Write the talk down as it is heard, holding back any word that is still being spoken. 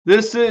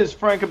This is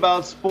Frank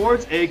About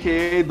Sports,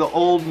 aka The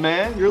Old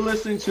Man. You're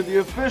listening to the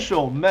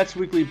official Mets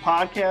Weekly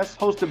podcast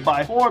hosted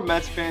by four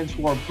Mets fans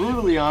who are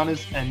brutally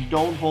honest and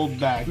don't hold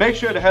back. Make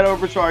sure to head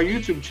over to our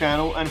YouTube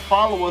channel and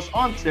follow us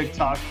on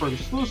TikTok for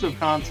exclusive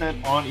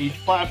content on each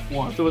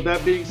platform. So with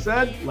that being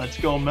said,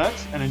 let's go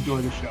Mets and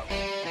enjoy the show.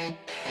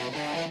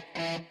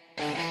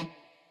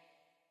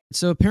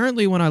 So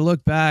apparently when I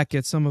look back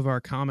at some of our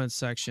comments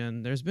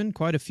section, there's been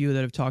quite a few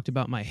that have talked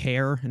about my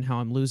hair and how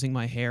I'm losing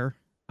my hair.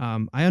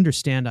 I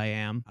understand I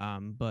am,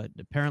 but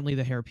apparently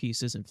the hair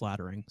piece isn't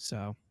flattering,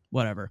 so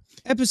whatever.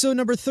 Episode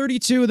number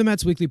 32 of the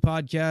Mets Weekly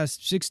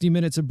Podcast, 60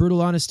 minutes of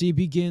brutal honesty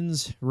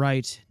begins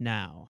right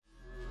now.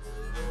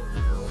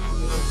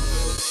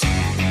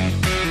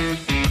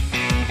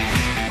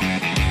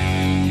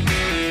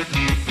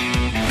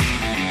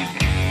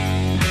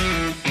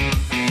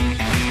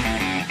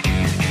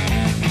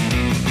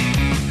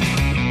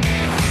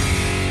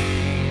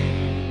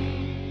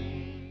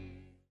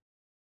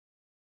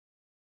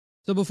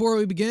 So before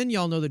we begin,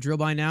 y'all know the drill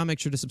by now. Make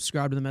sure to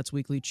subscribe to the Mets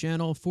Weekly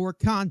channel for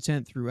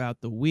content throughout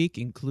the week,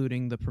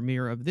 including the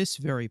premiere of this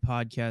very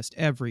podcast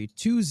every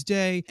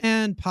Tuesday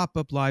and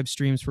pop-up live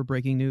streams for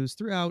breaking news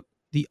throughout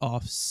the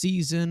off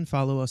season.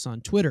 Follow us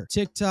on Twitter,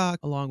 TikTok,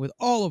 along with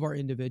all of our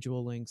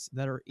individual links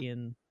that are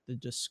in the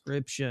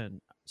description.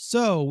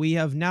 So we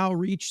have now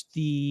reached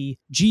the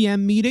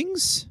GM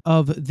meetings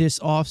of this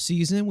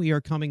offseason. We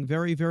are coming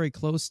very, very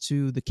close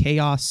to the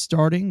chaos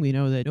starting. We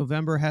know that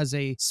November has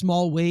a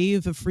small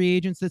wave of free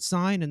agents that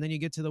sign, and then you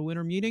get to the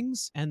winter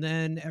meetings, and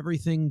then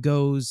everything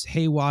goes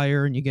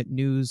haywire, and you get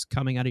news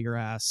coming out of your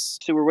ass.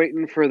 So we're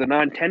waiting for the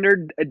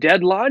non-tender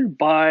deadline.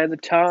 By the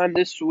time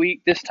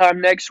this time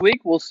next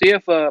week, we'll see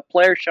if a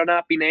player shall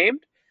not be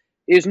named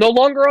is no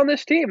longer on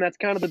this team. That's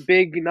kind of the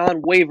big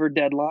non-waiver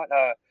deadline,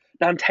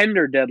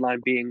 non-tender deadline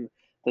being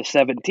the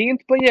 17th.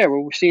 But yeah,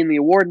 we're seeing the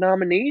award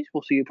nominees.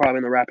 We'll see you probably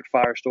in the rapid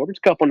fire storm. It's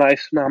a couple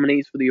nice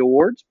nominees for the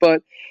awards.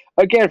 But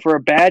again, for a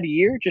bad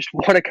year, just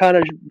want to kind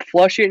of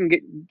flush it and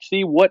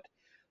see what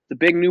the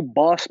big new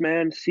boss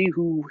man, see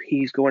who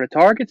he's going to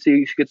target,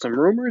 get some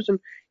rumors and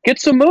get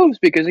some moves.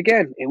 Because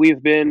again,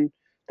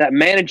 that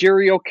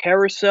managerial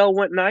carousel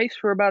went nice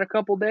for about a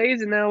couple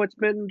days, and now it's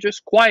been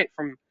just quiet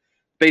from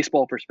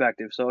baseball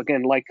perspective. So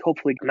again,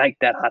 hopefully ignite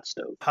that hot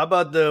stove. How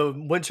about the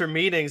winter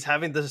meetings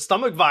having the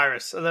stomach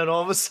virus, and then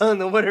all of a sudden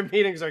the winter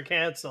meetings are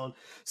canceled?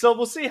 So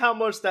we'll see how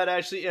much that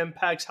actually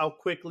impacts how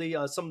quickly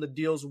some of the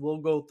deals will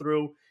go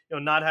through.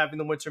 Not having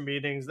the winter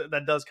meetings,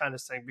 that does kind of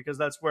stink, because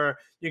that's where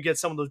you get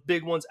some of those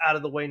big ones out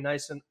of the way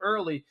nice and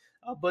early.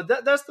 But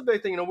that's the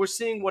big thing. We're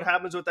seeing what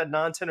happens with that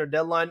non-tender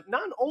deadline,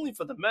 not only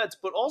for the Mets,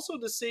 but also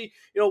to see,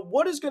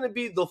 what is going to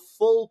be the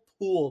full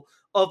pool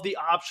of the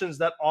options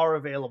that are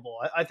available.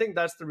 I think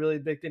that's the really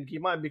big thing to keep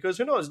in mind, because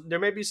who knows, there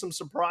may be some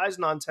surprise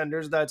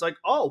non-tenders that's like,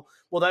 oh,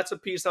 well, that's a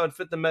piece that would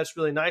fit the Mets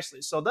really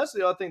nicely. So that's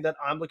the other thing that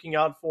I'm looking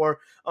out for.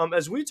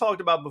 As we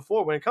talked about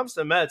before, when it comes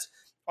to the Mets,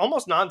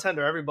 almost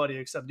non-tender everybody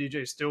except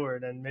DJ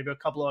Stewart and maybe a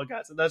couple of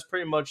guys. That's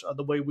pretty much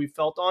the way we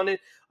felt on it.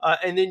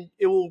 And then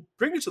it will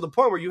bring you to the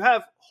point where you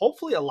have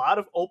hopefully a lot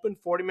of open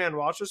 40-man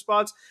roster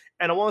spots.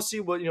 And I want to see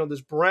what,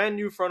 this brand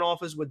new front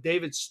office with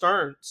David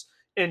Stearns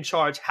in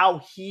charge, how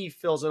he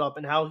fills it up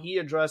and how he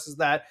addresses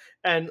that.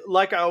 And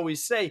like I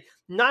always say,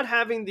 not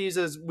having these,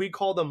 as we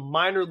call them,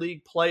 minor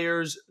league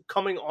players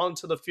coming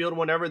onto the field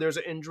whenever there's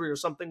an injury or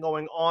something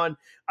going on.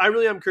 I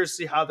really am curious to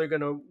see how they're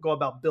going to go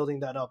about building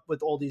that up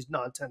with all these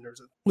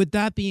non-tenders. With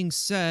that being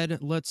said,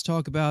 let's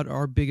talk about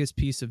our biggest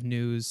piece of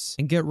news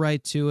and get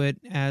right to it.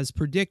 As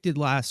predicted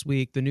last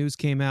week, the news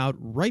came out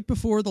right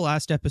before the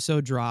last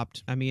episode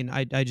dropped. I mean,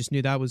 I just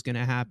knew that was going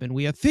to happen.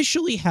 We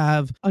officially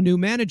have a new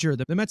manager.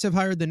 The Mets have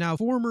hired the now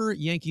former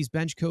Yankees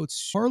bench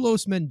coach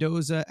Carlos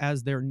Mendoza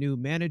as their new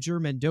manager.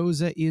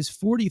 Mendoza is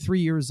 43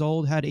 years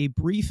old, had a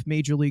brief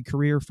major league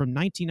career from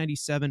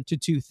 1997 to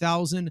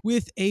 2000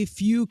 with a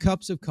few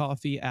cups of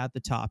coffee at the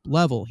top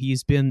level.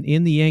 He's been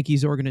in the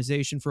Yankees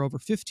organization for over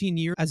 15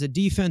 years as a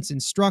defense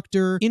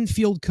instructor,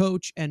 infield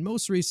coach, and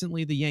most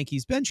recently the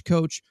Yankees bench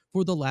coach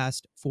for the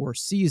last 4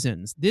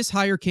 seasons. This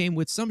hire came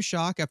with some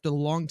shock after the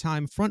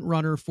longtime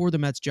frontrunner for the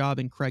Mets job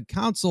in Craig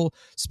Counsell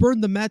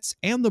spurred the Mets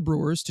and the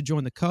Brewers to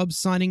join the Cubs,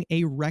 signing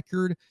a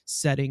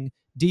record-setting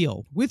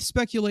deal. With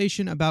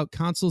speculation about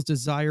Counsell's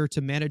desire to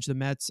manage the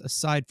Mets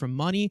aside from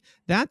money,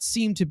 that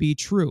seemed to be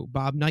true.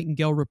 Bob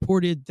Nightingale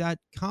reported that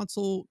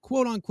Counsell,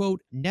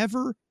 quote-unquote,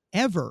 never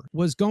ever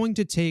was going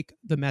to take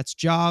the Mets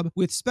job,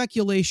 with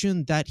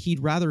speculation that he'd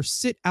rather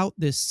sit out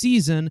this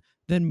season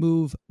than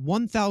move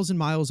 1,000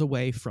 miles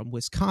away from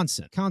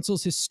Wisconsin.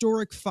 Counsell's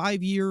historic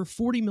 5-year,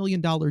 $40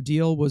 million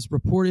deal was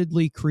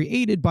reportedly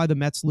created by the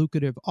Mets'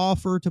 lucrative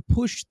offer to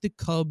push the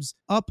Cubs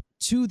up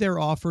to their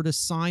offer to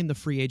sign the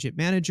free agent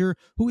manager,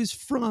 who is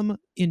from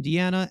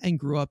Indiana and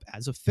grew up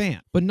as a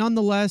fan. But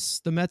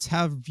nonetheless, the Mets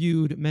have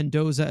viewed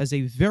Mendoza as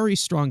a very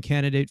strong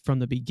candidate from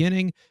the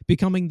beginning,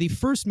 becoming the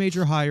first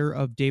major hire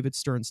of David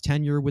Stern's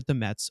tenure with the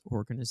Mets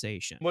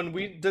organization. When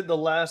we did the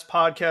last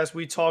podcast,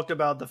 we talked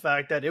about the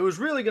fact that it was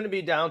really going to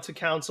be down to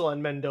Counsell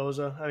and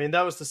Mendoza. I mean,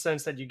 that was the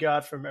sense that you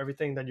got from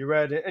everything that you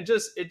read. And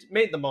just, it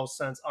made the most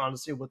sense,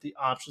 honestly, with the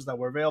options that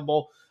were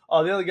available.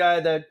 The other guy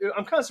that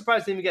I'm kind of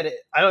surprised didn't even get it.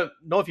 I don't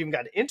know if he even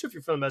got an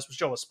interview for the Mets was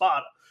Joe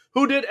Espada,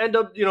 who did end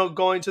up,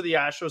 going to the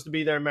Astros to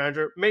be their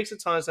manager. Makes a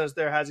ton of sense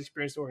there, has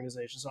experience in the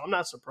organization. So I'm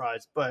not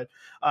surprised. But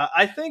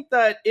I think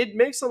that it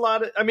makes a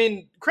lot of,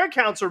 Craig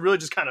Counsell really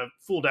just kind of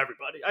fooled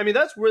everybody. I mean,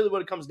 that's really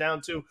what it comes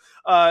down to.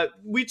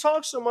 We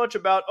talk so much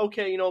about,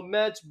 okay,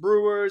 Mets,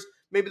 Brewers,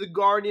 maybe the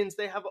Guardians,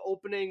 they have an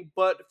opening.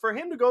 But for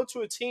him to go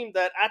to a team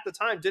that at the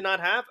time did not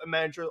have a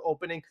manager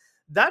opening,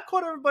 that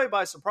caught everybody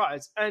by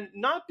surprise. And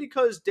not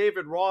because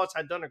David Ross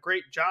had done a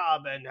great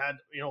job and had,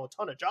 a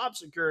ton of job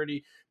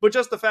security, but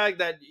just the fact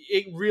that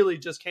it really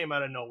just came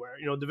out of nowhere,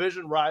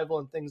 division rival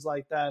and things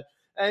like that.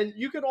 And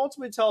you can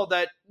ultimately tell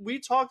that we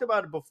talked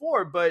about it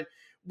before, but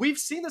we've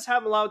seen this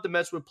happen a lot with the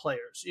Mets with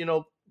players,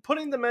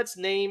 putting the Mets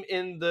name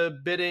in the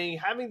bidding,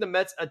 having the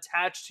Mets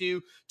attached to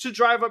you to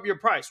drive up your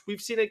price. We've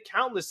seen it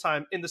countless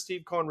times in the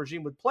Steve Cohen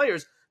regime with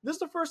players. This is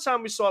the first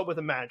time we saw it with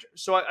a manager.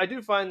 So I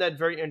do find that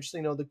very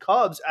interesting. The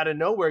Cubs out of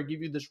nowhere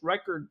give you this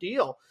record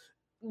deal.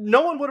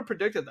 No one would have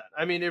predicted that.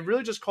 I mean, it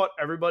really just caught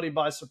everybody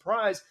by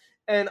surprise.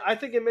 And I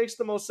think it makes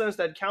the most sense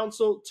that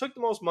Counsell took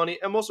the most money.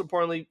 And most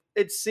importantly,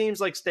 it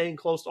seems like staying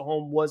close to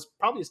home was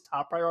probably his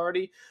top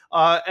priority.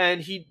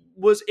 And he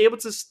was able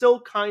to still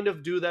kind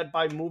of do that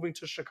by moving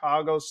to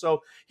Chicago.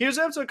 So he was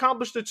able to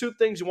accomplish the two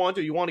things you want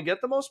to do. You want to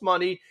get the most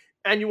money,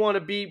 and you want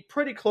to be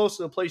pretty close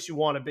to the place you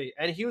want to be.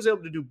 And he was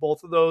able to do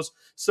both of those.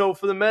 So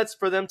for the Mets,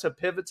 for them to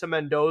pivot to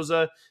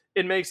Mendoza,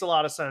 it makes a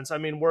lot of sense. I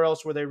mean, where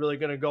else were they really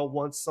going to go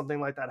once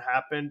something like that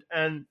happened?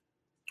 And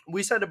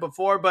we said it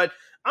before, but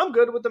I'm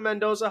good with the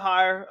Mendoza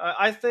hire.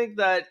 I think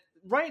that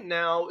right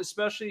now,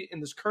 especially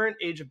in this current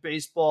age of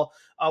baseball,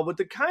 with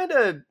the kind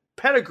of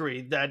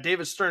pedigree that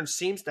David Stearns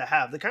seems to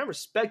have, the kind of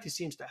respect he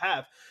seems to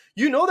have,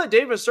 that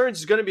David Stearns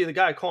is going to be the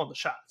guy calling the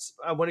shots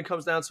when it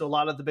comes down to a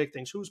lot of the big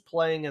things, who's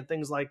playing and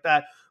things like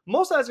that.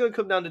 Most of that's going to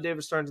come down to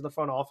David Stearns in the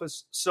front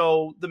office.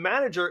 So the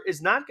manager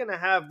is not going to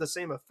have the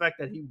same effect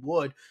that he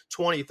would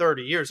 20,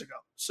 30 years ago.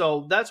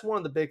 So that's one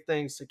of the big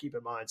things to keep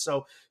in mind.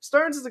 So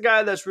Stearns is the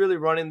guy that's really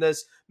running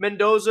this.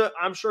 Mendoza,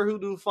 I'm sure he'll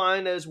do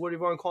fine as what do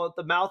you want to call it,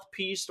 the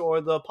mouthpiece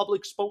or the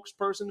public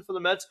spokesperson for the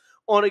Mets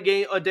on a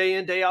day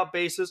in, day out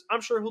basis.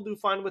 I'm sure he'll do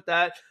fine with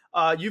that.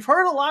 You've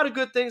heard a lot of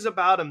good things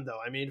about him, though.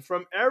 I mean,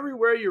 from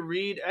everywhere you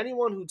read,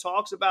 anyone who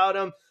talks about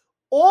him,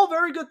 all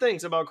very good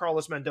things about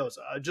Carlos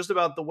Mendoza, just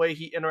about the way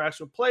he interacts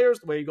with players,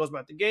 the way he goes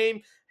about the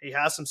game. He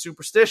has some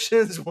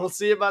superstitions. We'll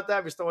see about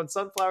that. He's throwing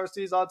sunflower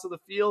seeds onto the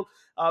field.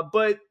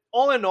 But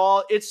all in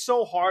all, it's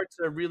so hard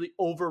to really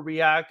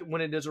overreact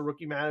when it is a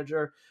rookie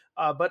manager.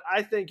 But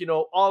I think,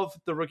 of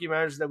the rookie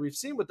managers that we've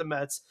seen with the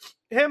Mets,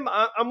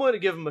 I'm going to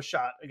give him a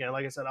shot. Again,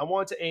 like I said, I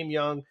wanted to aim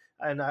young,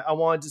 and I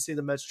wanted to see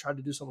the Mets try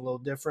to do something a little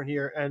different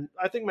here. And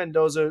I think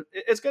Mendoza,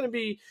 it's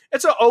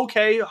an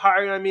okay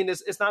hire. I mean,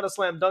 it's not a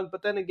slam dunk,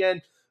 but then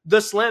again, the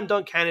slam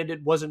dunk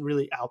candidate wasn't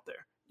really out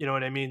there. You know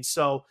what I mean?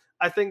 So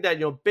I think that,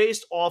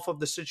 based off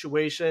of the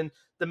situation,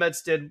 the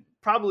Mets did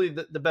probably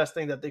the best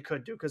thing that they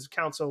could do because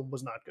Counsell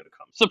was not going to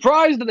come.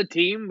 Surprised to the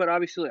team, but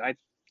obviously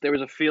there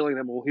was a feeling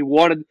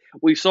that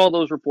we saw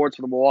those reports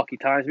from the Milwaukee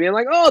Times being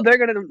like, oh, they're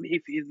going to,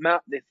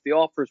 if the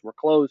offers were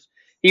close,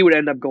 he would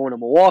end up going to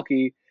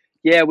Milwaukee.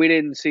 Yeah, we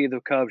didn't see the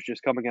Cubs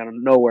just coming out of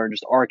nowhere and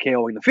just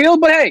RKOing the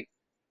field, but hey,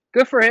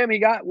 good for him. He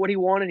got what he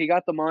wanted. He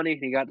got the money.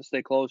 He got to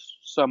stay close,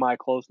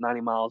 semi-close, 90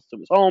 miles to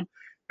his home.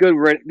 Good,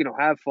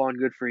 have fun.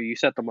 Good for you. You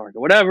set the market,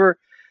 whatever.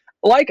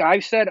 Like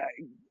I've said,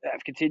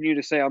 I've continued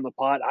to say on the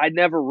pod, I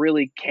never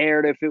really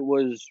cared if it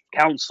was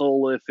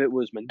Counsell, if it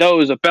was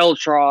Mendoza,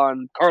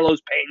 Beltran, Carlos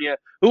Pena,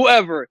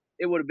 whoever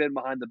it would have been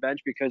behind the bench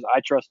because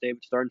I trust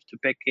David Stearns to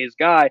pick his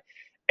guy.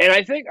 And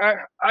I think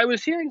I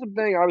was hearing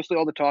something, obviously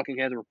all the talking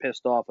heads were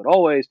pissed off as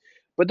always,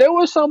 but there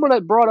was someone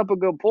that brought up a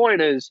good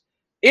point is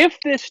if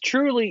this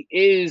truly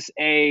is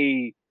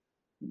a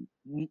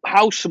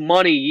house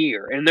money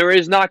year and there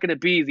is not going to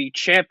be the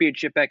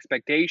championship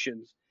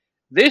expectations,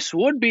 this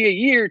would be a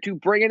year to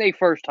bring in a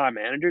first-time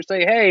manager,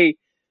 say, hey,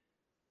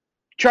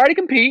 try to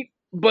compete,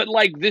 but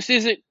this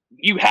isn't,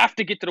 you have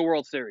to get to the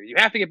World Series. You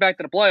have to get back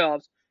to the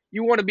playoffs.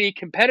 You want to be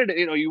competitive,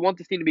 you want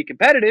this team to be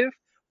competitive,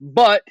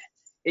 but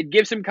it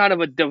gives him kind of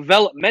a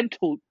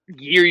developmental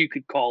year, you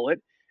could call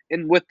it,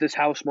 and with this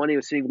house money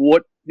of seeing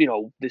what,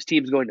 this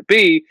team's going to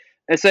be,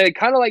 and say,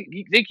 kind of like,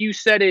 I think you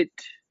said it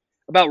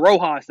about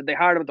Rojas, that they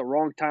hired him at the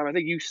wrong time. I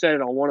think you said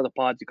it on one of the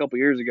pods a couple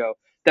years ago,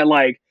 that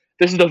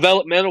this is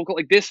developmental.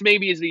 This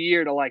maybe is the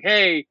year to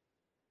hey,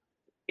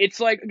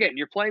 it's again,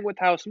 you're playing with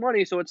house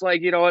money. So it's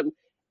what,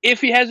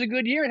 if he has a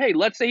good year, hey,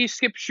 let's say he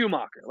skips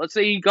Schumacher. Let's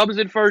say he comes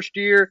in first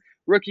year,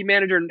 rookie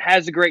manager, and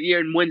has a great year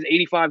and wins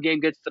 85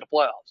 games, gets to the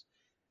playoffs.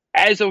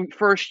 as a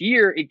first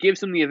year, it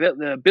gives him the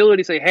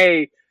ability to say,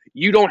 hey,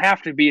 you don't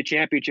have to be a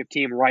championship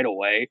team right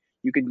away.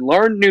 You can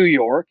learn New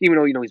York, even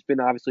though, he's been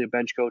obviously a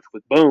bench coach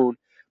with Boone,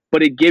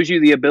 but it gives you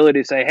the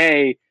ability to say,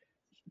 hey,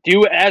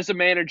 do it as a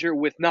manager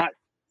with not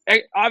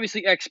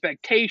obviously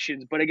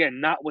expectations, but again,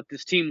 not what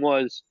this team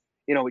was,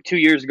 2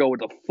 years ago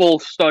with a full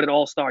studded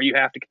all-star. You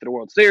have to get to the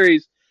World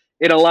Series.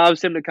 It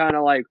allows him to kind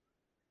of like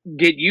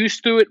get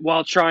used to it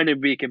while trying to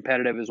be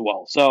competitive as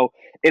well. So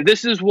if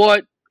this is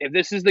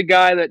the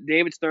guy that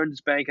David Stearns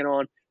is banking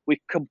on, we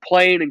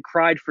complained and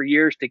cried for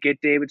years to get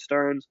David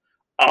Stearns.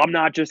 I'm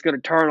not just going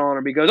to turn on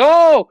him because,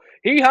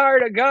 he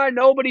hired a guy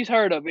nobody's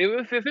heard of.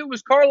 If it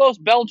was Carlos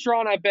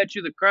Beltran, I bet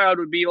you the crowd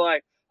would be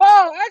like,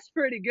 oh, that's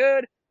pretty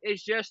good.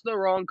 It's just the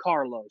wrong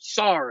Carlos.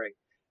 Sorry.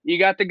 You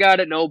got the guy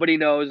that nobody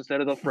knows instead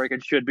of the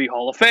freaking should be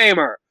Hall of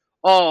Famer.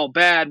 Oh,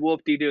 bad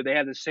whoop-de-doo. They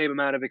have the same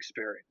amount of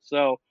experience.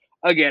 So,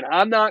 again,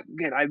 I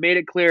made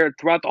it clear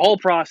throughout the whole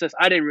process,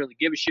 I didn't really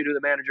give a shit who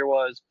the manager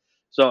was.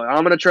 So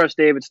I'm going to trust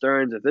David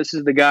Stearns. If this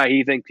is the guy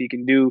he thinks he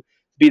can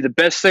be the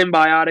best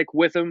symbiotic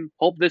with him,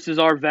 hope this is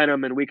our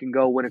Venom and we can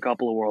go win a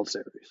couple of World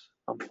Series.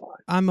 I'm fine.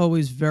 I'm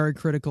always very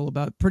critical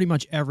about pretty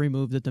much every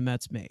move that the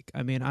Mets make.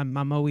 I mean,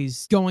 I'm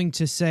always going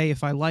to say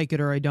if I like it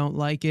or I don't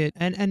like it.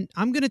 And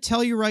I'm going to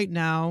tell you right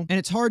now, and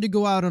it's hard to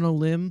go out on a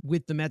limb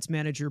with the Mets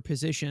manager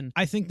position.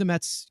 I think the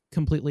Mets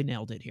completely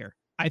nailed it here.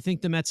 I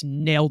think the Mets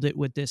nailed it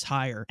with this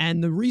hire.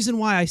 And the reason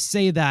why I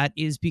say that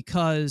is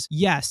because,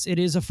 yes, it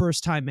is a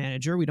first-time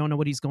manager. We don't know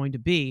what he's going to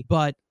be.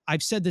 But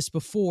I've said this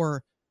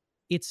before,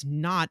 it's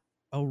not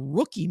a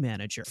rookie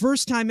manager.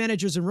 First-time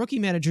managers and rookie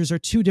managers are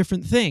two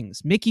different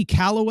things. Mickey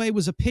Callaway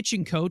was a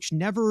pitching coach,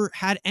 never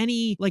had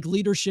any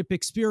leadership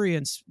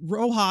experience.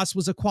 Rojas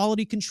was a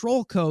quality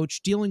control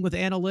coach dealing with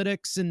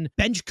analytics and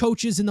bench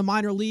coaches in the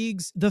minor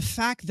leagues. The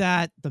fact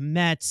that the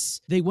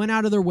Mets, they went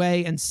out of their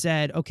way and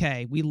said,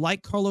 okay, we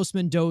like Carlos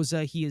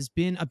Mendoza. He has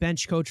been a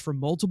bench coach for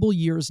multiple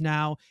years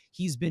now.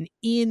 He's been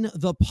in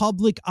the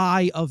public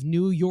eye of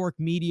New York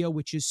media,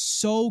 which is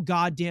so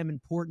goddamn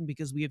important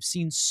because we have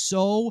seen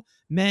so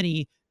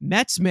many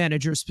Mets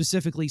managers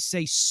specifically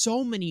say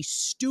so many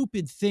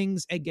stupid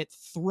things and get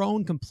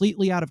thrown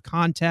completely out of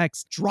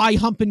context. Dry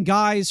humping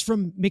guys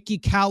from Mickey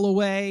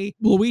Callaway,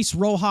 Luis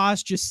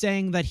Rojas just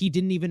saying that he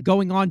didn't even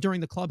going on during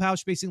the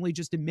clubhouse, basically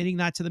just admitting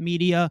that to the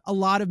media. A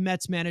lot of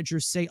Mets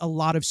managers say a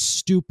lot of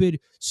stupid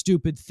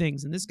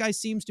things. And this guy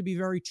seems to be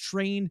very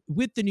trained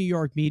with the New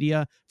York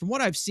media. From what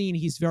I've seen,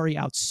 he's very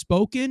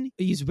outspoken.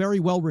 He's very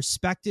well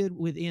respected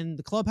within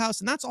the clubhouse.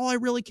 And that's all I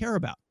really care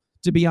about,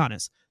 to be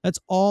honest. That's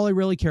all I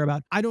really care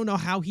about. I don't know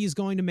how he's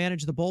going to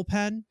manage the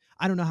bullpen.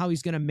 I don't know how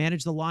he's going to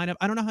manage the lineup.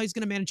 I don't know how he's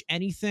going to manage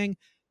anything,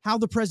 how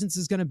the presence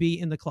is going to be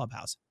in the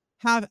clubhouse.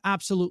 Have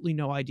absolutely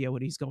no idea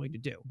what he's going to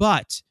do.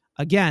 But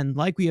again,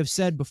 like we have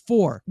said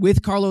before,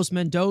 with Carlos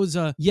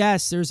Mendoza,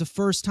 yes, there's a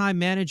first-time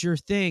manager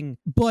thing,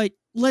 but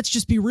let's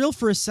just be real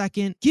for a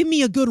second. Give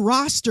me a good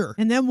roster,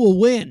 and then we'll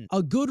win.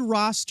 A good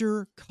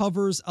roster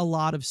covers a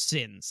lot of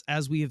sins,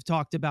 as we have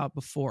talked about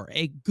before.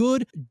 A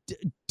good,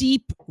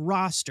 deep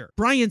roster.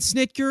 Brian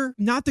Snitker,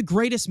 not the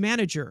greatest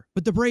manager,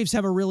 but the Braves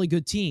have a really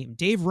good team.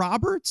 Dave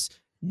Roberts,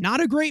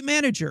 not a great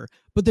manager,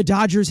 but the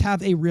Dodgers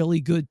have a really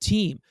good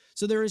team.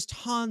 So there is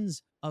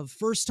tons of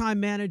first-time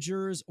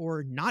managers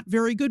or not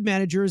very good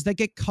managers that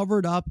get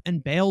covered up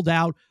and bailed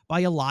out by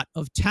a lot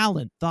of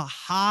talent, the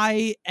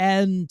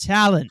high-end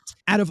talent.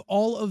 Out of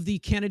all of the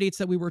candidates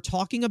that we were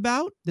talking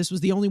about, this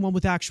was the only one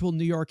with actual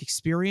New York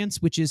experience,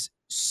 which is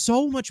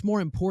so much more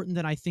important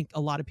than I think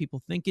a lot of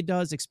people think it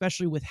does,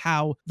 especially with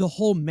how the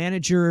whole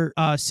manager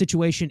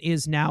situation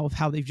is now, of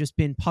how they've just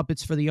been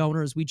puppets for the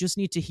owners. We just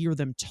need to hear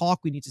them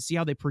talk. We need to see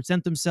how they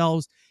present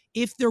themselves,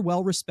 if they're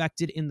well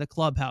respected in the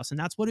clubhouse. And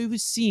that's what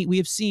we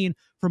have seen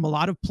from a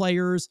lot of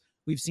players.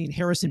 We've seen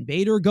Harrison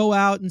Bader go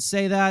out and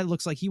say that. It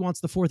looks like he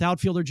wants the fourth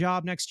outfielder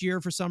job next year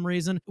for some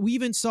reason. We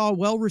even saw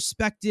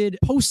well-respected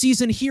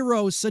postseason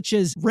heroes such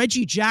as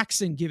Reggie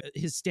Jackson give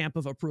his stamp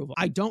of approval.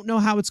 I don't know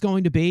how it's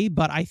going to be,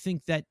 but I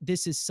think that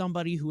this is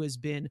somebody who has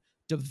been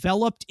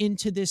developed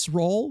into this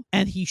role,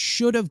 and he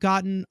should have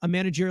gotten a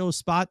managerial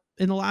spot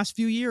in the last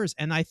few years.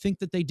 And I think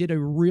that they did a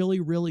really,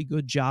 really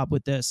good job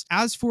with this.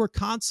 As for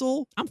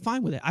Consul, I'm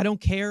fine with it. I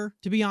don't care,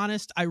 to be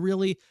honest. I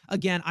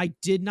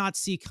did not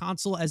see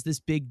Consul as this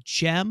big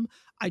gem.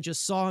 I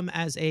just saw him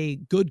as a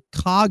good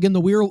cog in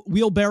the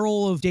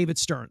wheelbarrow of David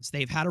Stearns.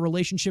 They've had a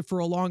relationship for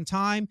a long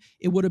time.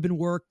 It would have been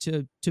work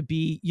to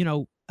be,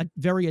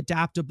 very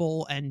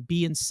adaptable and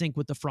be in sync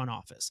with the front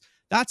office.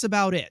 That's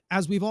about it.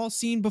 As we've all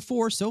seen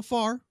before so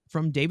far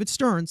from David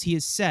Stearns, he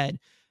has said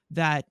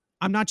that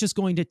I'm not just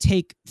going to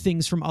take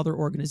things from other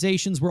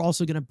organizations. We're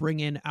also going to bring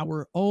in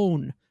our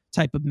own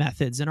type of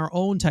methods and our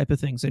own type of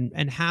things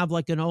and have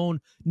an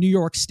own New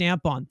York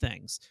stamp on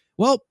things.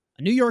 Well,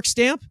 a New York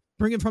stamp,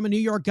 bringing from a New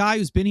York guy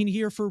who's been in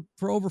here for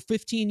over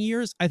 15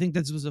 years, I think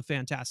this was a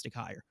fantastic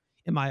hire,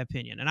 in my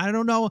opinion. And I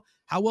don't know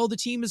how well the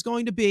team is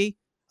going to be.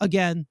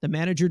 Again, the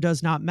manager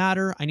does not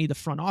matter. I need the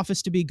front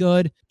office to be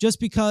good. Just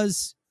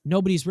because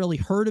Nobody's really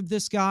heard of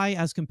this guy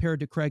as compared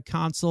to Craig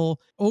Counsell.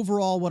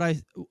 Overall, what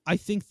I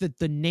think that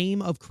the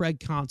name of Craig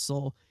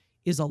Counsell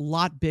is a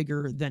lot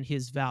bigger than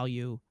his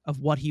value of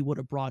what he would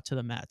have brought to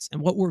the Mets.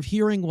 And what we're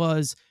hearing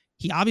was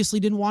he obviously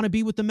didn't want to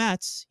be with the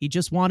Mets. He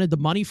just wanted the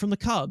money from the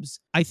Cubs.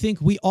 I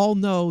think we all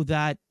know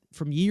that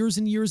from years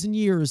and years and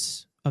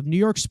years of New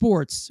York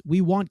sports,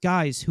 we want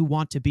guys who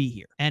want to be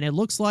here. And it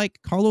looks like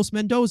Carlos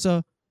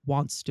Mendoza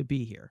wants to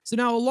be here. So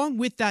now, along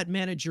with that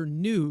manager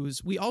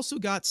news, we also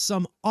got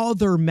some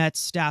other Mets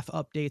staff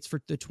updates for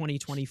the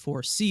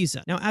 2024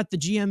 season. Now, at the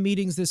GM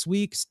meetings this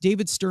week,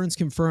 David Stearns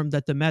confirmed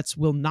that the Mets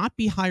will not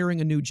be hiring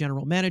a new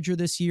general manager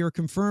this year,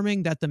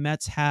 confirming that the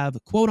Mets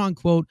have, quote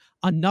unquote,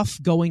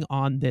 enough going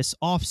on this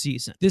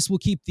offseason. This will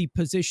keep the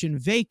position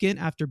vacant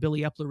after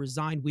Billy Epler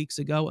resigned weeks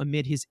ago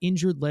amid his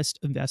injured list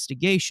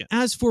investigation.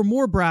 As for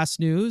more brass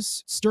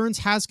news, Stearns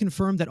has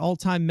confirmed that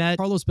all-time Met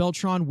Carlos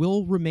Beltran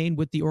will remain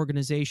with the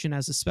organization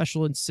as a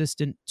special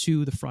assistant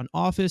to the front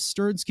office.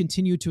 Stearns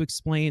continued to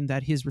explain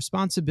that his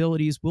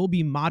responsibilities will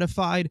be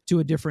modified to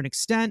a different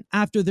extent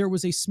after there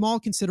was a small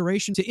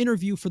consideration to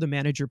interview for the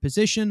manager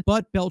position,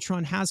 but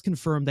Beltran has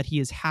confirmed that he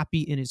is happy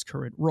in his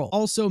current role.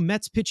 Also,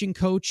 Mets pitching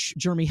coach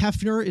Jeremy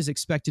Hefner is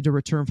expected to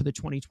return for the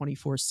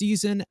 2024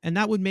 season, and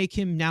that would make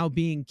him now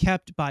being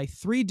kept by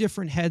 3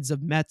 different heads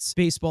of Mets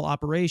baseball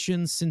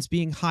operations since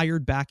being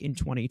hired back in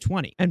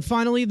 2020. And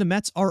finally, the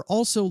Mets are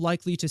also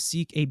likely to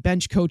seek a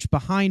bench coach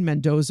behind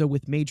Mendoza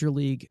with Major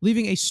League,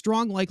 leaving a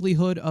strong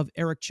likelihood of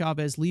Eric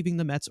Chavez leaving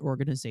the Mets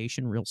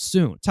organization real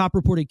soon. Top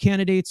reported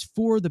candidates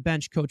for the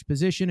bench coach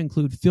position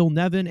include Phil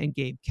Nevin and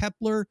Gabe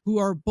Kepler, who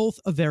are both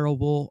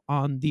available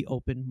on the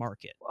open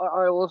market.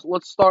 All right,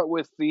 let's start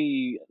with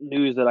the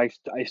news that I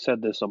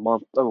said this a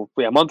month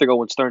ago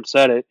when Stern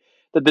said it,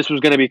 that this was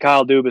going to be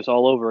Kyle Dubas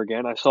all over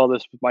again. I saw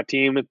this with my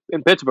team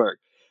in Pittsburgh.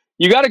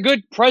 You got a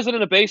good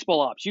president of baseball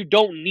ops. You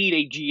don't need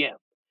a GM.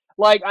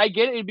 Like, I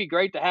get it, it'd be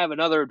great to have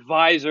another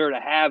advisor, to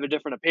have a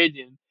different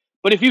opinion.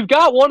 But if you've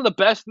got one of the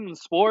best in the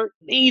sport,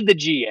 need the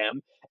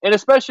GM. And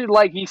especially,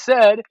 like he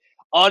said,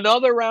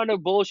 another round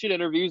of bullshit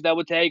interviews that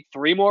would take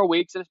 3 more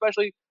weeks. And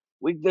especially,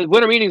 the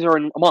winter meetings are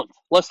in a month,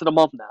 less than a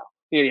month now.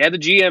 You had the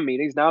GM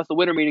meetings. Now it's the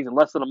winter meetings in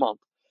less than a month.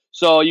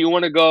 So you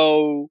want to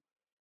go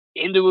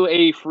into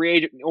a free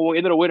agent or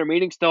into the winter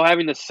meeting still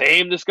having the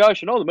same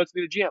discussion. Oh, the Mets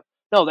need a GM.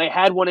 No, they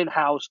had one in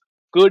house.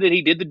 Good that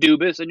he did the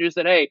Dubas and just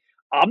said, "Hey,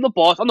 I'm the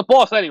boss. I'm the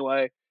boss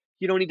anyway.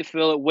 You don't need to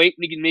fill it. Wait,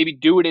 and you can maybe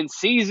do it in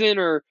season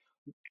or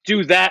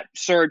do that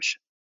search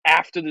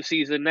after the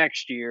season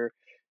next year.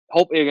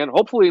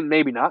 Hopefully,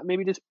 maybe not.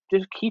 Maybe just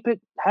keep it.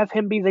 Have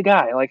him be the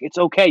guy. Like, it's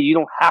okay. You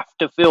don't have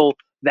to fill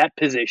that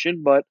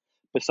position. But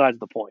besides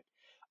the point,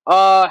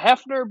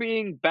 Hefner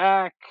being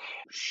back,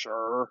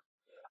 sure.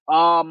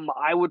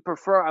 I would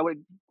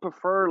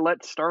prefer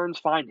let Stearns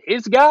find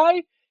his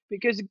guy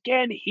because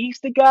again, he's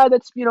the guy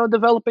that's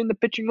developing the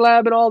pitching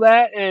lab and all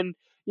that, and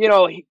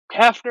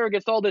Hefner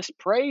gets all this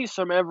praise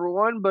from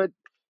everyone, but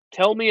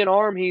tell me an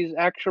arm he's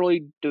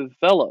actually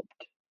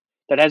developed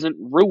that hasn't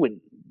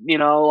ruined.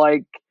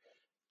 Like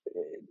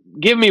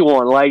give me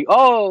one. Like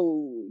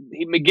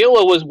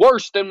McGilla was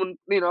worse than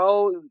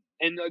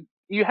and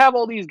you have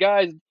all these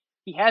guys.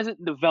 He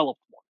hasn't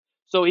developed one,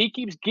 so he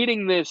keeps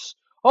getting this.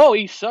 Oh,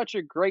 he's such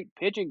a great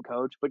pitching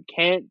coach, but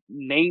can't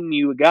name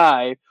you a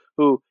guy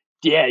who,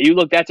 yeah, you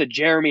look, that's a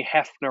Jeremy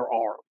Hefner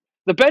arm.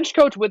 The bench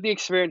coach with the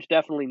experience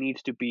definitely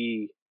needs to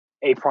be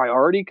a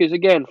priority because,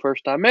 again,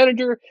 first time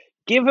manager,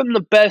 give him the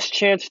best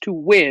chance to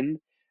win.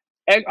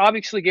 And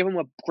obviously, give him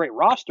a great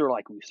roster,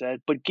 like we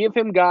said, but give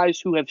him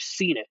guys who have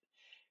seen it.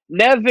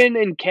 Nevin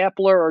and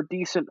Kepler are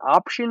decent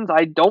options.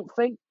 I don't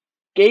think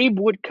Gabe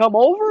would come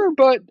over,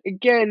 but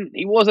again,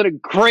 he wasn't a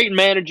great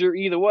manager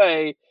either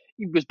way.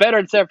 He was better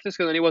in San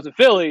Francisco than he was in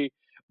Philly,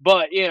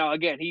 but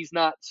again, he's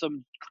not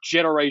some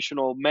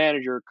generational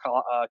manager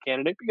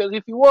candidate because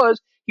if he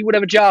was, he would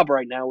have a job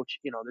right now, which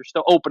there's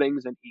still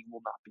openings and he will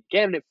not be a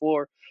candidate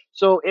for.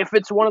 So if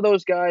it's one of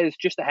those guys,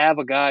 just to have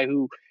a guy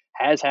who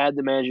has had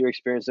the manager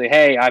experience, say,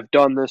 hey, I've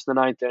done this in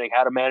the ninth inning,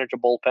 how to manage a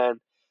bullpen,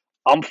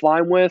 I'm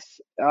fine with.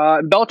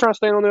 Beltran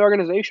staying on the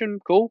organization,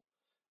 cool.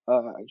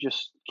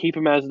 Just keep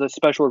him as the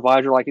special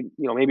advisor, like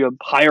maybe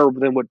higher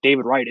than what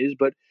David Wright is,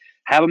 but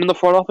have him in the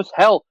front office.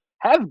 Hell,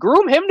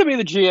 groom him to be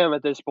the GM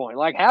at this point.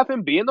 Like have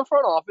him be in the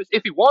front office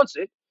if he wants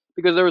it,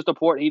 because there was the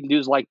point he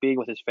does like being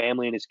with his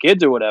family and his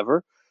kids or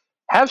whatever.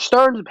 Have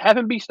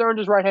him be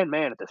Stearns' right hand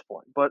man at this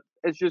point. But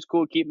it's just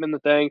cool. Keep him in the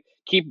thing.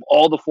 Keep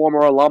all the former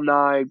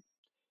alumni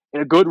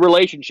in a good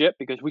relationship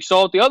because we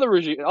saw with the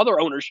other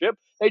ownership,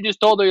 they just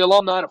told the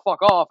alumni to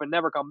fuck off and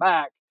never come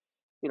back.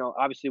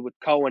 Obviously with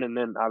Cohen and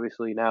then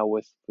obviously now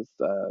with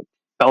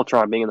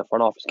Beltran being in the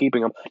front office,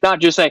 keeping him. Not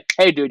just say,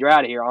 hey, dude, you're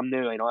out of here. I'm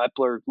new.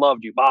 Epler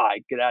loved you. Bye.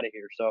 Get out of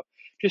here. So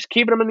just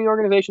keeping him in the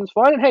organization is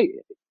fine. And, hey,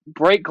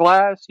 break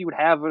glass. You would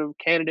have a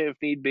candidate if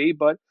need be.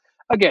 But,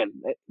 again,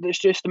 it's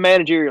just the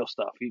managerial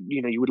stuff.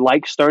 You would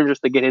like Stearns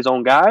just to get his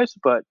own guys,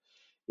 but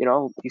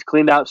he's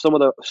cleaned out some of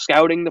the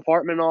scouting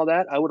department and all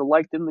that. I would have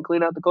liked him to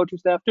clean out the coaching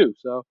staff too.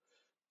 So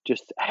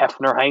just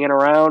Hefner hanging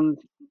around,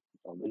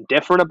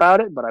 indifferent about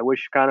it, but I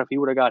wish kind of he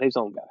would have got his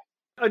own guy.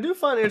 I do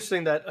find it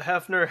interesting that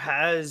Hefner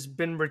has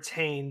been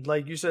retained,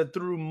 like you said,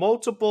 through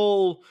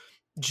multiple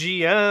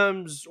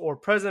GMs or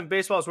president of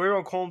baseballs, whatever you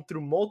want to call them,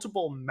 through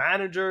multiple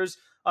managers.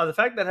 The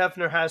fact that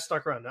Hefner has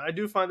stuck around, I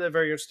do find that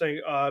very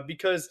interesting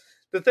because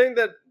the thing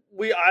that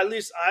at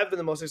least I've been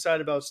the most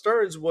excited about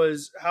Stearns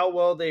was how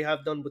well they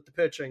have done with the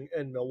pitching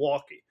in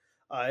Milwaukee.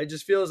 It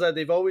just feels that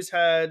they've always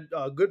had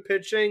good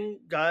pitching,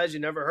 guys you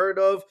never heard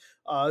of,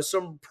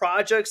 some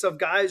projects of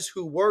guys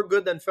who were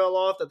good then fell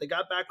off that they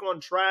got back on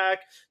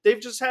track. They've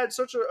just had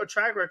such a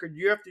track record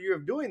year after year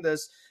of doing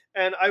this.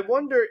 And I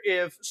wonder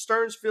if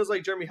Stearns feels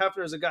like Jeremy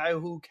Hefner is a guy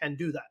who can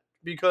do that.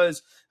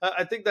 Because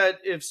I think that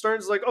if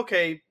Stearns is like,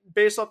 okay,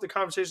 based off the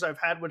conversations I've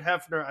had with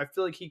Hefner, I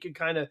feel like he could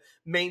kind of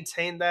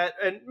maintain that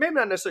and maybe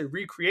not necessarily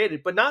recreate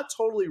it, but not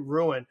totally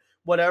ruin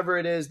whatever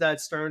it is that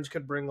Stearns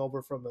could bring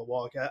over from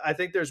Milwaukee. I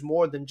think there's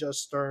more than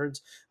just Stearns.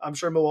 I'm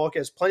sure Milwaukee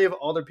has plenty of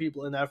other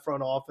people in that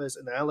front office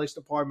and the analytics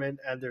department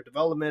and their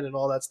development and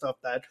all that stuff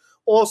that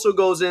also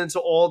goes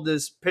into all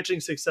this pitching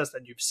success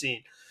that you've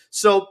seen.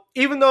 So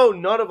even though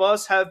none of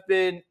us have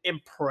been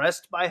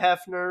impressed by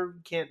Hefner,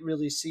 can't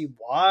really see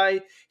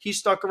why he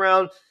stuck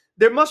around,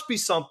 there must be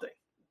something.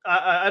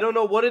 I don't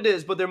know what it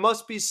is, but there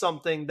must be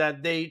something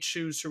that they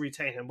choose to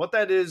retain him. What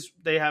that is,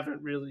 they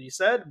haven't really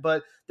said,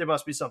 but there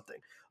must be something.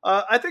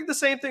 I think the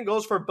same thing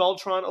goes for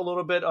Beltran a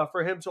little bit,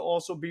 for him to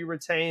also be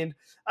retained.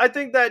 I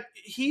think that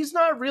he's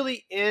not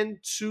really in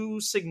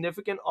too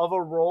significant of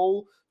a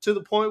role to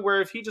the point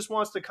where if he just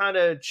wants to kind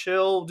of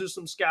chill, do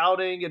some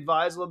scouting,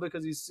 advise a little bit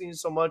because he's seen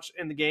so much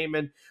in the game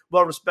and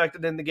well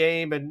respected in the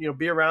game and,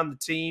 be around the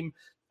team.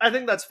 I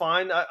think that's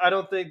fine. I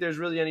don't think there's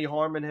really any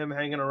harm in him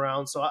hanging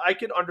around. So I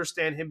can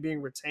understand him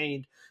being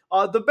retained.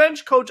 The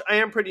bench coach, I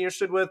am pretty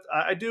interested with.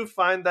 I do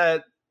find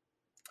that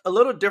a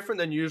little different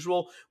than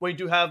usual when you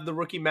do have the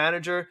rookie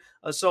manager.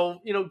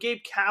 Gabe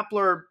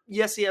Kapler,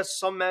 yes, he has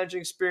some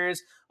managing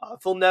experience.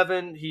 Phil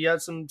Nevin, he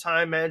had some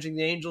time managing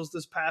the Angels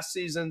this past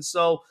season.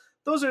 So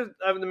those are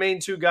the main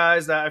two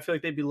guys that I feel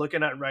like they'd be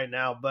looking at right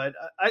now. But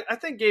I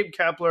think Gabe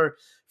Kapler,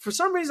 for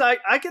some reason,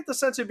 I get the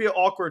sense it'd be an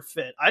awkward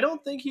fit. I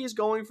don't think he's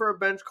going for a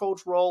bench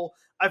coach role.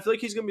 I feel like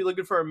he's going to be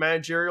looking for a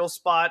managerial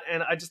spot.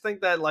 And I just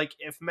think that, like,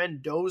 if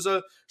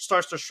Mendoza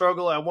starts to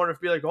struggle, I wonder if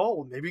it'd be like, oh,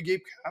 well, maybe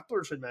Gabe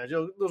Kapler should manage.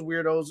 Those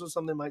weirdos or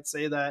something might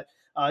say that.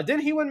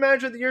 Didn't he win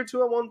manager of the year,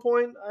 too, at one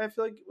point? I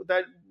feel like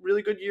that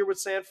really good year with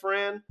San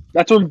Fran.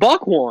 That's when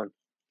Buck won.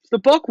 It's the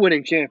Buck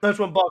winning champion. That's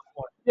when Buck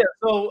won. Yeah,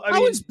 so,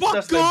 How is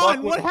Buck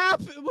gone? What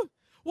happened?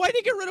 Why did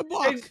he get rid of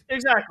Buck?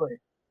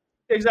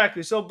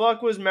 Exactly. So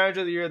Buck was manager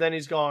of the year, then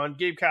he's gone.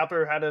 Gabe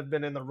Kapler had to have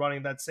been in the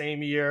running that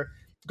same year,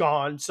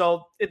 gone.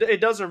 So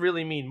it doesn't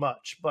really mean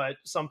much, but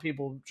some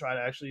people try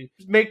to actually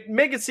make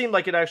it seem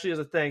like it actually is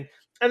a thing.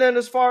 And then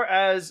as far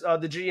as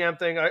the GM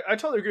thing, I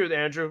totally agree with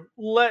Andrew.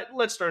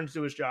 Let Stearns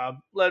do his job.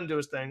 Let him do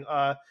his thing.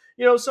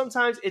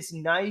 Sometimes it's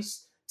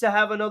nice to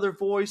have another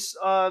voice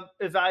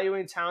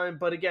evaluating talent,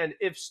 but again,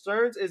 if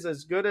Stearns is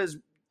as good as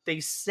they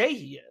say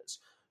he is,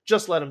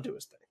 just let him do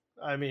his thing.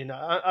 I mean,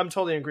 I'm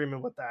totally in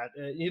agreement with that.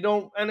 You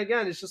don't, and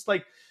again, it's just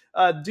like,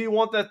 do you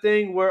want that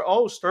thing where,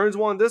 oh, Stearns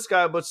wanted this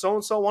guy, but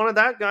so-and-so wanted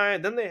that guy,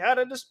 and then they had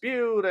a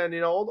dispute, and,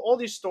 all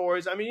these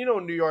stories. I mean,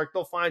 in New York,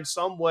 they'll find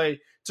some way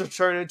to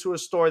turn into a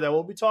story that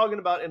we'll be talking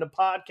about in a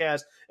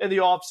podcast in the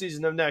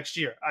offseason of next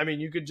year. I mean,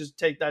 you could just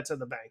take that to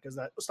the bank because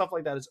that stuff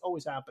like that is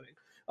always happening.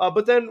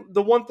 But then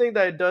the one thing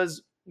that it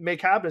does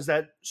make happen is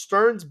that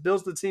Stearns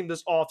builds the team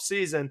this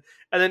offseason,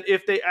 and then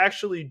if they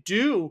actually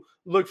do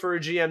look for a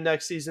GM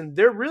next season,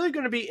 they're really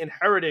going to be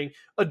inheriting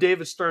a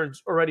David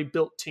Stearns already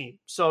built team.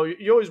 So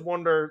you always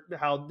wonder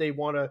how they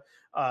want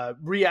to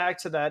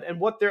react to that and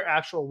what their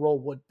actual role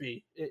would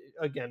be,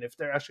 again, if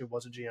there actually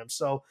was a GM.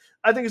 So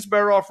I think it's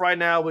better off right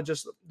now with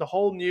just the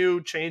whole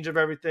new change of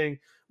everything.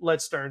 Let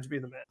Stearns be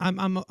the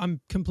man. I'm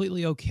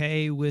completely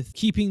okay with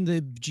keeping the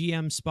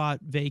GM spot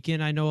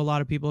vacant. I know a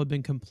lot of people have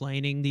been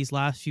complaining these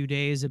last few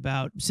days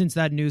about, since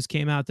that news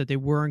came out that they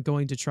weren't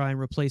going to try and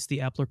replace the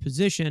Epler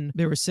position,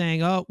 they were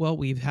saying, oh, well,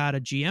 we've had a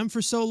GM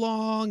for so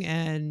long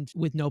and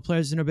with no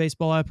president of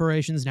baseball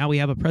operations, now we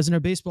have a president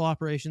of baseball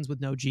operations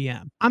with no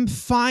GM. I'm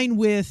fine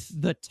with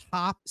the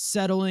top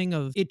settling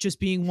of it just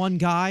being one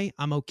guy.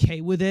 I'm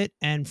okay with it.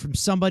 And from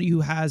somebody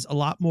who has a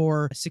lot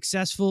more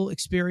successful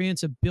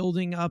experience of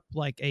building up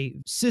like a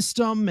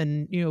system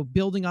and,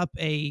 building up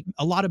a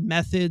lot of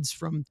methods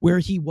from where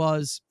he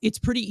was, it's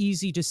pretty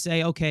easy to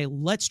say, okay,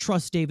 let's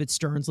trust David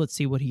Stearns. Let's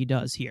see what he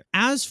does here.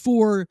 As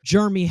for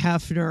Jeremy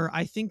Hefner,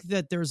 I think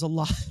that there's a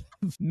lot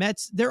of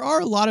Mets. There are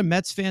a lot of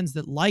Mets fans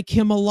that like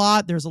him a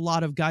lot. There's a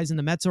lot of guys in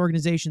the Mets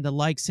organization that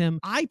likes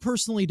him. I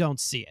personally don't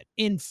see it.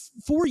 In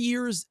 4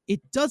 years, it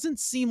doesn't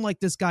seem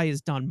like this guy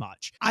has done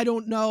much. I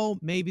don't know.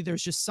 Maybe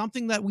there's just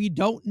something that we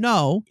don't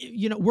know.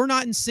 We're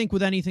not in sync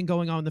with anything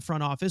going on in the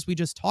front office. We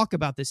just talk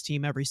about this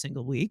team every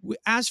single week.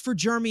 As for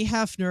Jeremy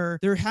Hefner,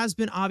 there has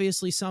been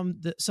obviously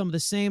some of the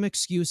same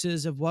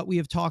excuses of what we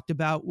have talked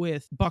about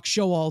with Buck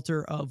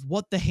Showalter of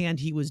what the hand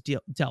he was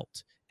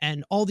dealt.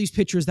 and all these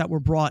pitchers that were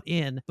brought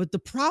in. But the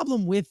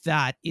problem with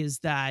that is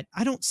that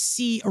I don't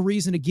see a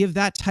reason to give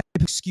that type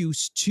of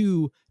excuse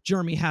to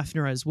Jeremy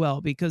Hefner as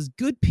well, because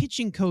good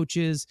pitching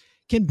coaches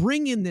can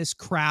bring in this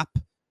crap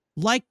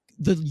like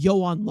the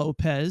Yohan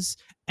Lopez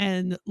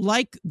and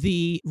like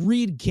the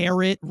Reed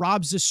Garrett,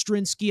 Rob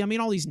Zastrinsky. I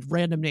mean, all these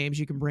random names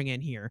you can bring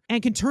in here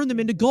and can turn them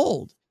into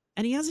gold.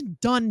 And he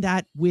hasn't done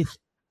that with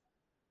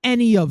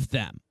any of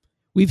them.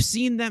 We've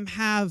seen them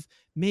have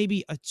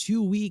maybe a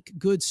 2-week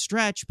good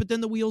stretch, but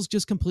then the wheels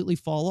just completely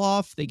fall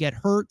off. They get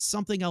hurt.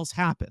 Something else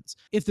happens.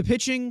 If the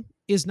pitching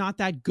is not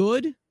that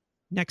good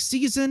next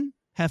season,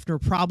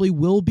 Hefner probably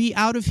will be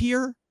out of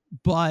here,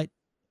 but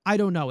I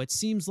don't know. It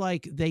seems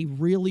like they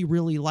really,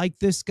 really like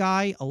this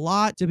guy a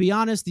lot. To be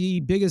honest,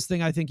 the biggest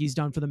thing I think he's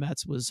done for the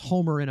Mets was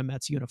homer in a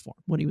Mets uniform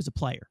when he was a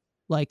player.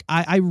 Like,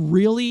 I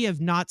really have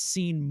not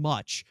seen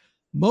much.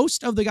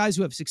 Most of the guys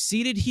who have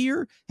succeeded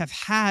here have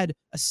had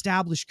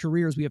established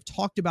careers. We have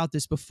talked about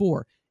this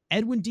before.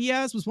 Edwin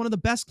Diaz was one of the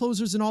best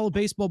closers in all of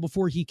baseball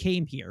before he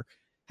came here.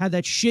 Had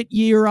that shit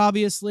year,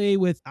 obviously,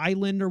 with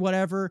Island or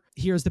whatever.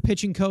 Here's the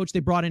pitching coach. They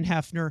brought in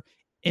Hefner.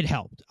 It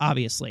helped,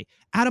 obviously.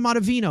 Adam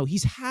Ottavino,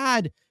 he's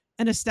had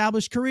an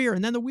established career,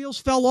 and then the wheels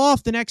fell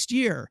off the next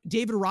year.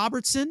 David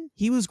Robertson,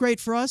 he was great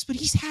for us, but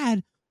he's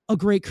had a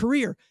great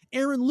career.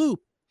 Aaron Loop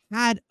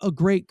had a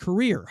great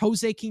career.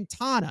 Jose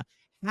Quintana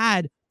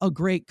had a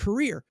great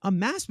career. A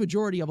mass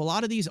majority of a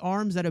lot of these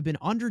arms that have been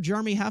under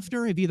Jeremy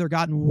Hefner have either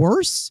gotten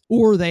worse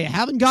or they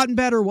haven't gotten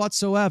better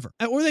whatsoever,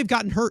 or they've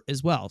gotten hurt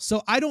as well.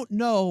 So I don't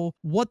know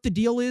what the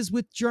deal is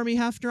with Jeremy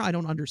Hefner. I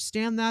don't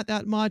understand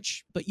that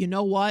much, but you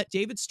know what?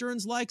 David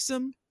Stearns likes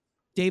him.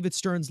 David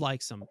Stearns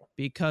likes him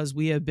because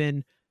we have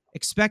been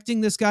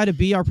expecting this guy to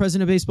be our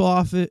president of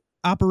baseball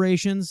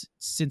operations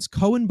since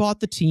Cohen bought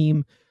the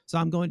team. So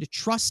I'm going to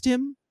trust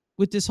him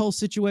with this whole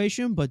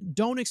situation, but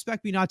don't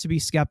expect me not to be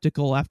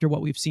skeptical after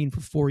what we've seen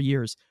for 4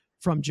 years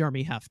from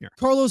Jeremy Hefner.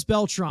 Carlos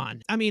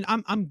Beltran. I mean,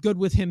 I'm good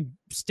with him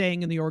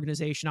staying in the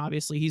organization.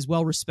 Obviously, he's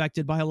well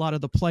respected by a lot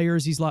of the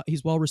players. He's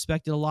well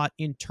respected a lot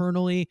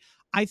internally.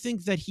 I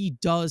think that he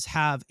does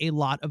have a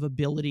lot of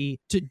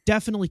ability to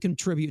definitely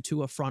contribute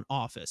to a front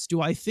office.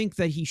 Do I think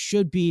that he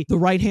should be the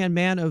right-hand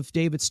man of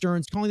David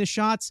Stearns calling the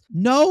shots?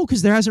 No,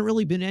 because there hasn't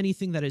really been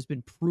anything that has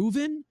been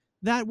proven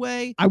that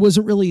way. I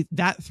wasn't really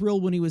that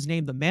thrilled when he was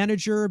named the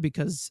manager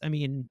because, I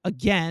mean,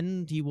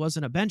 again, he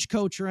wasn't a bench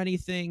coach or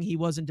anything. He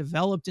wasn't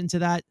developed into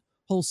that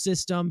whole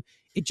system.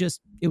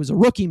 It was a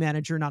rookie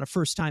manager, not a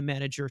first-time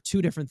manager.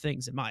 Two different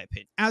things, in my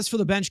opinion. As for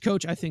the bench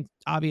coach, I think,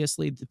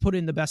 obviously, to put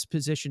in the best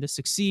position to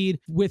succeed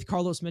with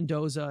Carlos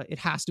Mendoza, it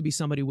has to be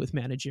somebody with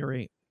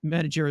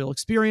managerial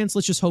experience.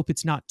 Let's just hope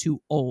it's not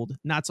too old.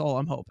 And that's all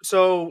I'm hoping.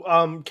 So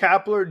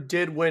Kapler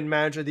did win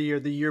Manager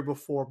of the year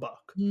before Buck.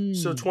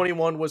 So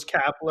 21 was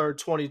Kapler,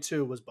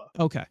 22 was Buck.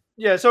 Okay.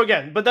 Yeah, so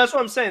again, but that's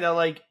what I'm saying. That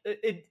like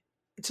it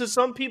to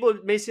some people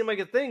it may seem like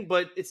a thing,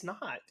 but it's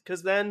not,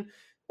 because then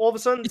all of a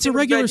sudden it's a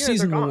regular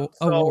season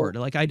award.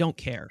 So, like, I don't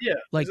care. Yeah,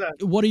 like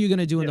exactly. What are you going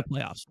to do in the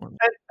playoffs for me?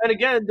 And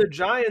again, the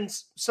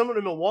Giants, similar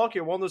to Milwaukee,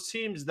 are one of those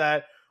teams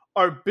that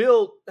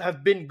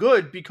have been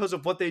good because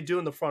of what they do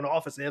in the front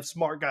office. They have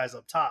smart guys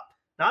up top,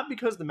 not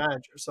because of the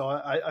manager. So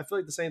I feel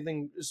like the same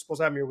thing is supposed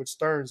to happen here with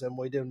Stearns and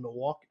what he did in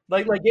Milwaukee.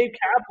 Like Gabe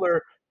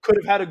Kapler could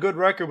have had a good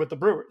record with the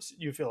Brewers,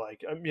 you feel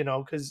like,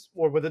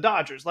 or with the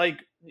Dodgers. Like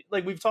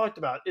we've talked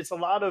about, it's a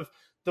lot of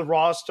the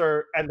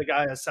roster and the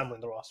guy assembling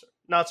the roster,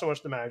 not so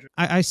much the manager.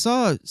 I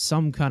saw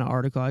some kind of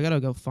article, I gotta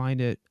go find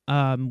it,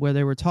 where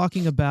they were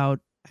talking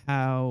about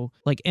how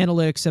like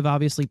analytics have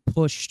obviously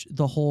pushed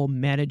the whole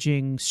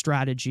managing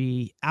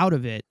strategy out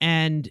of it.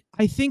 And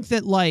I think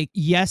that, like,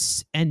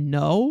 yes and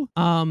no.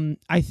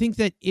 I think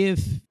that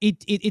if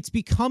it's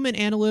become an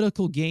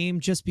analytical game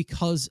just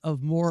because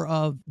of more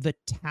of the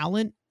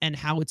talent and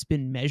how it's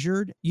been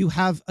measured. You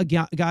have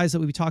guys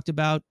that we've talked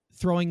about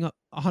throwing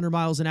 100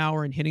 miles an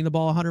hour and hitting the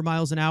ball 100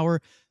 miles an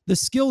hour. The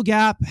skill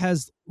gap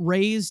has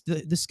raised.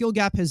 The skill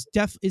gap is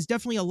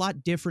definitely a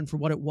lot different from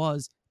what it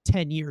was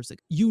 10 years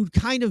ago. You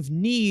kind of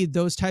need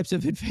those types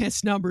of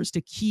advanced numbers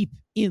to keep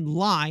in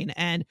line.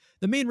 And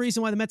the main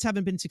reason why the Mets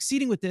haven't been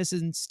succeeding with this,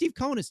 and Steve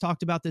Cohen has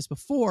talked about this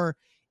before,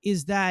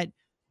 is that,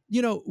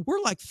 we're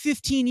like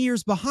 15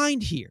 years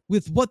behind here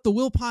with what the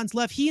Wilpons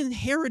left. He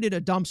inherited a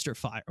dumpster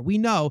fire. We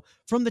know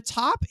from the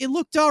top, it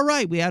looked all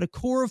right. We had a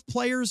core of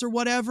players or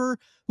whatever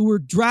who were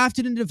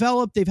drafted and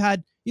developed. They've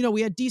had,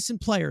 we had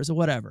decent players or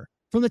whatever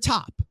from the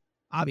top,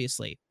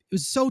 obviously. It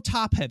was so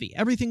top heavy.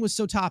 Everything was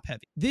so top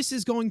heavy. This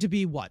is going to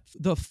be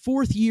the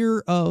 4th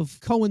year of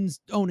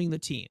Cohen's owning the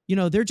team.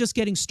 They're just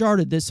getting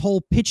started. This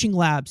whole pitching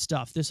lab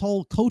stuff, this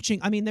whole coaching.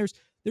 I mean, there's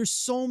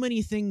so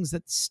many things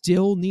that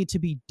still need to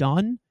be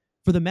done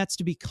for the Mets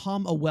to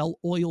become a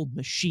well-oiled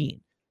machine.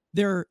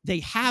 They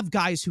have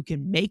guys who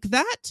can make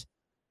that,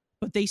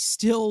 but they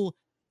still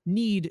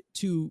need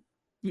to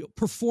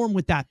perform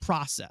with that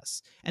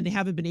process, and they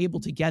haven't been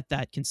able to get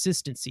that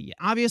consistency yet.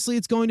 Obviously,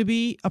 it's going to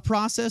be a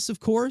process, of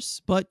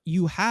course, but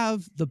you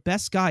have the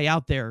best guy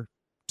out there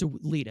to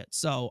lead it.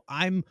 So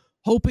I'm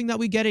hoping that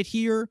we get it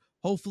here.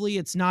 Hopefully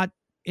it's not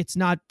It's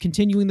not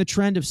continuing the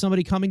trend of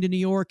somebody coming to New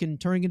York and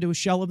turning into a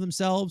shell of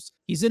themselves.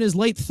 He's in his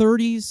late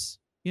 30s.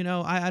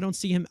 I don't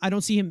see him. I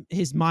don't see him,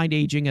 his mind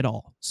aging at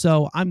all.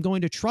 So I'm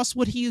going to trust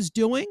what he is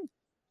doing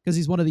because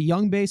he's one of the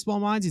young baseball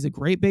minds. He's a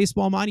great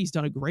baseball mind. He's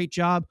done a great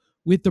job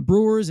with the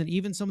Brewers and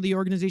even some of the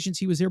organizations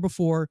he was here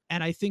before.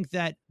 And I think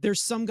that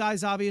there's some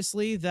guys,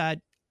 obviously, that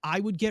I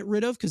would get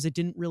rid of because it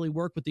didn't really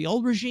work with the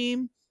old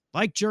regime.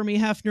 Like Jeremy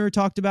Hefner,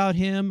 talked about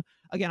him.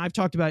 Again, I've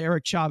talked about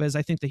Eric Chavez.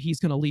 I think that he's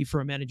going to leave for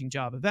a managing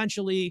job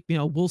eventually.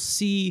 We'll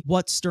see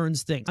what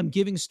Stearns thinks. I'm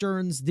giving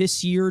Stearns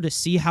this year to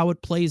see how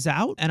it plays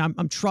out, and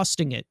I'm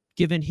trusting it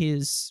given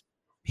his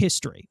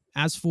history.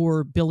 As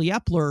for Billy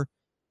Epler,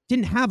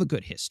 didn't have a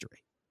good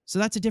history. So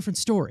that's a different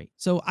story.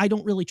 So I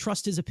don't really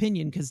trust his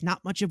opinion because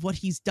not much of what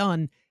he's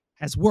done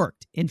has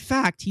worked. In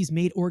fact, he's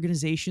made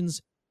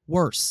organizations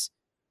worse.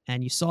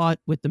 And you saw it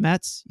with the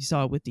Mets. You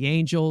saw it with the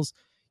Angels.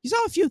 You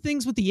saw a few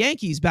things with the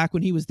Yankees back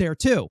when he was there,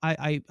 too.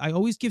 I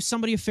always give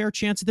somebody a fair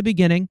chance at the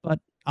beginning, but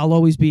I'll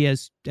always be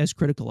as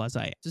critical as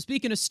I am. So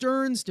speaking of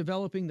Stearns,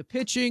 developing the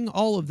pitching,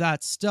 all of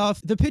that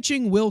stuff, the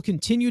pitching will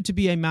continue to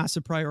be a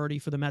massive priority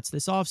for the Mets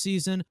this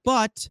offseason,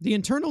 but the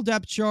internal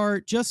depth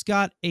chart just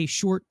got a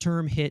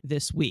short-term hit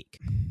this week.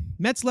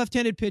 Mets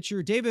left-handed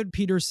pitcher David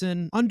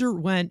Peterson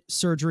underwent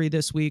surgery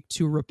this week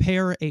to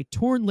repair a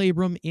torn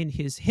labrum in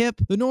his hip.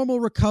 The normal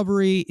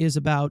recovery is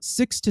about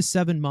 6 to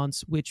 7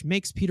 months, which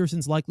makes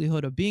Peterson's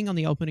likelihood of being on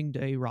the opening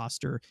day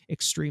roster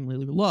extremely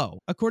low.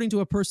 According to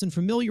a person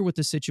familiar with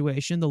the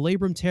situation, the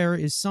labrum tear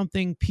is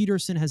something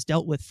Peterson has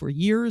dealt with for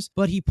years,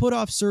 but he put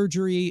off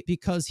surgery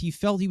because he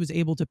felt he was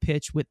able to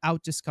pitch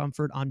without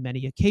discomfort on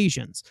many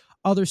occasions.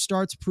 Other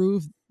starts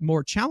proved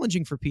more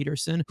challenging for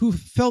Peterson, who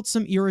felt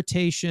some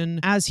irritation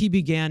as he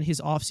began his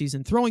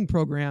offseason throwing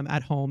program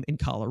at home in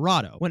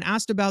Colorado. When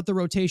asked about the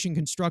rotation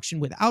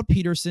construction without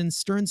Peterson,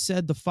 Stearns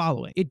said the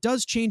following: "It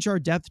does change our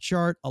depth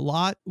chart a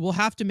lot. We'll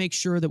have to make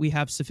sure that we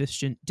have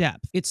sufficient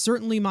depth. It's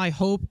certainly my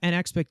hope and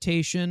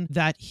expectation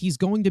that he's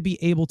going to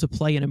be able to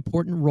play an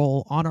important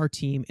role on our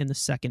team in the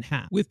second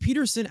half." With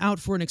Peterson out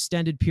for an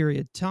extended period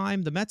of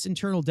time, the Mets'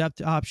 internal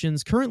depth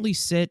options currently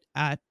sit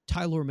at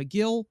Tyler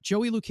McGill,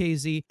 Joey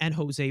Lucchesi, and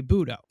Jose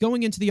Budo.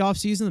 Going into the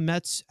offseason, the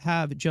Mets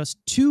have just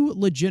 2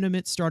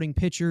 legitimate starting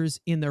pitchers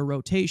in their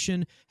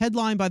rotation,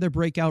 headlined by their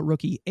breakout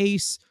rookie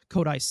ace,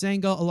 Kodai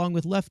Senga, along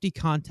with lefty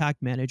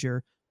contact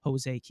manager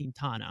Jose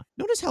Quintana.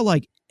 Notice how,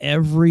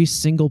 every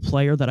single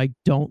player that I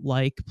don't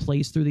like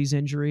plays through these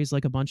injuries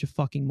like a bunch of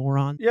fucking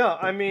morons? Yeah,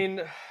 I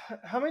mean,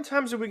 how many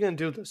times are we going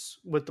to do this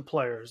with the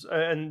players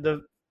and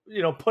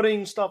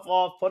putting stuff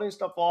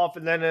off,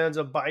 and then it ends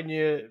up biting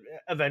you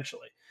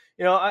eventually?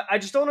 I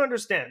just don't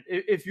understand.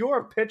 If you're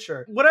a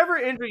pitcher, whatever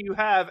injury you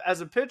have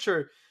as a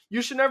pitcher, you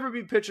should never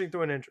be pitching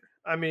through an injury.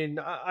 I mean,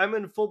 I'm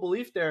in full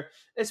belief there,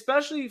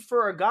 especially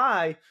for a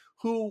guy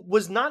who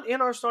was not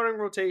in our starting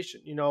rotation.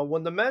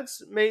 When the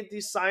Mets made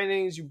these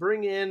signings, you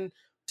bring in,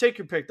 take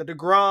your pick, the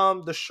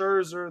DeGrom, the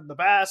Scherzer, the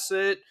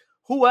Bassett,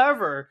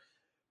 whoever.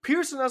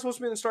 Pearson's not supposed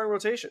to be in the starting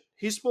rotation.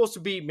 He's supposed to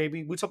be,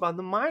 maybe we talk about in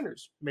the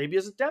minors, maybe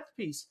as a depth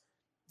piece.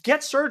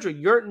 Get surgery.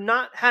 You're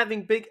not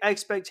having big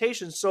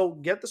expectations, so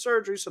get the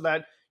surgery so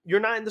that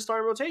you're not in the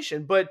starting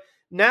rotation. But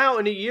now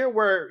in a year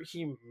where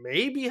he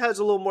maybe has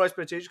a little more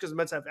expectation because the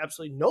Mets have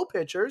absolutely no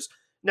pitchers,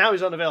 now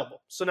he's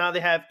unavailable. So now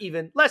they have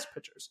even less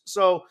pitchers.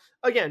 So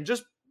again,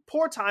 just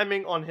poor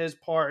timing on his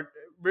part.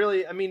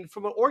 Really, I mean,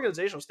 from an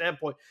organizational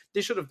standpoint, they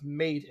should have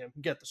made him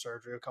get the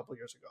surgery a couple of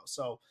years ago.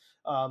 So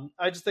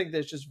I just think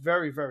that's just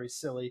very, very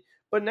silly.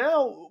 But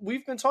now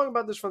we've been talking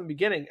about this from the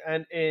beginning.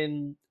 And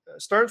in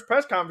Stearns'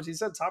 press conference, he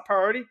said top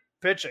priority,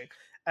 pitching.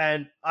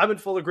 And I'm in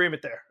full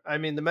agreement there. I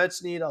mean, the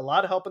Mets need a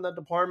lot of help in that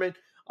department.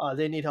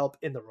 They need help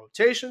in the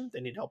rotation.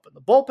 They need help in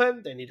the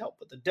bullpen. They need help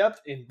with the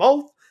depth in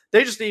both.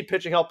 They just need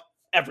pitching help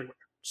everywhere.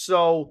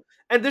 So,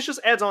 and this just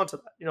adds on to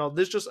that.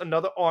 This is just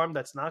another arm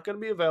that's not going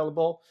to be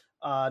available.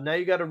 Now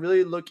you got to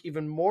really look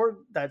even more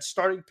that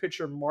starting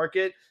pitcher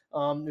market.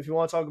 If you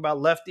want to talk about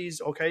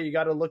lefties, okay, you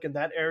got to look in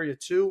that area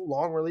too.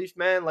 Long relief,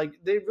 man.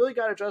 They really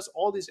got to address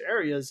all these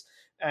areas.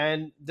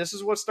 And this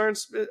is what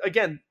Stearns,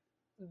 again,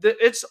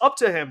 it's up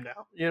to him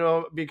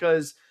now,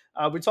 because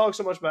we talk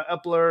so much about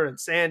Epler and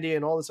Sandy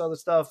and all this other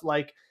stuff.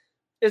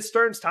 It's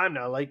Stearns' time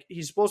now.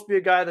 He's supposed to be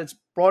a guy that's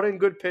brought in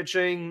good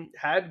pitching,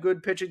 had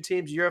good pitching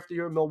teams year after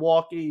year in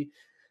Milwaukee.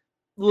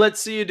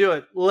 Let's see you do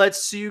it.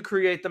 Let's see you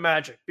create the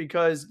magic,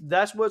 because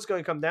that's what it's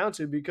going to come down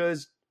to.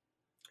 Because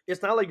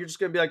it's not like you're just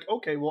going to be like,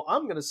 okay, well,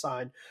 I'm going to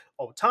sign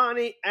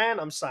Ohtani,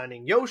 and I'm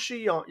signing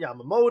Yoshi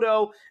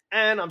Yamamoto,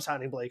 and I'm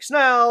signing Blake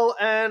Snell,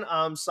 and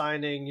I'm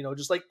signing,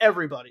 just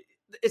everybody.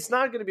 It's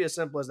not going to be as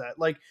simple as that.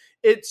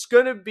 It's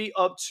going to be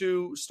up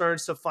to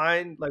Stearns to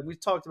find, we've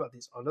talked about,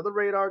 these under the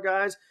radar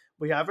guys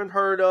we haven't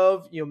heard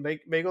of,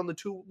 make on the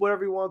 2,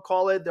 whatever you want to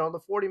call it. They're on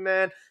the 40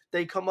 man.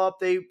 They come up.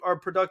 They are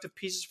productive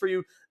pieces for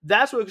you.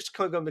 That's what it's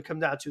going to come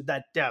down to,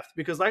 that depth.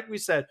 Because like we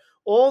said,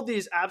 all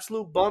these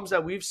absolute bums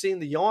that we've seen,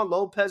 the Yohan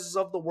Lopez's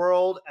of the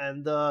world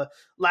and the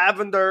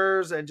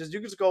Lavenders, and just, you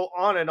can just go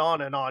on and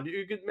on and on.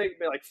 You could make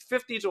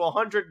 50 to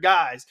 100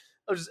 guys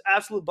of just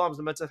absolute bums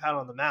the Mets have had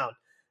on the mound.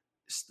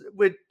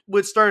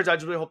 with Stearns, I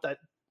just really hope that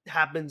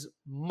happens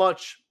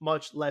much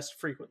less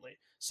frequently.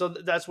 So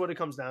that's what it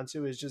comes down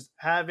to, is just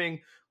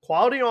having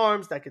quality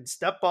arms that can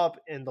step up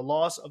in the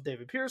loss of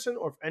David Peterson,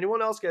 or if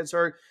anyone else gets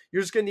hurt,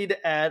 you're just going to need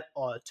to add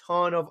a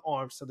ton of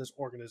arms to this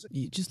organization.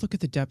 You just look at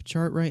the depth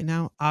chart right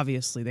now.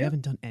 Obviously, they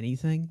haven't done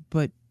anything,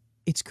 but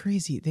it's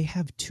crazy. They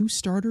have 2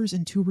 starters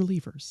and 2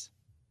 relievers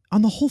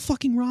on the whole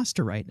fucking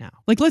roster right now.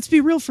 Like, let's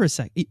be real for a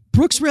sec.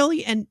 Brooks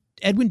Raley and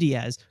Edwin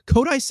Diaz,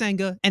 Kodai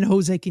Senga, and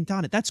Jose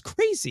Quintana. That's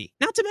crazy.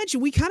 Not to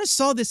mention, we kind of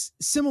saw this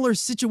similar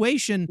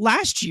situation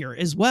last year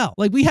as well.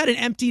 Like, we had an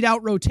emptied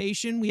out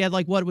rotation. We had,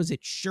 like, what was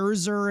it?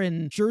 Scherzer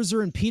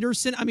and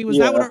Peterson. I mean, was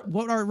that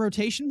what our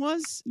rotation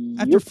was?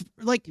 After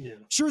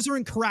Scherzer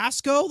and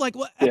Carrasco? Like,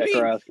 what? I mean,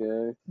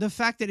 Carrasco. The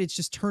fact that it's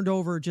just turned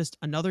over just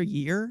another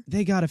year,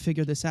 they got to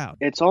figure this out.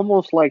 It's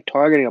almost like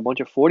targeting a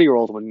bunch of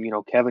 40-year-olds when,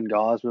 Kevin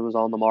Gausman was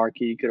on the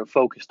market. You could have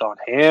focused on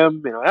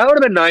him. That would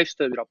have been nice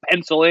to,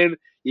 pencil in.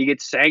 You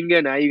get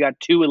Senga, now you got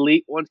 2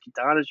 elite ones.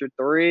 Quintana's your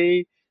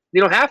 3.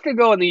 You don't have to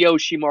go in the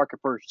Yoshi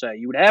market per se.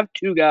 You would have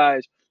 2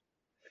 guys,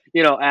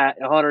 at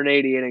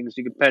 180 innings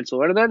you can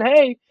pencil in. And then,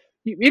 hey,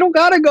 you don't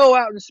got to go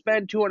out and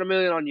spend $200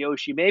 million on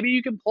Yoshi. Maybe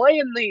you can play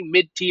in the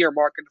mid-tier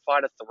market to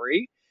find a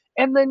 3.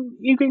 And then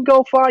you can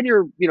go find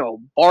your,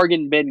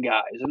 bargain bin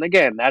guys. And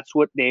again, that's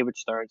what David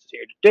Stearns is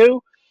here to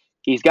do.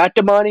 He's got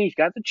the money. He's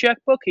got the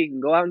checkbook. He can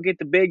go out and get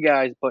the big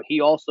guys. But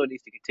he also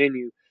needs to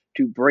continue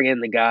to bring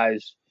in the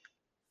guys.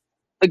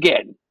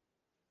 Again,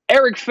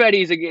 Eric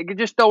Fetty's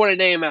just throwing a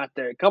name out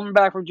there. Coming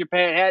back from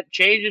Japan, had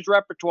changed his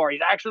repertoire.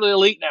 He's actually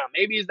elite now.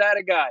 Maybe he's that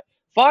a guy.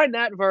 Find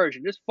that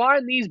version. Just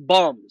find these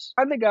bums.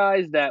 Find the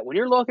guys that when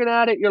you're looking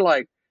at it, you're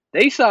like,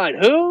 they signed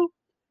who?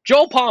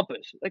 Joel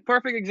Pompas. Like,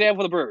 perfect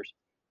example of the Brewers.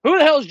 Who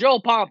the hell is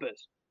Joel Pompas?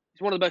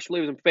 He's one of the best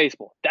relievers in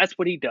baseball. That's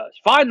what he does.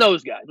 Find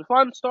those guys.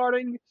 Find the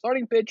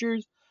starting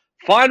pitchers.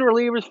 Find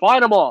relievers.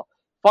 Find them all.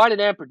 Find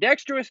an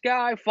ambidextrous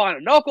guy. Find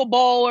a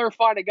knuckleballer.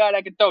 Find a guy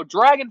that can throw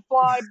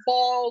dragonfly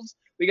balls.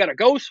 We got a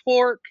ghost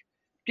fork.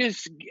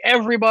 Just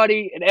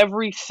everybody and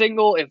every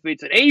single, if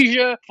it's in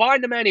Asia,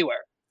 find them anywhere.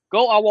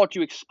 Go, I want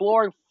you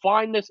exploring.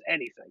 Find this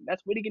anything.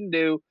 That's what he can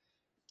do.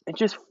 And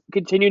just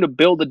continue to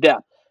build the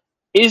depth.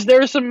 Is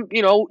there some,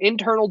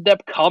 internal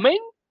depth coming?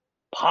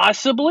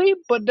 Possibly,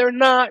 but they're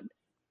not.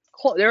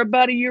 They're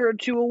about a year or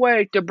 2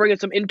 away to bring in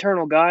some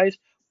internal guys.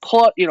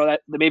 Plus, that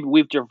maybe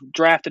we've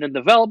drafted and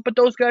developed, but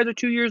those guys are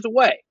 2 years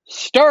away.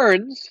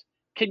 Stearns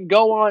can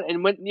go on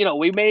and went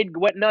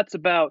nuts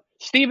about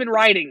Steven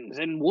Ridings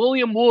and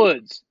William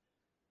Woods.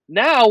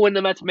 Now, when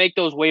the Mets make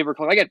those waiver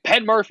claims, I get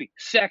Penn Murphy,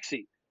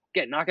 sexy.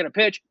 Again, not going to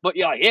pitch, but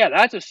yeah,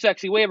 that's a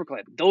sexy waiver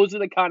claim. Those are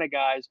the kind of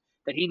guys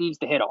that he needs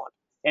to hit on.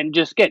 And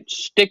just,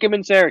 stick him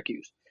in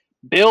Syracuse.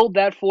 Build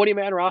that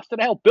 40-man roster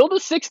to help. Build a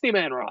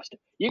 60-man roster.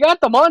 You got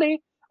the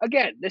money.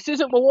 Again, this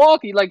isn't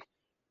Milwaukee. Like,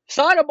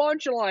 sign a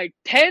bunch of,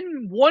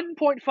 10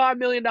 $1.5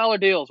 million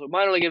deals with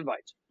minor league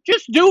invites.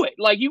 Just do it.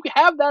 Like, you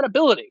have that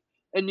ability.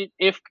 And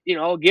if,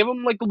 give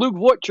them, the Luke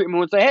Voigt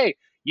treatment and say, hey,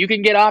 you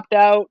can get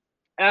opt-out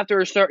after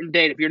a certain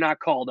date if you're not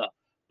called up.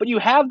 But you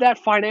have that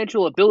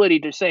financial ability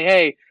to say,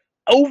 hey,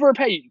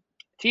 overpay.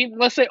 Team,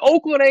 let's say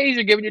Oakland A's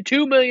are giving you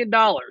 $2 million.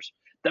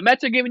 The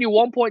Mets are giving you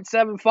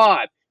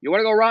 1.75. You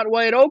want to go right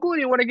away at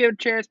Oakland? You want to give a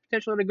chance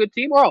potentially on a good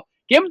team? Well,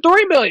 give him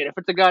 $3 million if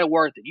it's a guy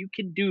worth it. You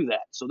can do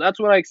that. So that's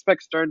what I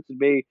expect Stearns to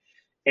be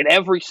in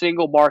every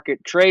single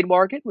trade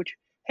market, which,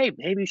 hey,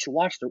 maybe you should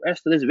watch the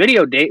rest of this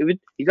video, David.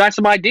 You got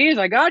some ideas?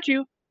 I got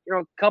you.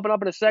 Coming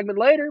up in a segment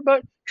later,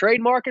 but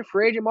trade market,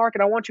 free agent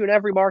market, I want you in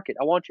every market.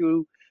 I want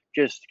you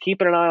just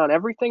keeping an eye on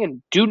everything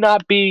and do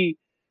not be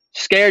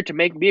scared to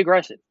be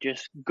aggressive.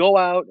 Just go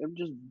out and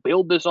just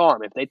build this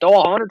arm. If they throw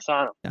 100,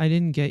 sign them. I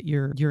didn't get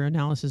your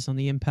analysis on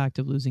the impact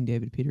of losing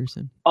David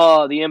Peterson.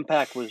 The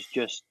impact was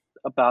just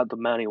about the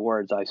many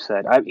words I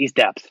said. He's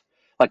depth.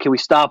 Can we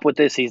stop with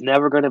this? He's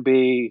never going to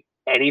be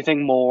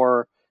anything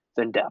more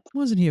than depth.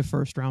 Wasn't he a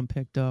first-round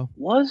pick, though?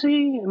 Was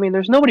he? I mean,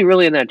 there's nobody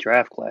really in that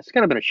draft class. It's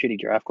kind of been a shitty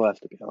draft class,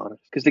 to be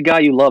honest, because the guy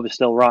you love is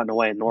still rotting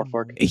away in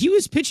Norfolk. He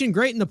was pitching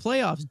great in the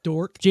playoffs,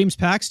 dork. James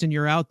Paxton,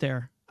 you're out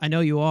there. I know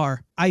you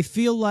are. I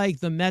feel like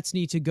the Mets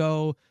need to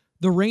go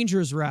the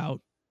Rangers route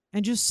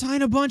and just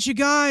sign a bunch of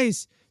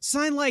guys.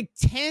 Sign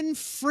 10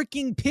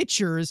 freaking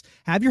pitchers.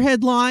 Have your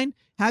headline.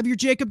 Have your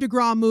Jacob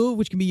deGrom move,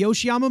 which can be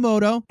Yoshi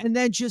Yamamoto. And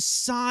then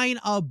just sign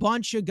a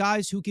bunch of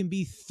guys who can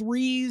be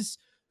threes,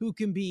 who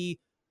can be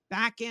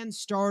back-end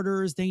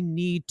starters. They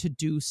need to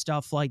do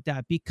stuff like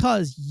that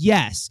because,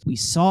 yes, we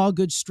saw a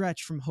good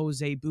stretch from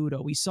Jose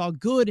Budo. We saw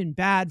good and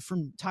bad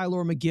from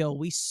Tyler McGill.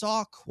 We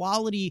saw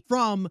quality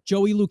from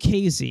Joey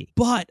Lucchesi.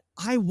 But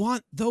I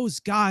want those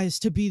guys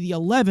to be the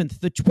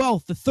 11th, the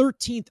 12th, the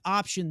 13th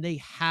option.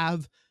 They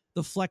have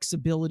the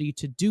flexibility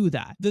to do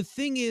that. The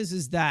thing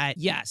is that,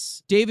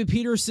 yes, David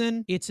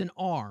Peterson, it's an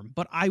arm,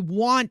 but I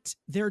want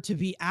there to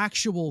be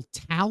actual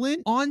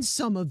talent on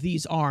some of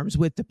these arms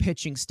with the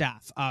pitching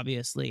staff,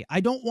 obviously. I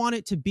don't want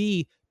it to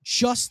be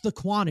just the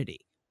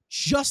quantity.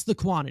 Just the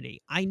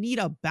quantity. I need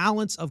a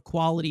balance of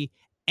quality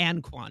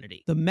and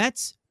quantity. The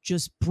Mets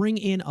just bring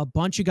in a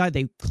bunch of guys.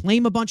 They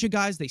claim a bunch of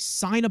guys. They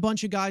sign a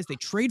bunch of guys. They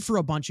trade for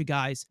a bunch of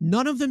guys.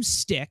 None of them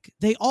stick.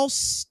 They all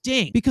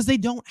stink because they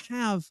don't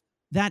have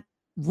that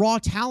raw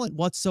talent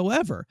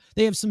whatsoever.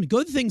 They have some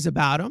good things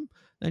about them.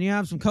 Then you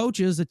have some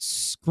coaches that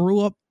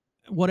screw up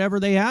whatever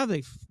they have.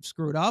 They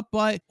screw it up.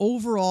 But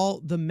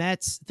overall, the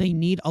Mets, they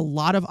need a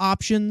lot of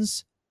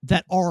options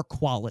that are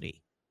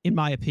quality, in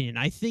my opinion.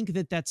 I think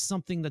that that's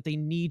something that they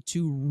need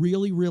to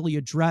really, really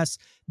address.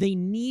 They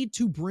need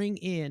to bring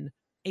in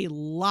a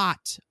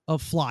lot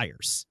of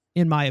flyers,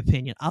 in my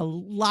opinion, a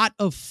lot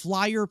of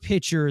flyer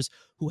pitchers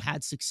who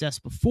had success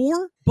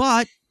before,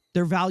 but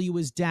their value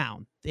is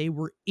down. They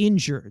were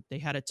injured. They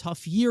had a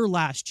tough year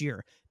last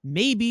year.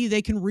 Maybe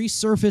they can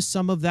resurface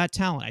some of that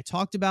talent. I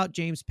talked about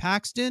James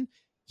Paxton.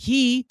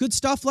 Good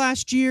stuff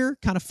last year,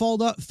 kind of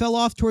fell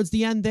off towards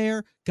the end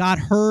there, got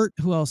hurt.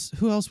 Who else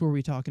were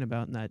we talking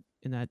about in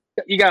that?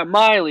 You got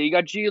Miley, you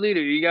got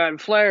Giolito, you got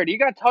Flaherty, you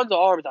got tons of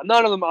arms.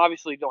 None of them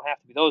obviously don't have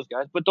to be those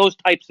guys, but those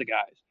types of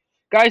guys.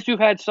 Guys who've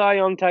had Cy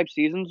Young type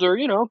seasons or,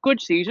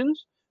 good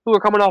seasons, who are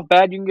coming off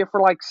bad, you can get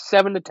for like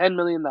 $7 to $10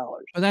 million.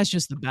 But that's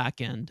just the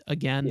back end.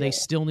 Again, They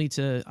still need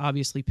to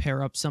obviously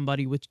pair up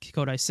somebody with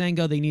Kodai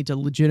Senga. They need a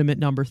legitimate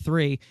number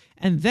 3.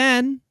 And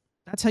then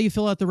that's how you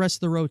fill out the rest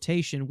of the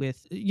rotation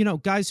with,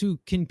 guys who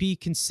can be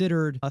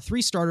considered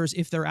 3 starters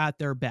if they're at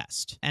their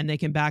best and they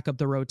can back up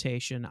the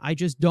rotation. I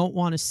just don't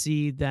want to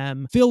see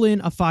them fill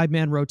in a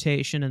 5-man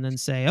rotation and then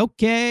say,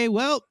 okay,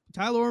 well,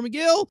 Tyler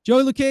McGill,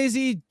 Joey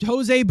Lucchesi,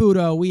 Jose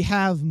Butto. We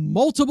have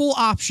multiple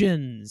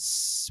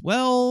options.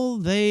 Well,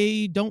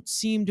 they don't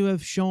seem to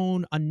have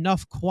shown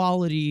enough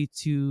quality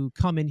to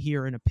come in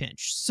here in a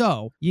pinch.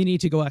 So you need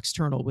to go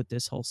external with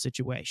this whole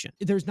situation.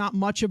 There's not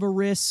much of a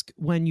risk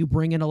when you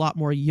bring in a lot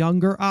more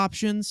younger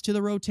options to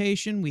the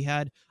rotation. We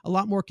had a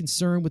lot more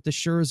concern with the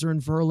Scherzer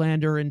and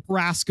Verlander and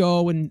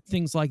Brasco and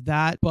things like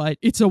that. But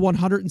it's a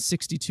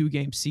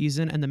 162-game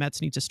season, and the Mets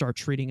need to start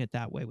treating it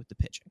that way with the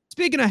pitching.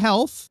 Speaking of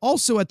health,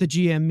 also at the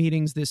GM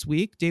meetings this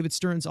week, David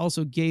Stearns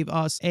also gave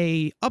us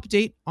a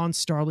update on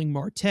Starling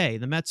Marte.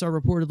 The Mets are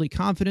reportedly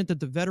confident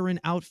that the veteran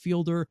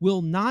outfielder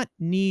will not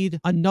need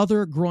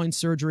another groin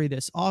surgery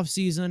this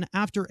offseason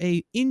after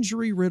a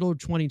injury-riddled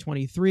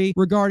 2023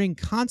 regarding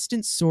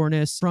constant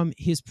soreness from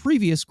his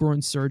previous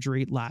groin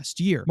surgery last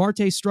year.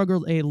 Marte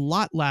struggled a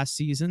lot last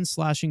season,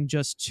 slashing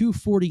just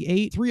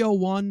 .248,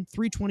 .301,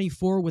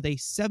 .324 with a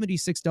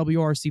 76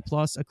 WRC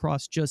plus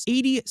across just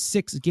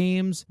 86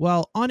 games,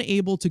 while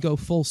unable to go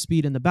full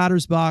speed in the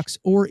batter's box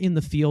or in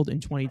the field in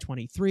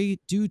 2023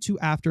 due to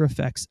after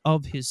effects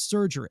of his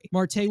surgery.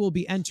 Marte will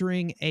be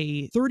entering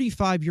a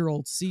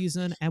 35-year-old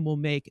season and will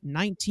make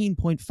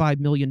 $19.5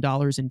 million in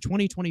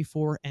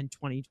 2024 and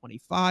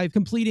 2025,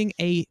 completing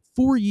a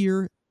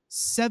 4-year,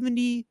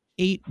 $78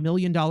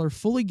 million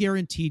fully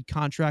guaranteed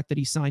contract that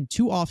he signed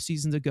 2 off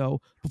seasons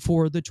ago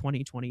before the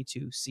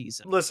 2022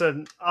 season.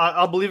 Listen,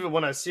 I'll believe it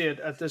when I see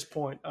it at this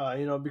point,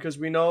 because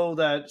we know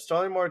that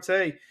Starling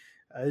Marte,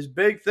 his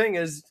big thing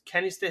is,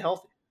 can he stay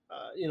healthy?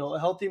 A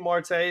healthy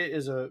Marte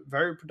is a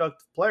very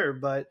productive player,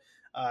 but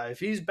if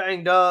he's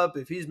banged up,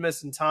 if he's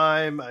missing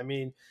time,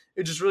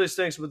 it just really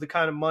stinks with the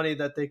kind of money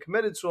that they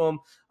committed to him,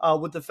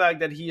 with the fact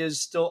that he is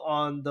still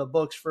on the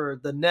books for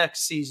the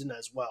next season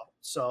as well.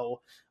 So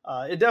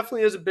it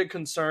definitely is a big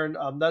concern.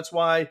 That's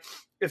why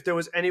if there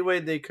was any way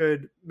they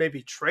could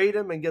maybe trade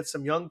him and get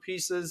some young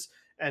pieces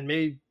and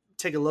maybe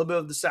take a little bit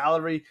of the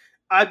salary,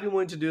 I'd be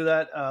willing to do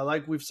that.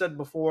 Like we've said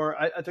before,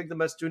 I think the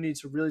Mets do need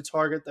to really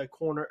target that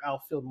corner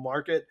outfield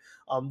market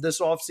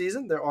this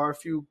offseason. There are a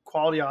few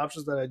quality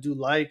options that I do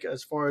like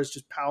as far as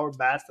just power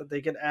bats that they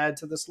can add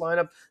to this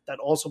lineup that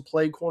also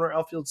play corner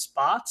outfield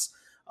spots.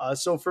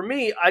 So for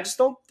me, I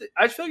feel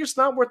like it's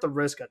not worth the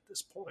risk at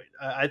this point.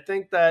 I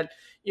think that,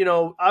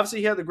 obviously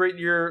he had a great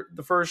year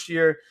the first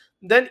year.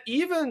 Then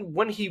even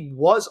when he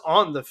was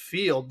on the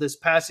field this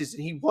past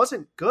season, he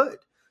wasn't good.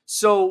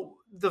 So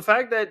the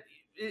fact that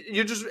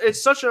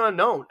it's such an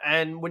unknown.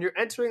 And when you're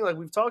entering, like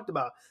we've talked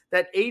about,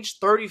 that age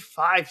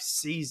 35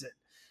 season,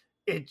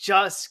 it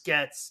just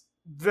gets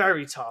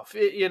very tough.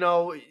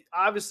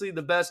 Obviously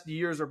the best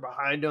years are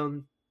behind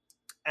him.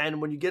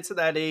 And when you get to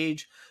that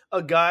age,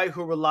 a guy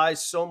who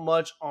relies so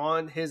much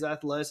on his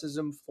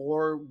athleticism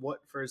for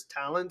his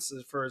talents,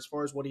 as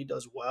far as what he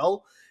does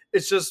well,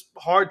 it's just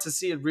hard to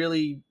see it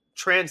really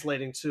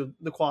translating to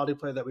the quality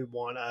play that we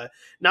want.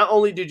 Not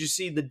only did you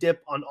see the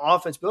dip on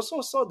offense, but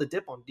also saw the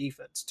dip on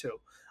defense too.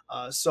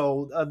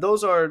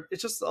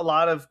 It's just a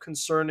lot of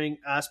concerning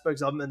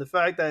aspects of him. And the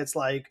fact that it's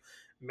like,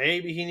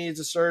 maybe he needs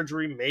a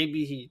surgery,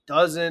 maybe he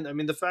doesn't.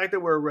 The fact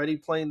that we're already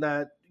playing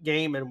that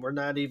game and we're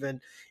not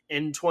even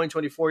in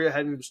 2024 yet,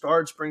 haven't even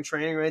started spring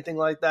training or anything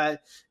like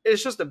that,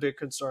 it's just a big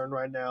concern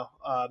right now.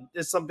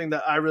 It's something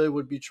that I really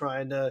would be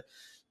trying to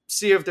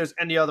see if there's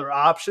any other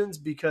options,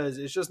 because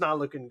it's just not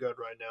looking good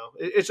right now.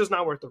 It's just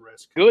not worth the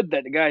risk. Good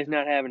that the guy's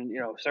not having,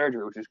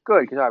 surgery, which is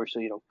good because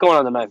obviously, going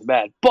on the ninth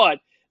bad. But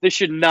this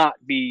should not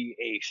be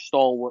a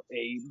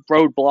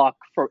roadblock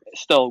for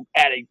still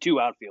adding 2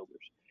 outfielders.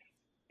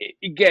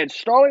 Again,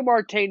 Starling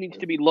Marte needs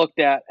to be looked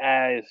at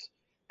as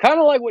kind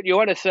of like what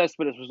Yoenis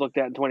Cespedes was looked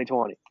at in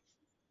 2020.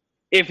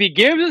 If he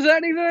gives us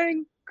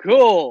anything,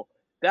 cool.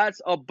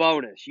 That's a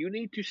bonus. You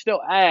need to still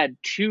add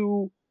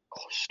 2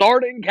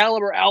 starting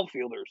caliber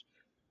outfielders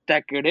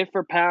that can hit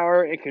for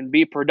power. It can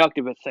be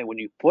productive. Let's say when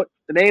you put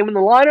the name in the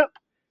lineup,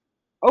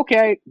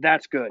 okay,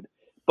 that's good.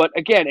 But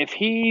again, if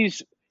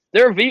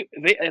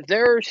if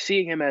they're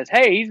seeing him as,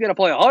 hey, he's going to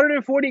play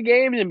 140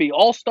 games and be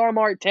All-Star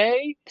Marte,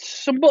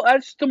 that's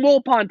the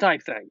Wilpon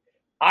type thing.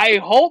 I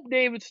hope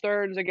David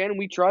Stearns, again,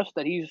 we trust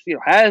that he's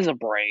has a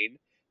brain,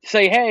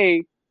 say,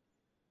 hey,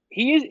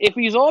 if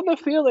he's on the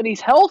field and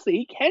he's healthy,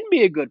 he can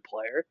be a good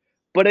player.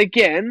 But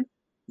again,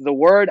 the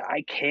word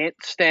I can't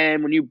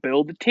stand when you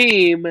build a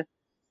team,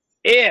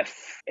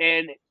 if,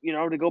 and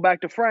to go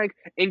back to Frank,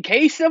 in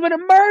case of an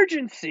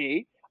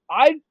emergency,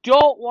 I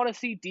don't want to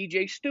see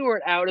DJ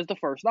Stewart out as the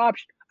first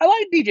option. I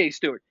like DJ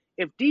Stewart.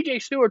 If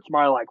DJ Stewart's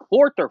my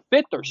 4th or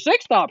 5th or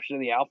 6th option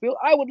in the outfield,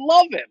 I would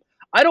love him.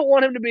 I don't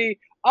want him to be,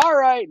 all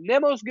right,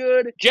 Nemo's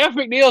good, Jeff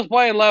McNeil's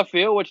playing left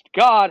field, which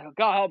God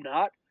help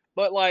not.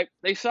 But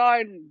they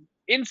signed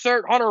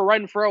insert Hunter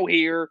Renfroe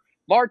here,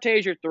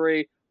 Marte's your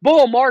 3.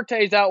 Boom,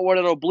 Marte's out with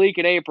an oblique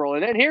in April,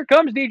 and then here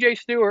comes DJ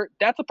Stewart.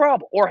 That's a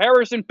problem. Or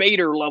Harrison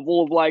Bader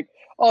level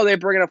of they're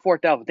bringing a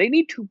 4th outfield. They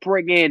need to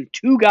bring in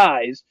 2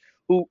 guys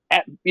who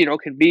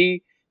can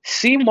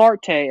see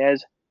Marte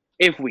as,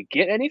 if we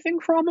get anything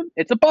from him,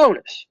 it's a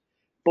bonus.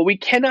 But we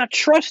cannot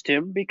trust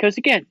him because,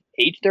 again,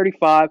 age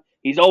 35,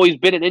 he's always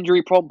been an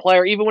injury-prone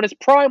player, even in his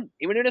prime.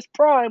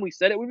 We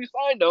said it when we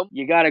signed him.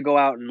 You got to go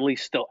out and at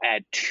least still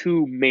add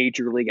 2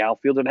 major league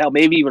outfielders, and hell,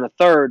 maybe even a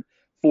 3rd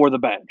for the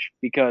bench,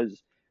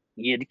 because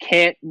you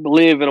can't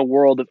live in a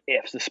world of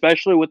ifs,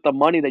 especially with the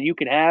money that you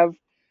can have.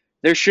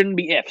 There shouldn't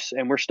be ifs,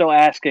 and we're still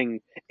asking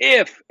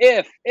if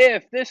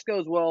this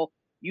goes well.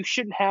 You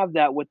shouldn't have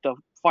that with the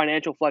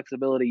financial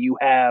flexibility you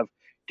have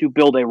to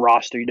build a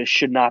roster. This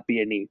should not be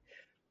a need.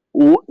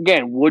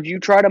 Again, would you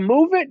try to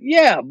move it?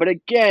 Yeah, but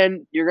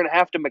again, you're going to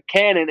have to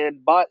McCann it.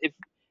 But if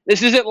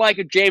this isn't like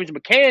a James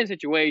McCann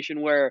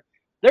situation where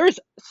there's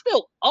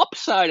still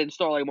upside in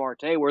Starling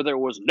Marte where there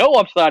was no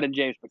upside in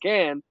James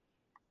McCann,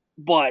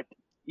 but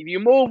if you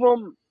move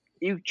them,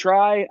 you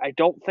try. I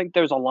don't think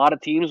there's a lot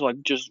of teams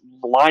just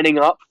lining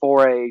up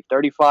for a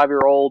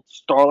 35-year-old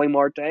Starling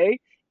Marte,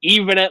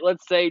 even at,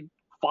 let's say,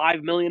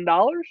 $5 million.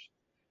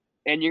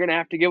 And you're going to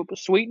have to give up a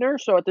sweetener.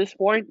 So at this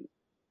point,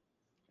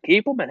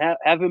 keep him and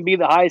have him be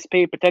the highest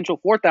paid potential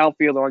 4th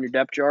outfielder on your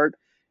depth chart.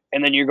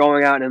 And then you're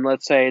going out and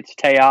let's say it's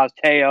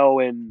Teo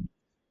and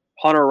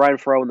Hunter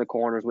Renfroe in the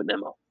corners with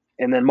Nemo.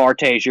 And then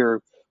Marte's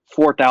your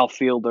 4th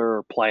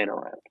outfielder playing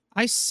around.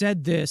 I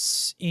said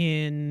this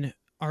in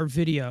our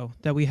video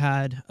that we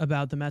had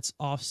about the Mets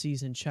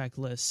offseason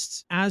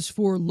checklist. As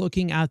for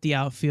looking at the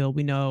outfield,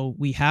 we know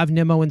we have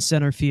Nemo in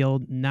center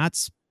field, and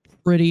that's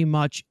pretty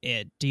much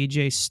it.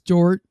 DJ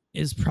Stewart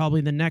is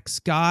probably the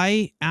next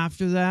guy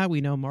after that. We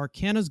know Mark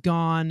Canha's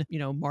gone.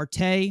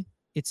 Marte,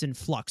 it's in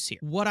flux here.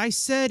 What I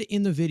said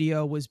in the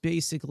video was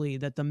basically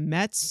that the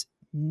Mets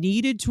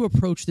needed to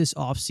approach this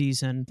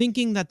offseason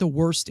thinking that the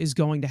worst is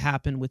going to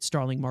happen with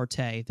Starling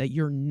Marte, that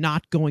you're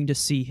not going to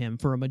see him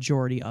for a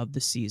majority of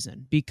the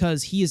season,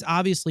 because he has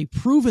obviously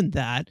proven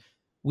that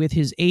with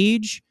his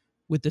age,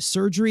 with the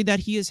surgery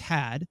that he has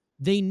had.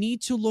 They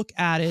need to look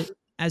at it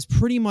as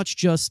pretty much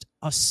just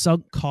a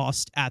sunk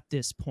cost at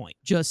this point.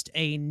 Just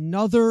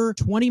another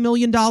 $20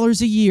 million a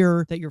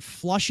year that you're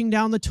flushing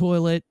down the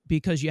toilet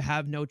because you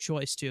have no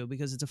choice to,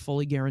 because it's a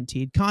fully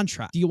guaranteed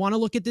contract. Do you want to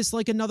look at this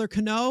like another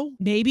Cano?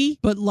 Maybe.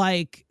 But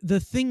the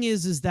thing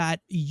is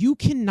that you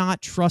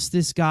cannot trust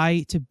this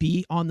guy to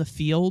be on the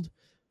field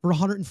for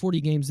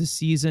 140 games this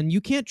season. You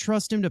can't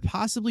trust him to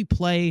possibly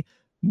play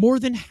more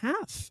than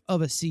half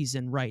of a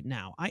season right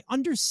now. I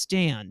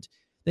understand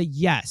that,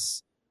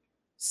 yes,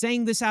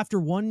 saying this after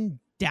one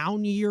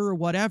down year or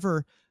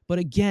whatever, but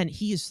again,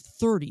 he is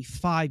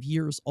 35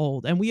 years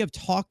old, and we have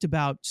talked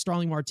about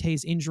Starling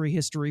Marte's injury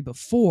history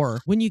before.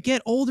 When you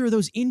get older,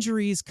 those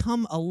injuries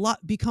become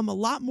a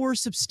lot more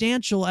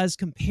substantial as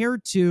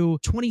compared to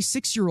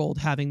 26-year-old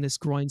having this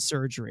groin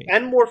surgery.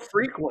 And more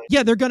frequent.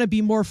 Yeah, they're going to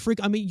be more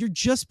frequent. I mean, you're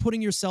just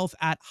putting yourself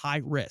at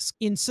high risk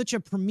in such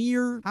a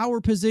premier power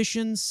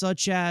position,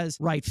 such as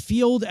right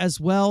field as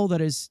well,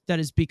 that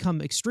has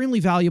become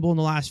extremely valuable in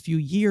the last few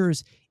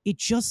years. It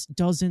just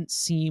doesn't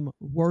seem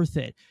worth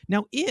it.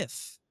 Now,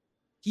 if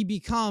he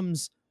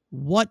becomes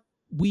what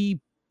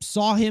we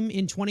saw him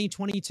in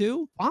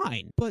 2022,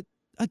 fine. But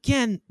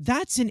again,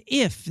 that's an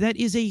if. That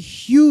is a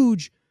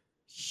huge,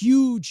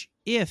 huge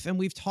if. And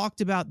we've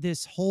talked about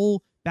this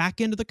whole back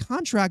end of the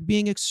contract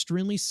being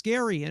extremely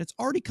scary, and it's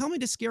already coming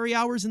to scary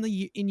hours in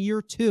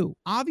year 2.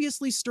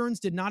 Obviously, Stearns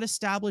did not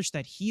establish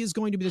that he is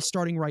going to be the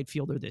starting right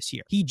fielder this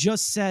year. He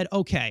just said,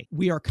 okay,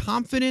 we are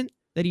confident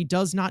that he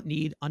does not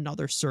need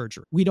another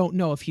surgery. We don't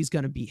know if he's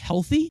going to be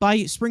healthy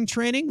by spring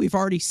training. We've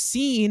already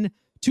seen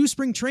 2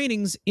 spring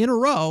trainings in a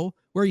row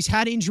where he's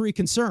had injury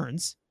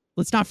concerns.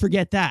 Let's not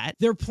forget that.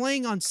 They're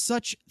playing on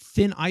such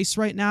thin ice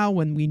right now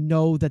when we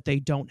know that they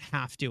don't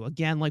have to.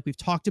 Again, like we've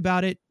talked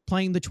about it,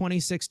 playing the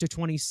 26 to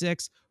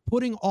 26,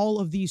 putting all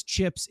of these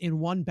chips in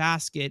one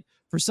basket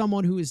for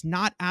someone who is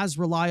not as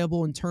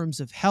reliable in terms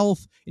of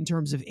health, in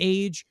terms of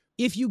age.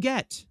 If you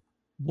get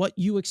what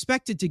you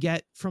expected to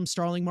get from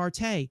Starling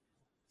Marte,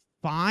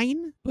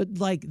 fine, but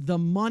like the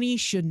money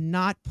should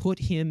not put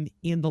him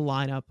in the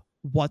lineup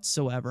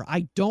whatsoever.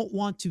 I don't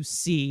want to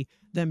see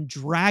them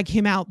drag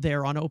him out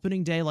there on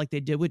opening day like they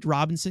did with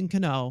Robinson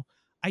Cano.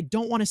 I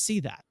don't want to see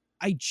that.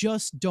 I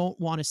just don't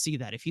want to see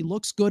that. If he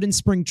looks good in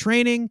spring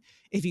training,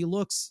 if he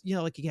looks,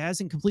 like he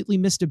hasn't completely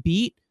missed a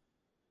beat,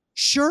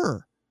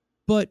 sure.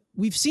 But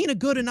we've seen a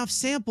good enough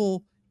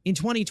sample in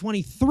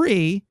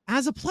 2023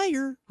 as a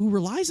player who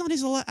relies on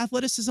his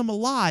athleticism a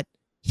lot.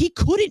 He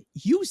couldn't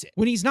use it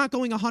when he's not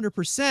going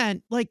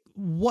 100%. Like,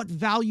 what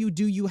value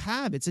do you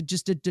have? It's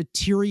just a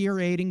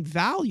deteriorating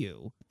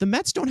value. The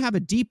Mets don't have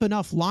a deep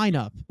enough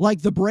lineup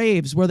like the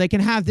Braves where they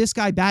can have this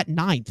guy bat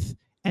ninth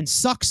and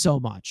suck so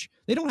much.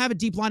 They don't have a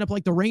deep lineup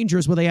like the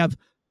Rangers where they have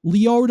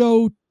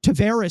Leoto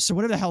Taveras or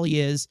whatever the hell he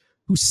is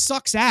who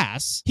sucks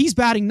ass. He's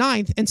batting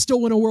ninth and still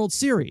win a World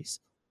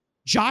Series.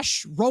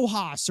 Josh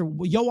Rojas or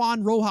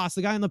Yohan Rojas,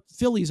 the guy in the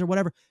Phillies or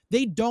whatever,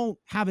 they don't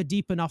have a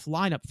deep enough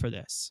lineup for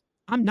this.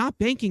 I'm not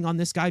banking on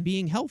this guy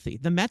being healthy.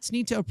 The Mets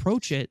need to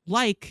approach it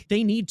like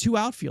they need two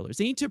outfielders.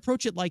 They need to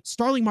approach it like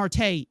Starling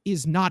Marte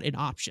is not an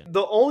option.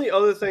 The only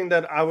other thing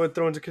that I would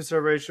throw into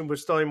consideration with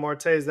Starling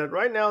Marte is that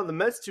right now the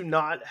Mets do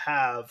not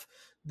have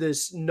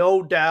this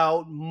no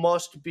doubt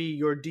must be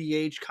your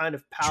DH kind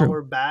of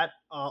power bat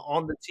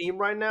on the team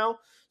right now.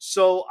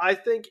 So I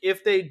think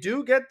if they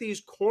do get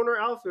these corner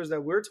outfielders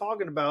that we're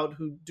talking about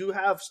who do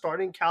have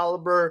starting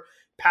caliber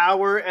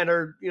power and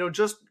are,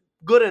 just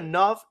good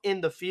enough in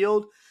the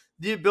field,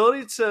 the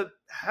ability to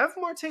have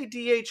Marte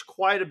DH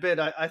quite a bit,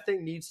 I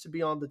think needs to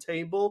be on the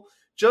table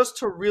just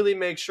to really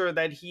make sure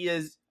that he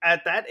is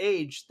at that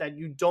age that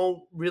you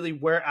don't really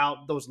wear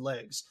out those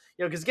legs.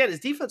 Because again, his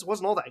defense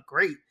wasn't all that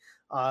great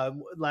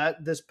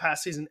this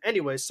past season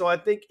anyway. So I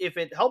think if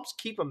it helps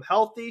keep him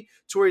healthy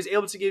to where he's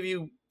able to give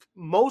you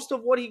most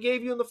of what he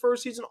gave you in the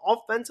first season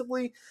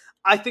offensively,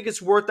 I think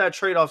it's worth that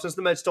trade-off since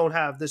the Mets don't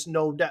have this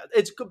no doubt.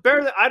 It's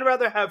better that I'd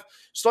rather have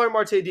Starling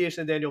Marte DH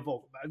than Daniel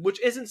Vogelbach,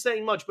 which isn't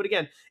saying much. But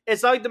again,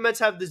 it's not like the Mets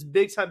have this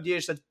big-time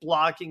DH that's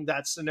blocking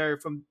that scenario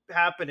from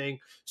happening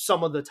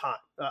some of the time.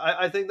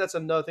 I think that's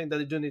another thing that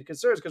they do need to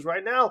consider because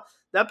right now,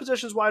 that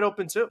position's wide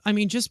open too. I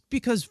mean, just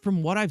because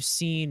from what I've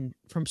seen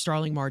from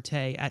Starling Marte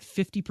at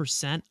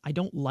 50%, I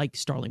don't like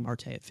Starling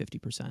Marte at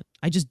 50%.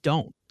 I just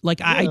don't.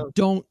 I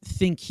don't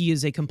think he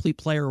is a complete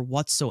player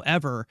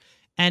whatsoever.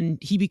 And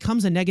he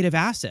becomes a negative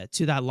asset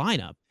to that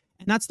lineup.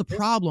 And that's the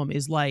problem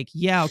is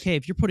okay,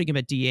 if you're putting him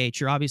at DH,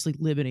 you're obviously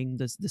limiting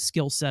the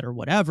skill set or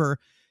whatever.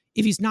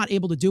 If he's not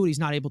able to do it, he's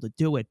not able to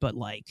do it. But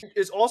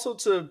it's also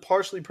to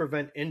partially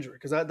prevent injury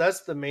because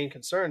that's the main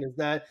concern is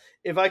that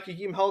if I could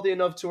keep him healthy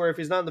enough to where if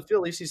he's not in the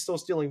field, at least he's still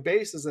stealing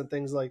bases and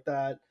things like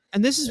that.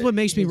 And this is what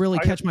makes me really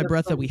catch my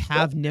breath that we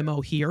have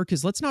Nimmo here,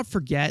 because let's not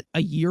forget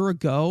a year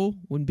ago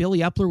when Billy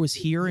Epler was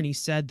here and he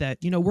said that,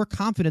 we're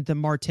confident that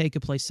Marte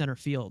could play center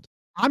field.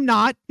 I'm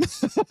not.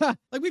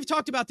 We've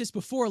talked about this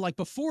before,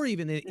 before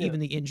even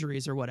the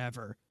injuries or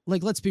whatever.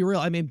 Let's be real.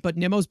 I mean, but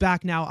Nimmo's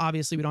back now.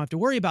 Obviously, we don't have to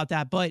worry about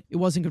that, but it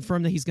wasn't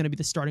confirmed that he's going to be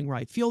the starting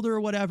right fielder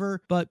or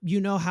whatever. But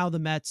you know how the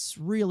Mets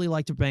really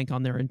like to bank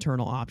on their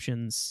internal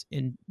options,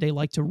 and they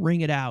like to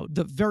wring it out,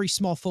 the very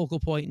small focal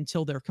point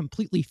until they're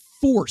completely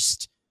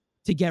forced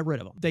to get rid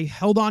of him. They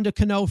held on to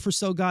Cano for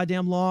so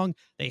goddamn long.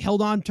 They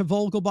held on to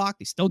Vogelbach.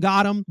 They still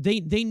got him.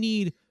 They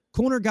need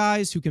corner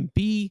guys who can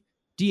be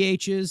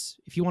DHs.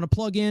 If you want to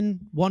plug in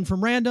one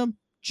from random,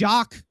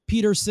 Jock,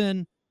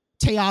 Peterson,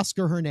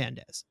 Teoscar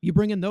Hernandez. You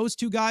bring in those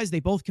two guys, they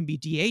both can be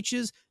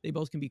DHs, they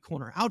both can be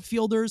corner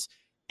outfielders,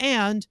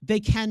 and they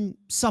can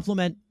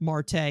supplement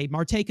Marte.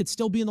 Marte could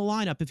still be in the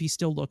lineup if he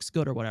still looks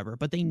good or whatever,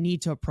 but they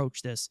need to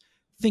approach this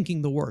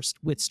thinking the worst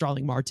with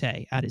Starling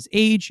Marte at his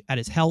age, at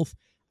his health,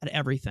 at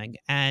everything.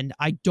 And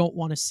I don't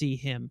want to see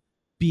him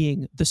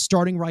being the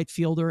starting right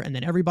fielder and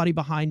then everybody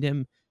behind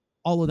him,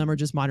 all of them are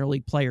just minor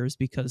league players,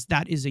 because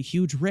that is a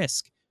huge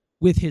risk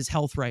with his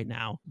health right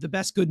now. The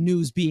best good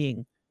news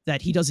being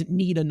that he doesn't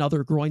need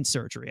another groin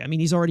surgery. I mean,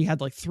 he's already had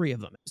 3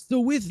 of them. So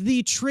with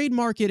the trade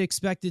market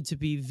expected to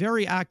be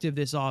very active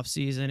this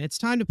offseason, it's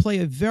time to play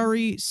a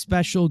very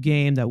special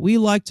game that we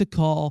like to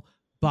call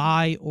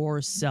buy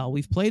or sell.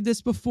 We've played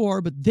this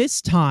before, but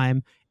this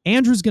time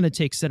Andrew's going to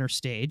take center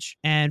stage,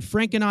 and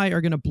Frank and I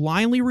are going to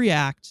blindly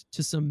react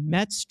to some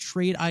Mets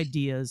trade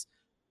ideas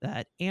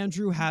that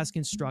Andrew has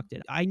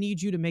constructed. I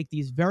need you to make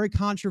these very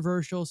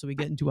controversial so we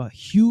get into a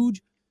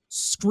huge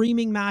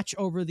screaming match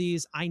over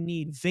these. I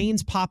need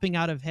veins popping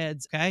out of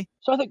heads, okay?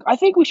 So I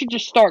think we should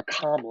just start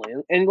calmly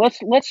and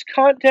let's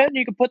content.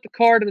 You can put the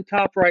card in the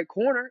top right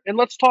corner, and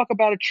let's talk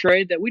about a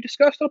trade that we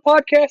discussed on a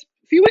podcast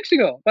a few weeks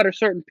ago about a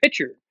certain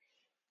pitcher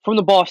from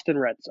the Boston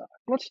Red Sox.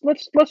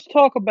 Let's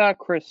talk about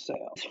Chris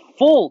Sale.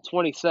 Full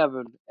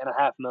 $27.5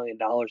 million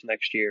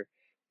next year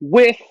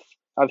with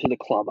obviously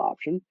the club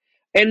option.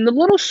 And the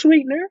little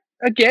sweetener,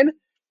 again,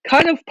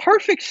 kind of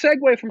perfect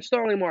segue from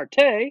Starling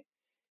Marte.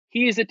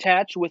 He is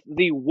attached with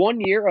the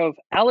 1 year of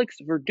Alex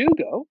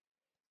Verdugo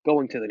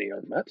going to the New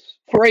York Mets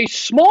for a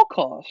small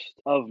cost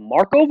of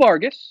Marco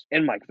Vargas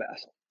and Mike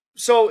Vasil.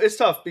 So it's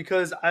tough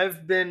because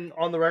I've been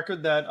on the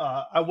record that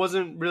I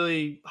wasn't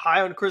really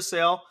high on Chris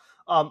Sale.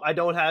 I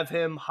don't have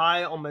him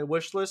high on my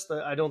wish list.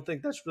 I don't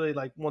think that's really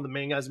like one of the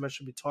main guys I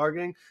should be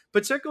targeting,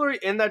 particularly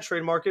in that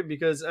trade market,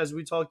 because as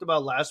we talked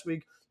about last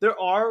week, there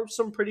are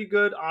some pretty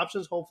good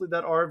options, hopefully,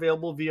 that are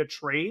available via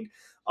trade.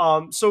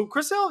 So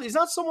Chris Sale, he's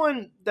not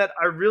someone that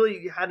I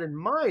really had in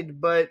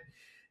mind, but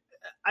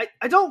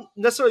I don't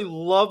necessarily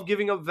love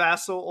giving up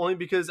Vassal only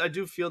because I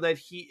do feel that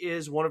he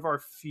is one of our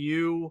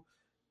few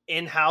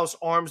in-house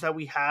arms that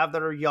we have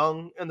that are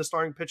young in the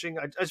starting pitching.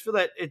 I just feel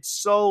that it's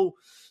so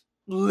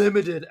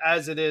limited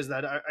as it is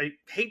that I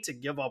hate to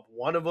give up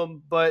one of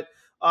them, but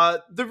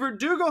the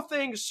Verdugo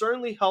thing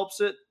certainly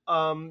helps it.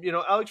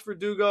 Alex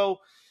Verdugo,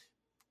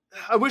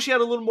 I wish he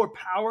had a little more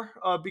power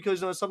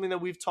because it's something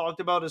that we've talked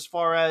about as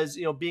far as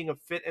being a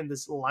fit in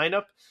this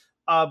lineup.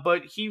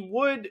 But he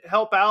would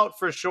help out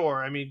for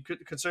sure. I mean,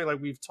 considering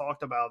like we've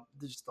talked about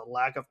just the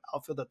lack of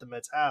outfield that the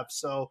Mets have,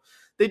 so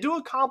they do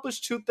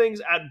accomplish two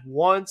things at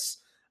once.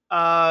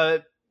 Uh,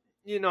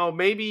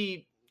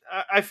 maybe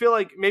I feel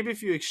like maybe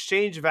if you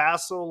exchange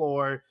Vassal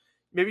or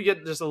maybe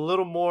get just a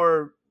little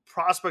more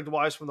prospect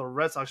wise from the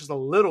Red Sox, just a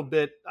little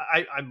bit,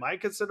 I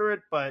might consider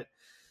it, but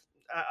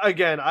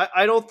again,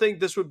 I don't think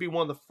this would be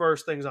one of the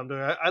first things I'm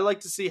doing. I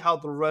like to see how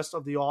the rest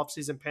of the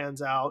offseason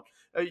pans out.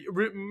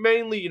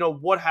 Mainly,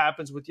 what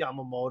happens with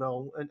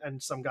Yamamoto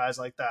and some guys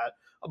like that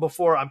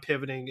before I'm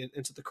pivoting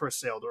into the Chris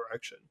Sale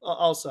direction.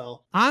 I'll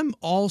sell. I'm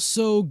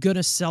also going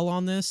to sell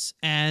on this.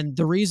 And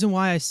the reason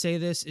why I say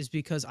this is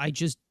because I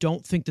just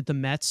don't think that the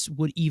Mets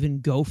would even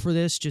go for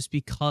this just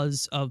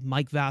because of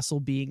Mike Vassal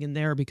being in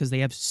there, because they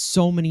have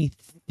so many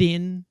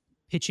thin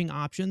pitching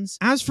options.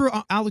 As for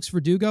Alex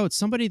Verdugo, it's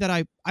somebody that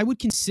I would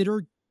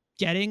consider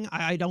getting.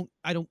 I don't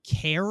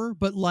care,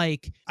 but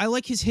like I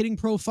like his hitting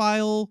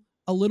profile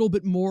a little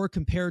bit more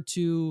compared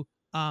to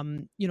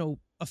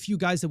a few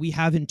guys that we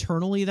have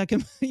internally that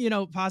can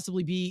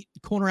possibly be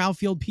corner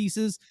outfield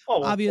pieces. Oh,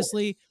 well,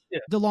 Obviously, yeah.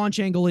 the launch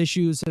angle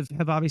issues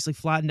have obviously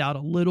flattened out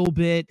a little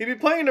bit. He'd be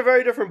playing in a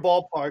very different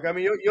ballpark. I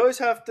mean, you always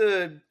have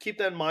to keep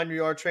that in mind when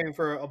you are training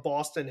for a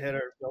Boston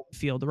hitter.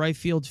 The right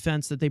field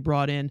fence that they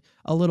brought in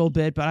a little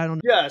bit, but I don't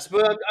know. Yes,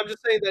 but I'm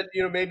just saying that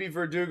maybe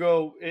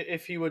Verdugo,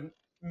 if he would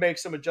make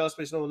some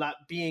adjustments, not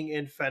being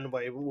in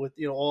Fenway with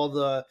all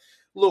the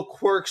little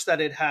quirks that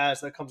it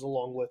has that comes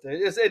along with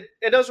it.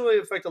 It doesn't really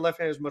affect the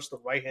left-handed as much as the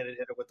right-handed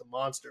hitter with the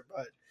monster,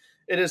 but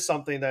it is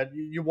something that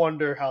you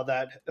wonder how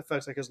that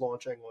affects like his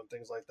launch angle and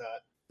things like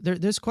that.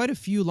 There's quite a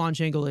few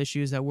launch angle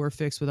issues that were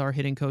fixed with our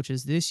hitting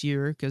coaches this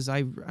year, because I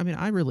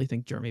really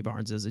think Jeremy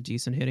Barnes is a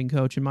decent hitting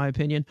coach in my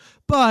opinion,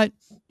 but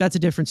that's a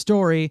different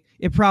story.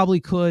 It probably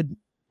could,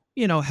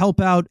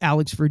 help out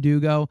Alex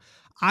Verdugo.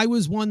 I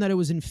was one that it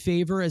was in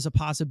favor as a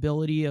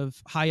possibility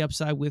of high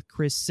upside with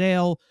Chris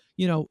Sale.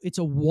 It's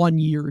a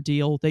 1-year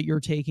deal that you're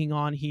taking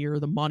on here.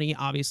 The money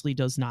obviously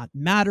does not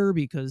matter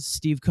because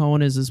Steve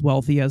Cohen is as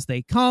wealthy as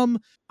they come.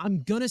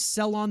 I'm going to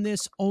sell on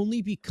this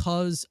only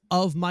because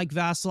of Mike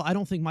Vassal. I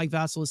don't think Mike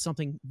Vassal is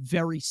something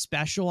very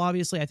special,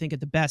 obviously. I think at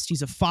the best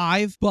he's a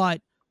 5,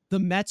 but the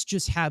Mets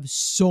just have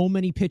so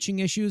many pitching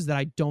issues that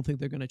I don't think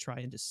they're going to try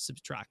and just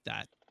subtract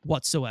that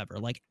whatsoever.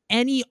 Like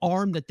any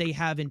arm that they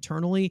have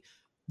internally,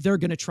 they're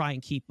going to try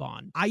and keep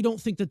on. I don't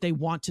think that they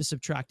want to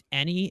subtract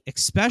any,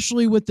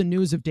 especially with the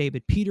news of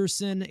David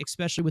Peterson,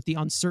 especially with the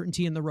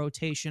uncertainty in the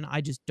rotation.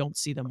 I just don't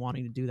see them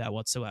wanting to do that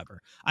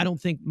whatsoever. I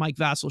don't think Mike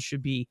Vassal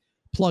should be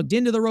plugged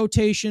into the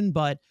rotation,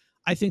 but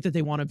I think that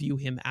they want to view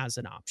him as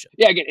an option.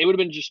 Yeah, again, it would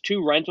have been just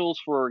 2 rentals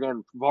for,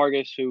 again,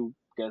 Vargas, who,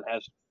 again,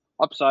 has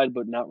upside,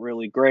 but not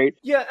really great.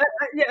 Yeah,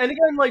 and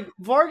again, like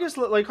Vargas,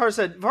 like Carl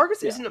said,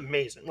 Vargas isn't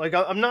amazing. Like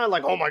I'm not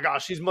like, oh my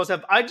gosh, he's must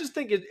have. I just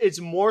think it's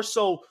more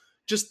so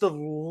just the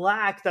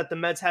lack that the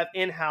Mets have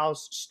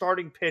in-house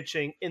starting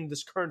pitching in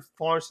this current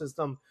farm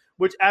system.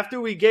 Which after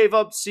we gave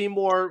up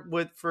Seymour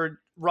for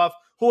Ruff,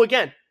 who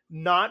again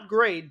not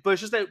great, but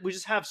it's just that we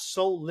just have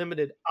so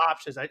limited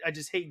options. I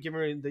just hate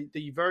giving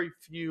the very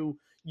few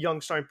young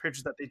starting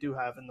pitchers that they do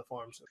have in the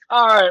farm system.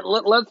 All right,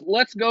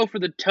 let's go for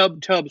the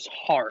Tub's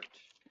heart.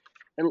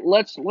 And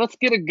let's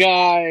get a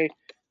guy.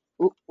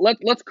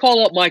 Let's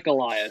call up Mike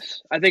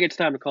Elias. I think it's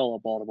time to call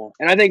up Baltimore,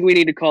 and I think we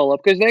need to call up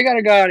because they got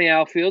a guy on the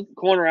outfield,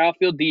 corner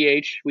outfield,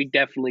 DH. We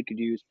definitely could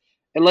use,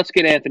 and let's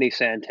get Anthony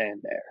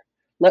Santander.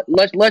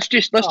 Let's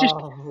just get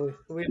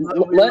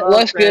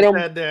him.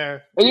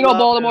 There. And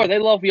Baltimore, they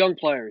love young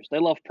players. They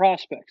love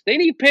prospects. They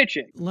need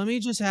pitching. Let me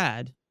just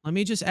add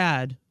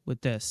with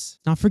this.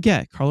 Not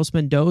forget, Carlos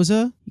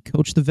Mendoza, he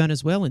coached the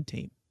Venezuelan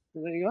team.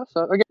 There you go.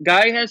 So again,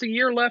 guy has a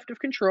year left of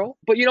control,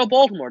 but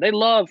Baltimore, they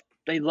love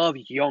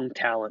young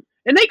talent,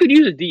 and they could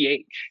use a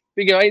DH.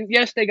 Because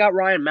yes, they got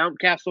Ryan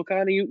Mountcastle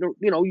kind of you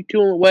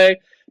tool away,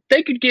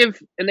 they could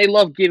give, and they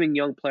love giving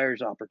young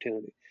players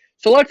opportunity.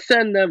 So let's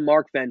send them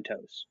Mark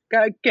Ventos.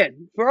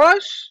 Again, for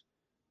us,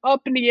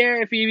 up in the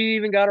air if he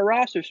even got a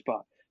roster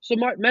spot. So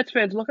Mets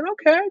fans looking,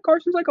 okay,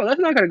 Carson's like, oh, that's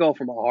not going to go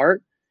from my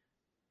heart.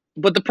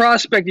 But the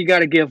prospect you got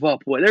to give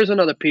up with. There's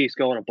another piece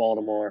going to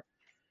Baltimore.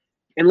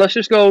 And let's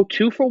just go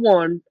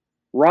 2-for-1.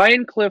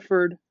 Ryan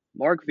Clifford,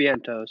 Mark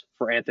Vientos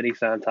for Anthony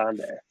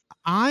Santander.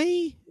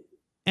 I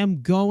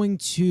am going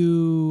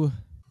to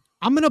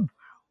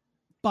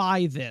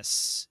buy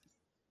this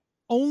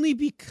only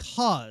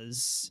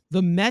because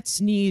the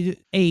Mets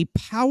need a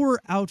power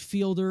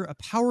outfielder, a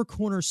power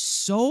corner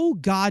so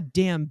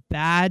goddamn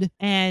bad,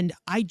 and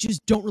I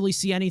just don't really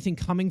see anything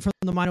coming from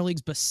the minor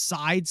leagues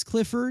besides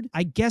Clifford.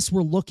 I guess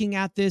we're looking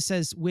at this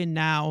as win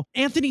now.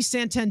 Anthony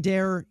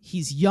Santander,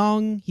 he's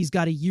young, he's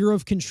got a year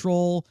of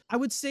control. I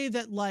would say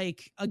that,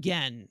 like,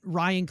 again,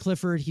 Ryan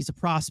Clifford, he's a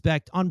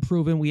prospect,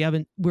 unproven.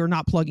 We're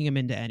not plugging him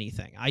into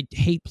anything. I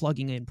hate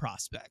plugging in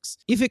prospects.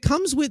 If it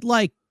comes with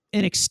like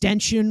an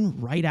extension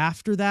right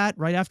after that,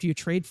 right after you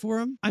trade for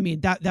him, I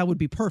mean, that would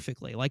be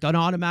perfectly like an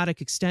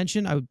automatic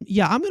extension. I'm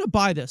going to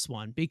buy this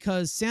one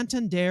because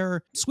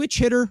Santander, switch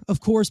hitter, of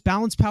course,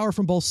 balanced power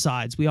from both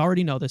sides. We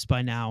already know this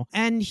by now.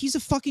 And he's a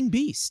fucking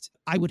beast.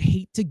 I would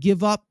hate to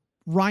give up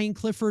Ryan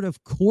Clifford,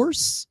 of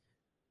course,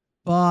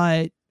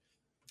 but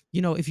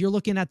if you're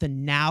looking at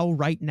the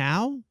right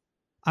now,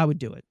 I would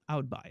do it. I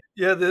would buy it.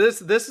 Yeah,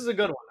 this is a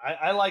good one.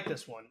 I like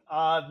this one.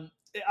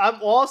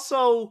 I'm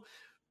also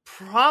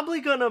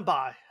probably gonna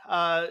buy.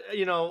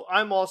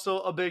 I'm also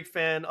a big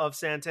fan of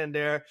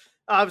Santander.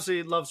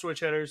 Obviously, love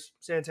switch hitters.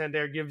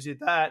 Santander gives you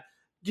that,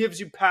 gives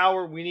you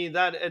power. We need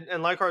that,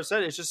 and like Carl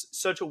said, it's just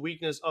such a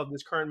weakness of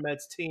this current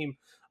Mets team.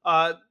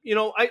 I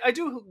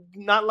do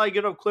not like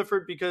it of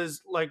Clifford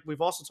because, like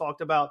we've also talked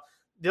about,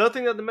 the other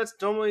thing that the Mets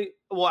don't really,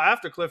 well,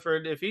 after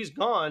Clifford, if he's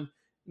gone,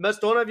 Mets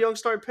don't have young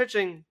starting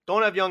pitching,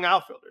 don't have young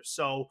outfielders.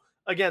 So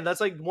again, that's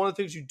like one of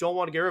the things you don't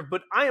want to get rid of.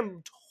 But I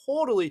am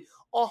totally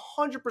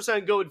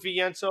 100% good with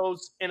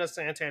Vientos in a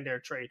Santander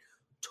trade.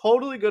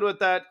 Totally good with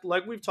that.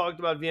 Like we've talked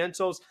about,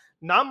 Vientos,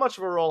 not much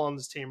of a role on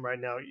this team right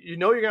now. You're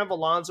going to have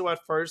Alonso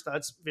at first.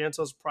 That's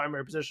Vientos'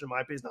 primary position in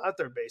my opinion, not at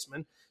third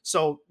baseman.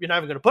 So you're not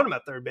even going to put him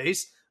at third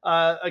base.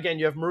 Again,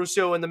 you have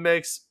Mauricio in the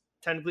mix,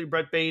 technically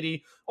Brett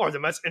Beatty, or the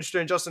Mets interested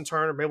in Justin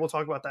Turner. Maybe we'll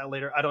talk about that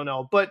later. I don't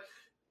know. But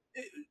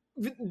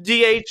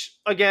DH,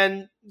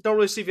 again, don't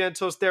really see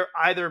Vientos there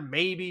either,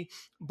 maybe.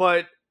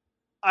 But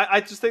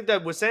I just think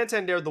that with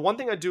Santander, the one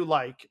thing I do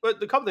like, but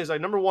the couple things, like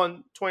number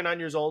one, 29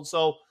 years old,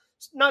 so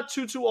not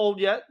too old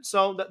yet.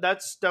 So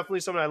that's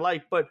definitely something I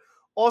like. But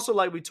also,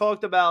 like we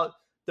talked about,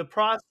 the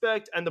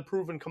prospect and the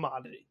proven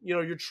commodity.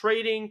 You're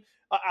trading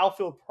an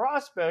outfield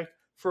prospect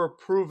for a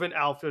proven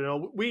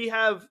outfield. We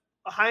have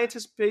high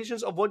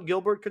anticipations of what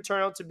Gilbert could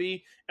turn out to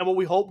be and what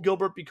we hope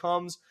Gilbert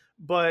becomes.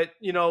 But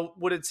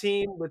with a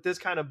team with this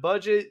kind of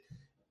budget,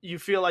 you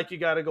feel like you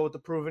got to go with the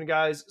proven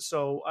guys.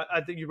 So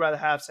I think you'd rather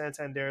have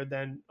Santander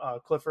than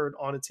Clifford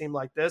on a team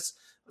like this.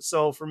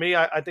 So for me,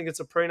 I think it's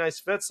a pretty nice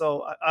fit.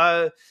 So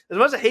as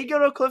much as I hate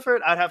going to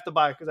Clifford, I'd have to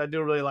buy it because I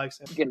do really like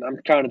Santander. Again, I'm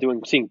kind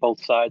of seeing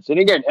both sides. And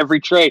again,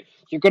 every trade,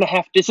 you're going to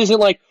have, this isn't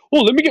like,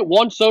 oh, let me get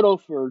Juan Soto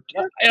for,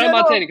 and I'm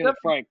not saying it because of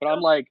Frank, but I'm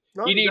like,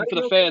 you need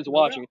for the fans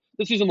watching.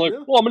 This isn't like,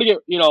 oh, I'm going to get,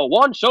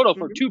 Juan Soto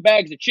for 2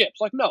 bags of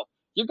chips. Like, no.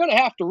 You're going to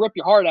have to rip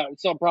your heart out in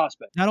some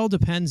prospect. That all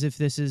depends if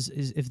this is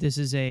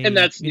a and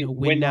that's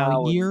win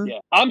now year. Yeah,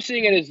 I'm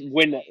seeing it as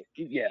win.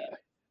 Yeah,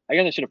 I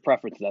guess I should have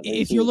preferenced that.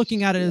 If you're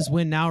looking at it as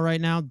win now right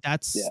now,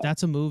 that's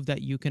a move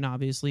that you can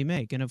obviously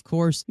make. And of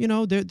course, I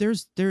know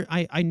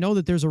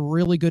that there's a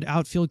really good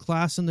outfield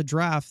class in the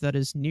draft that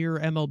is near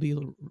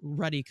MLB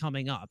ready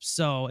coming up.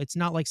 So it's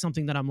not like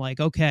something that I'm like,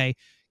 okay,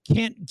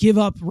 can't give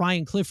up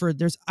Ryan Clifford.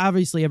 There's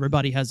obviously,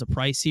 everybody has a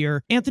price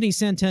here. Anthony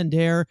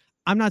Santander,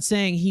 I'm not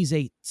saying he's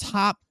a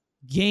top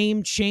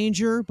game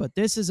changer, but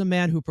this is a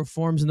man who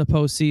performs in the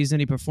postseason.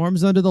 He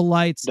performs under the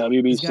lights.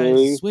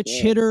 WBC. Switch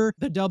hitter,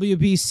 the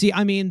WBC.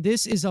 I mean,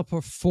 this is a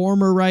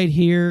performer right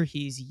here.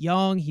 He's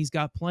young. He's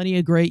got plenty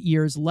of great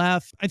years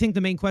left. I think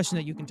the main question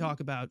that you can talk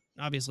about,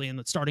 obviously, in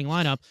the starting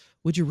lineup,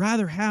 would you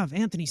rather have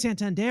Anthony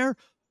Santander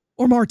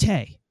or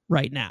Marte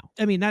right now?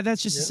 I mean,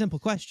 that's just a simple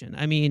question.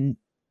 I mean,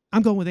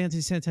 I'm going with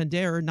Anthony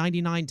Santander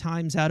 99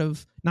 times out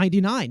of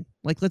 99.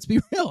 Like, let's be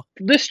real.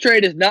 This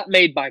trade is not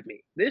made by me.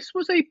 This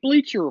was a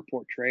Bleacher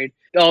Report trade.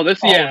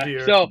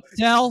 Dear. So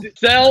sell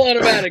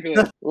automatically.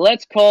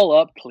 Let's call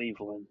up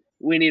Cleveland.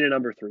 We need a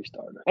number 3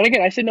 starter. And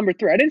again, I said number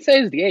 3. I didn't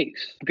say as the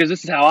ace because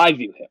this is how I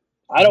view him.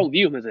 I don't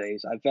view him as an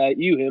ace. I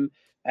view him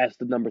as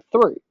the number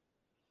 3.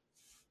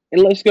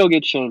 And let's go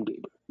get Shane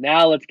Bieber.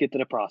 Now let's get to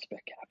the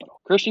prospect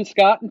capital. Christian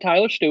Scott and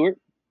Tyler Stewart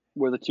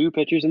were the 2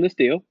 pitchers in this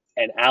deal.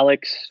 And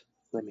Alex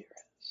Ramirez.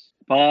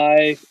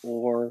 Buy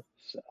or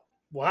sell?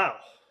 Wow.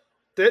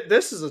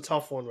 This is a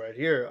tough one right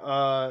here.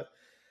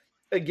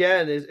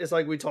 Again, it's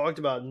like we talked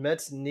about.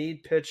 Mets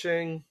need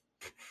pitching.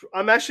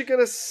 I'm actually going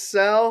to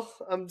sell.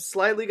 I'm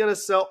slightly going to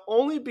sell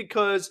only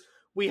because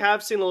we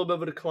have seen a little bit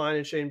of a decline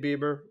in Shane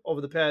Bieber over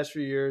the past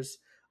few years.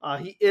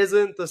 He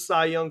isn't the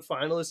Cy Young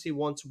finalist he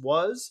once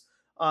was.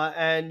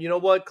 And you know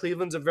what?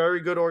 Cleveland's a very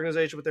good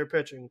organization with their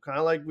pitching. Kind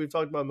of like we've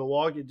talked about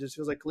Milwaukee. It just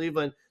feels like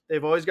Cleveland.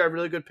 They've always got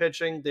really good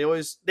pitching. And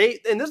this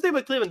thing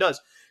what Cleveland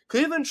does.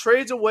 Cleveland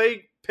trades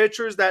away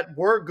pitchers that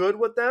were good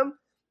with them,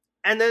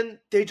 and then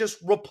they just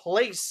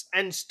replace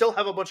and still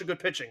have a bunch of good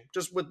pitching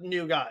just with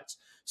new guys.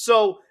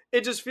 So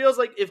it just feels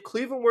like if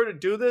Cleveland were to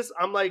do this,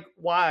 I'm like,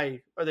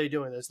 why are they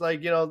doing this?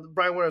 Like,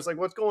 Brian Winter's like,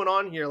 what's going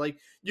on here? Like,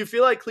 you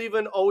feel like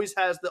Cleveland always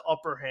has the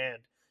upper hand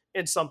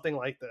in something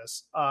like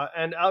this.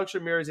 And Alex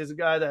Ramirez is a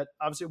guy that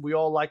obviously we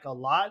all like a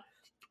lot.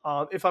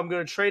 If I'm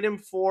going to trade him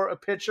for a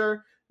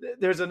pitcher,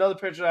 there's another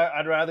pitcher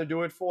I'd rather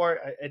do it for.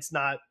 It's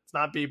not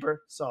Bieber.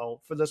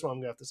 So for this one, I'm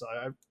going to have to sell.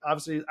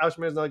 Obviously, Alex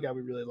Ramirez is another guy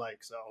we really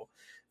like. So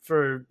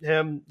for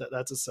him,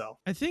 that's a sell.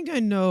 I think I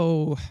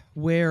know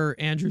where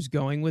Andrew's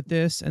going with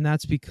this, and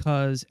that's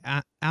because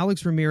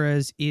Alex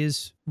Ramirez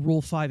is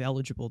Rule 5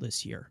 eligible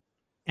this year.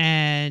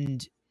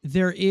 And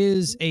there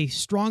is a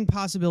strong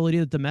possibility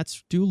that the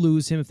Mets do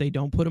lose him if they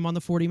don't put him on the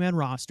 40-man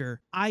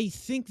roster. I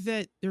think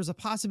that there's a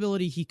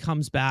possibility he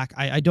comes back.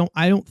 I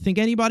don't think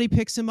anybody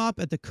picks him up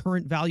at the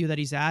current value that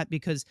he's at,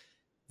 because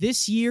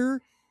this year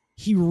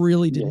he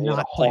really did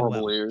not play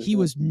well. He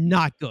was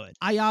not good.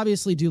 I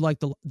obviously do like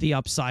the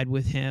upside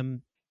with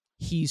him.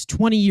 He's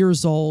 20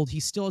 years old. He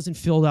still hasn't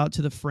filled out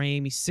to the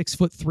frame. He's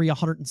 6'3",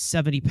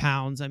 170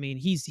 pounds. I mean,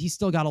 he's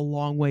still got a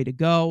long way to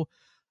go.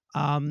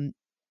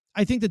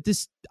 I think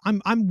that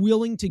I'm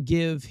willing to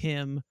give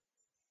him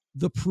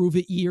the prove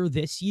it year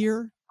this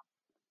year.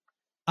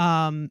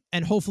 And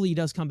hopefully he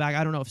does come back.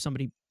 I don't know if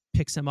somebody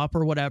picks him up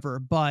or whatever,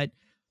 but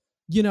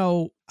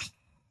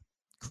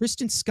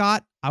Kristen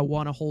Scott, I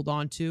want to hold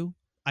on to.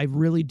 I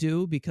really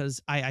do, because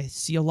I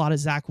see a lot of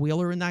Zach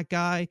Wheeler in that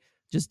guy.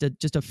 Just a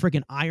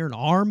friggin' iron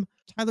arm.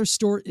 Tyler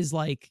Stewart is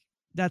like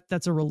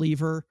that's a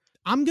reliever.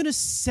 I'm going to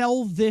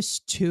sell this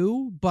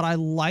too, but I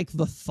like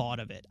the thought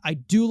of it. I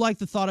do like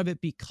the thought of it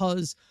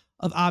because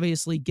of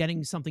obviously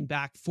getting something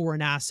back for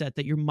an asset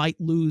that you might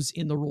lose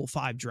in the Rule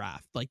 5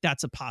 draft. Like,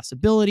 that's a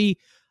possibility.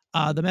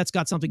 The Mets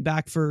got something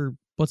back for,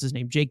 what's his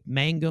name, Jake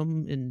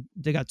Mangum, and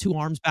they got 2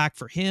 arms back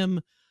for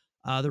him.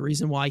 The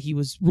reason why he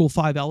was Rule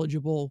 5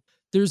 eligible.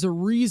 There's a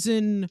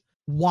reason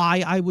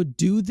why I would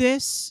do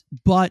this,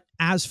 but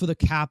as for the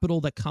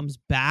capital that comes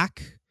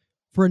back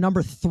for a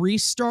number 3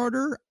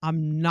 starter,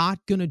 I'm not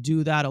going to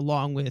do that,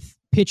 along with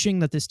pitching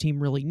that this team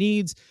really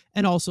needs,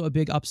 and also a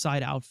big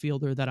upside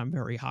outfielder that I'm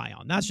very high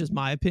on. That's just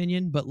my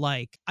opinion, but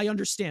like, I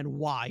understand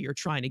why you're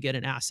trying to get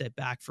an asset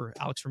back for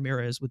Alex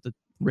Ramirez with the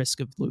risk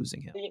of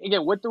losing him.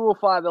 Again, with the Rule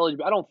 5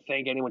 eligibility, I don't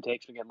think anyone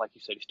takes him. Again, like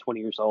you said, he's 20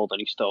 years old and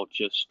he's still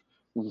just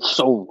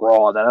so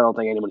raw that I don't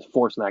think anyone's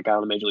forcing that guy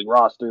on the Major League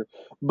roster.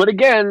 But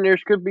again, there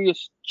could be a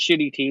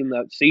shitty team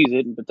that sees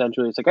it and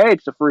potentially it's like, hey,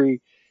 it's a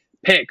free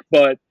pick.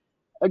 But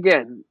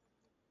again,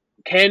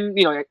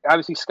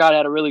 obviously Scott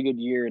had a really good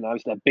year, and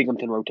obviously that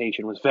Binghamton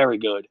rotation was very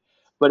good.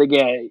 But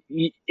again,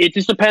 it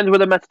just depends where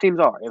the Mets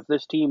teams are. If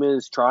this team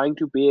is trying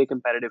to be a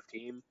competitive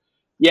team,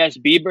 yes,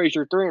 Bieber is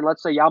your 3, and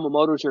let's say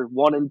Yamamoto's your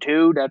 1 and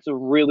 2. That's a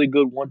really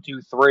good 1,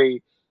 2,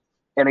 3.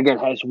 And again,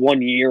 has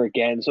 1 year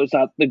again, so it's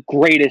not the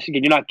greatest.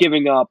 Again, you're not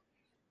giving up.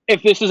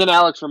 If this is an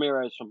Alex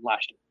Ramirez from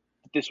last year,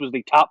 if this was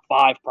the top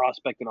 5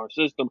 prospect in our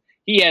system,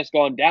 he has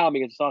gone down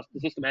because the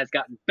system has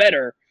gotten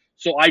better.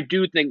 So I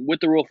do think with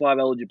the Rule 5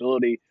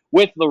 eligibility,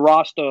 with the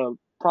roster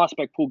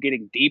prospect pool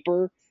getting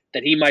deeper,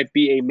 that he might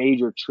be a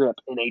major trip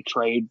in a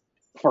trade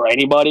for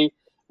anybody.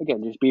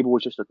 Again, just Bieber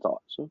was just a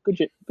thought. So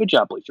good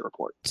job, Bleacher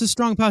Report. It's a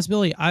strong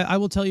possibility. I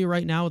will tell you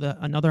right now that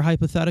another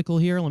hypothetical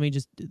here. Let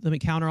me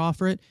counter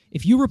offer it.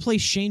 If you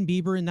replace Shane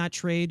Bieber in that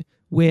trade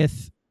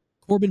with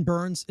Corbin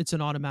Burns, it's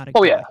an automatic.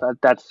 Oh yeah,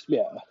 that's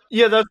yeah.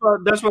 That's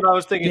what I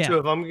was thinking too.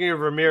 If I'm going to give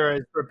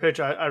Ramirez for a pitch,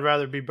 I'd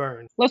rather be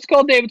Burns. Let's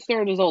call David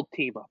Stern his old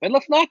team up, and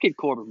let's not get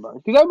Corbin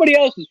Burns, because everybody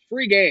else is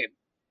free game.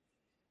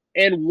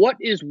 And what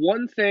is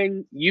one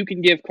thing you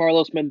can give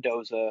Carlos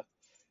Mendoza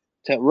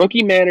to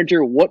rookie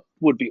manager? What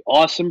would be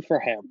awesome for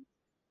him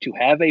to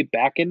have a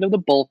back end of the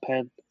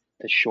bullpen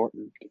to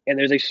shorten? And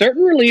there's a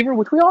certain reliever,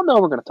 which we all know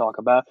we're going to talk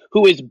about,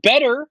 who is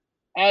better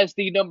as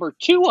the number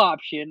 2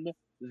 option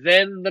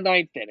than the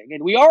 9th inning.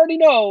 And we already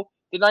know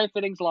the 9th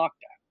inning's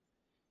locked down.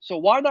 So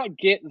why not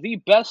get the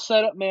best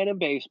setup man in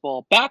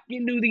baseball back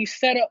into the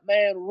setup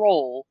man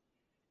role,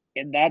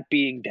 and that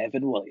being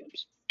Devin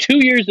Williams. 2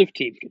 years of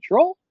team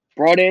control,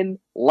 brought in,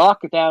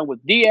 lock it down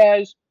with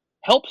Diaz,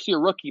 helps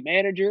your rookie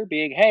manager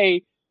being,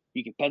 hey,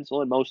 you can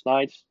pencil in most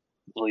nights,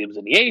 Williams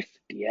in the 8th,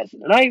 Diaz in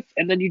the 9th,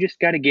 and then you just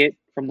got to get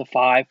from the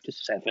 5 to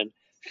 7,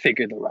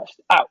 figure the rest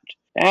out.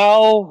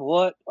 Now,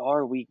 what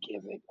are we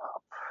giving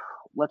up?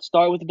 Let's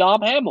start with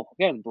Dom Hamill.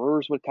 Again,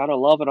 Brewers would kind of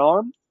love an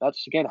arm.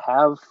 That's, again,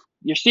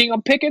 you're seeing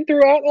them picking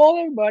throughout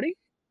everybody.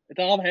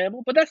 Dom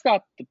Hamill, but that's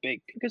not the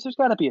big, because there's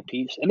got to be a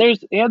piece. And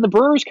the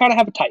Brewers kind of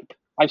have a type.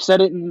 I've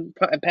said it in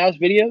past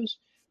videos.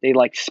 They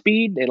like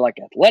speed. They like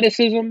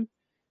athleticism.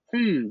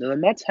 Do the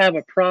Mets have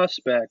a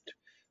prospect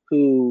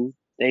who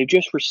they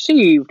just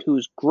received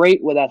who's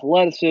great with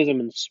athleticism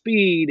and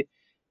speed,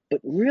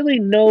 but really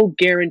no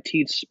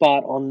guaranteed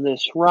spot on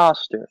this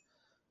roster?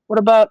 What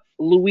about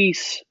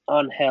Luis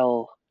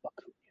Angel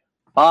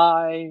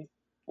Buy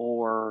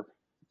or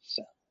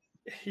sell?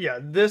 Yeah,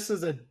 this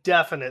is a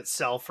definite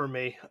sell for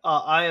me.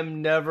 I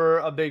am never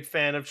a big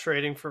fan of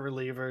trading for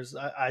relievers.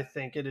 I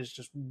think it is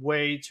just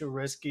way too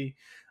risky.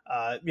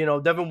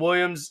 Devin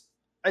Williams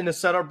in the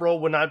setup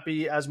role would not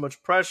be as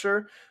much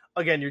pressure.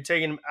 Again, you're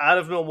taking him out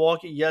of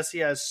Milwaukee. Yes, he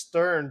has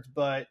Stearns,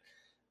 but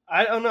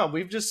I don't know.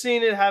 We've just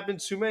seen it happen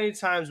too many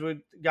times with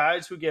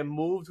guys who get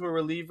moved who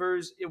are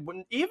relievers. It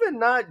wouldn't even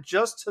not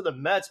just to the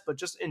Mets, but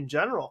just in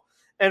general.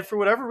 And for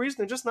whatever reason,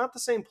 they're just not the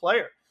same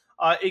player.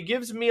 It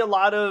gives me a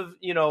lot of,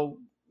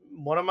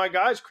 one of my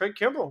guys, Craig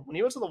Kimbrell, when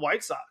he went to the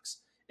White Sox.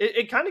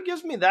 It kind of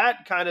gives me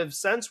that kind of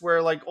sense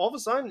where, like, all of a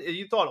sudden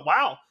you thought,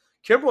 wow,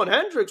 Kimbrell and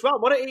Hendricks, wow,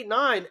 what an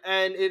 8-9.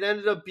 And it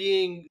ended up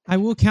being. I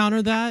will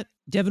counter that.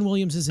 Devin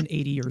Williams isn't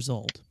 80 years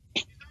old.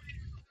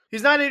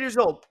 He's not 8 years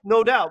old,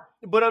 no doubt.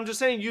 But I'm just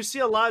saying, you see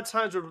a lot of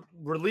times with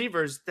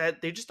relievers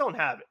that they just don't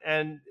have it.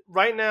 And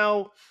right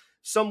now,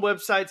 some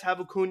websites have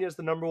Acuna as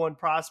the number one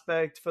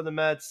prospect for the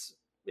Mets.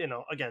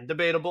 Again,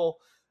 debatable.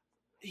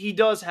 He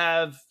does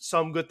have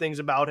some good things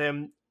about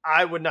him.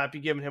 I would not be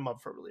giving him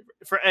up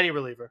for any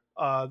reliever.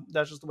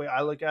 That's just the way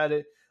I look at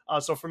it.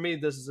 So for me,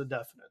 this is a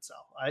definite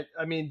sell.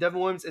 I mean, Devin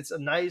Williams, it's a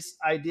nice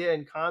idea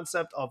and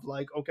concept of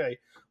like, okay,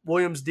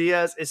 Williams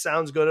Diaz, it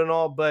sounds good and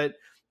all, but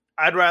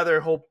I'd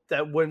rather hope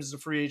that Williams is a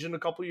free agent in a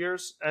couple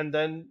years and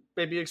then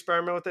maybe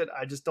experiment with it.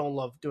 I just don't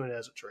love doing it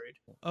as a trade.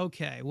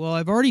 Okay, well,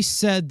 I've already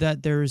said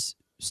that there's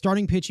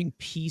starting pitching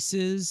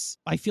pieces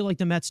I feel like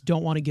the Mets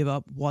don't want to give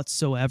up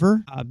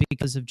whatsoever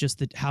because of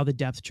just how the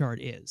depth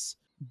chart is.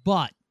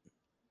 But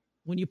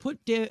when you put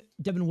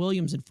Devin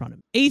Williams in front of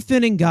him, eighth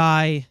inning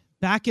guy,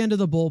 back end of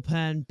the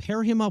bullpen,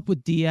 pair him up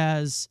with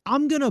Diaz,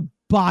 I'm going to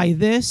buy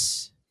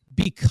this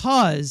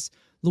because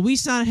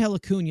Luis Angel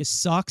Acuna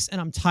sucks, and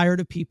I'm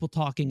tired of people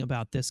talking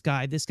about this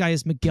guy. This guy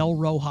is Miguel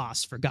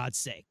Rojas, for God's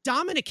sake.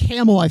 Dominic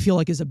Hamill, I feel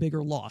like, is a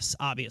bigger loss,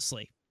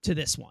 obviously, to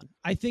this one.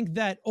 I think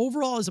that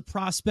overall as a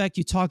prospect,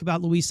 you talk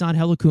about Luis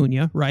Angel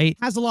Acuna, right?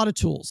 Has a lot of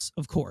tools,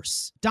 of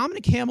course.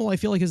 Dominic Hamill, I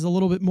feel like, is a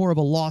little bit more of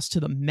a loss to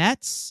the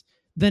Mets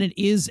than it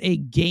is a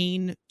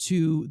gain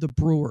to the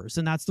Brewers.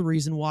 And that's the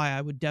reason why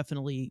I would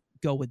definitely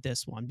go with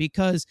this one,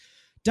 because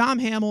Dom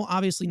Hamill,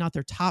 obviously not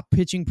their top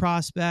pitching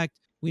prospect.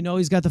 We know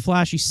he's got the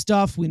flashy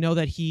stuff. We know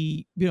that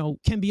he,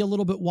 can be a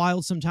little bit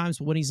wild sometimes,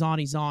 but when he's on,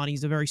 he's on.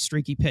 He's a very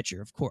streaky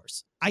pitcher, of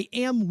course. I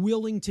am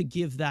willing to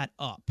give that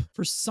up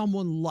for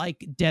someone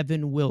like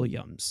Devin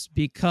Williams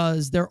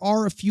because there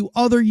are a few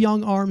other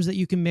young arms that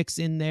you can mix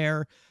in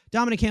there.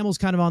 Dominic Hamill's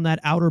kind of on that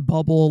outer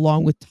bubble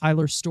along with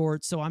Tyler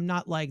Stewart. So I'm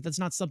not like, that's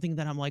not something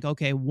that I'm like,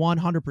 okay,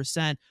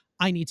 100%,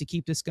 I need to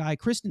keep this guy.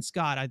 Kristen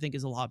Scott, I think,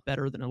 is a lot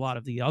better than a lot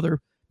of the other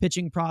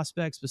pitching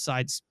prospects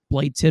besides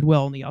Blade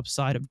Tidwell on the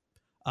upside of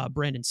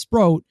Brandon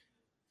Sproat.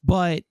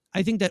 But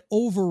I think that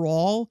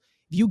overall,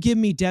 if you give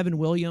me Devin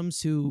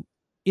Williams, who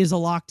is a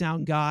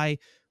lockdown guy,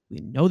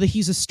 we know that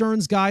he's a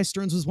Stearns guy.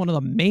 Stearns was one of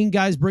the main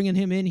guys bringing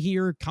him in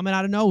here, coming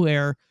out of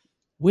nowhere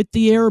with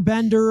the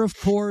airbender, of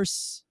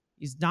course.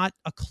 He's not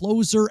a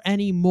closer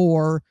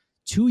anymore.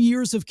 2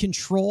 years of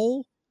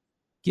control,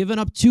 giving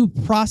up two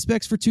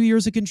prospects for 2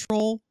 years of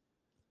control.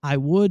 I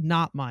would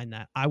not mind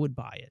that. I would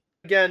buy it.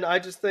 Again, I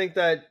just think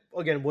that,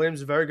 Williams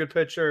is a very good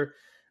pitcher.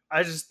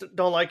 I just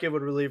don't like it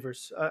with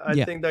relievers. I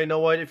think that,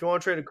 if you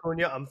want to trade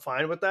Acuna, I'm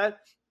fine with that.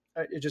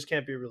 It just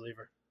can't be a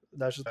reliever.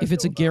 That's just if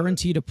it's a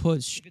guarantee to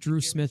push Drew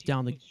Smith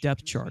down the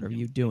depth chart, are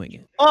you doing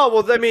it? Oh,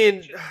 well, I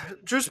mean,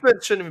 Drew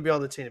Smith shouldn't even be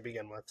on the team to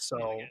begin with.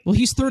 So, well,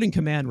 he's third in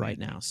command right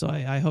now. So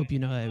I hope you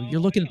know that.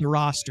 You're looking at the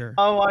roster.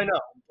 Oh, I know.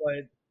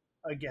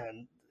 But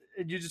again,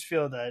 you just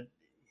feel that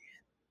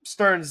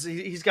Stearns,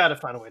 he's got to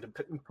find a way to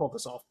pull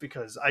this off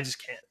because I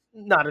just can't.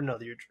 Not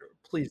another year, Drew.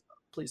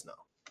 Please no.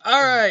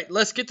 All right,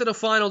 let's get to the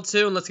final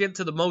two, and let's get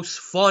to the most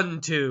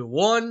fun two.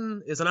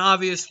 One is an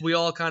obvious we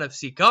all kind of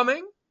see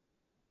coming.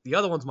 The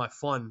other one's my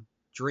fun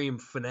dream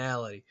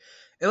finale.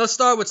 And let's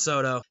start with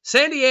Soto.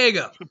 San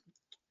Diego.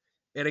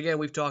 And again,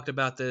 we've talked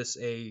about this,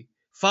 a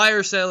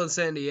fire sale in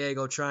San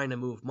Diego trying to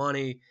move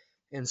money.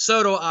 And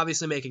Soto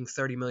obviously making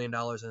 $30 million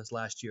in his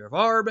last year of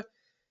ARB.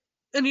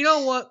 And you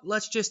know what?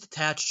 Let's just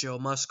attach Joe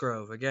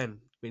Musgrove. Again,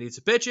 we need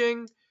some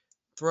pitching.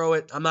 Throw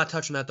it. I'm not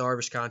touching that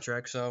Darvish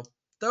contract, so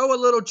throw a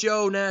little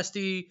Joe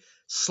Nasty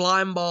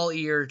slime ball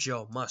ear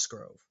Joe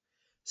Musgrove.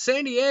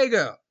 San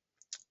Diego.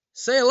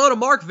 Say hello to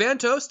Mark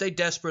Vantos. They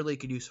desperately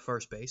could use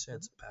first base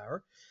and some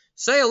power.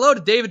 Say hello to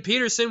David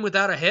Peterson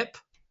without a hip.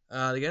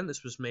 Again,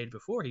 this was made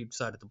before he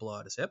decided to blow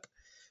out his hip.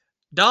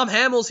 Dom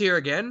Hamill's here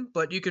again,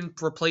 but you can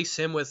replace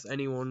him with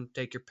anyone.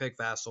 Take your pick,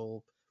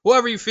 Vassal.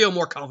 Whoever you feel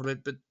more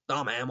confident, but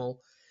Dom Hamill.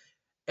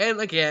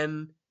 And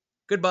again,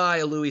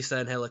 goodbye, Luis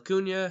Angel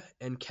Acuna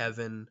and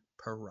Kevin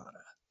Parada.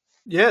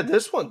 Yeah,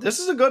 this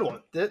is a good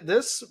one.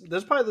 This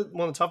is probably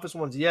one of the toughest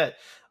ones yet.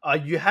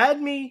 You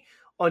had me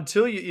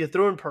until you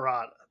threw in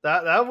Parada.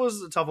 That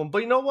was a tough one. But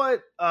you know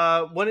what?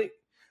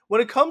 When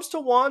it comes to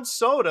Juan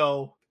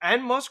Soto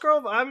and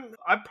Musgrove,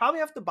 I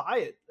probably have to buy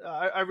it.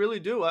 I really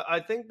do.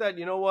 I think that,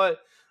 you know what,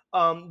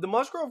 the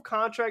Musgrove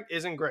contract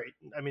isn't great.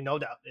 I mean, no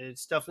doubt,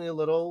 it's definitely a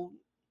little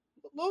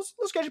little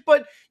sketchy.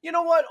 But you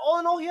know what? All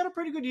in all, he had a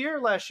pretty good year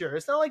last year.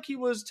 It's not like he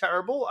was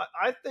terrible.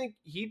 I think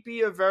he'd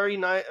be a very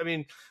nice. I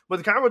mean, with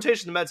the kind of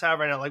rotation the Mets have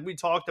right now, like we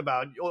talked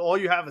about, all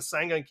you have is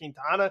Senga and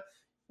Quintana.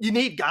 You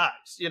need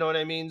guys. You know what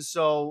I mean?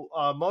 So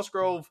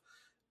Musgrove,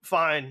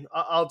 fine.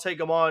 I'll take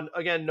him on.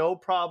 Again, no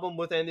problem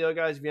with any of the other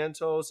guys.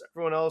 Vientos,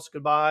 everyone else,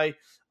 goodbye.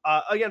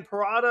 Again,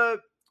 Parada,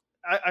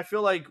 I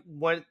feel like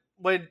when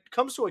it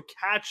comes to a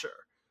catcher,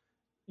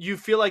 you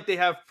feel like they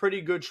have pretty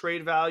good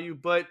trade value.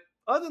 But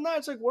other than that,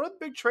 it's like, what are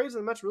the big trades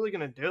the Mets really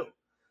going to do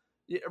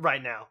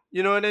right now?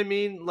 You know what I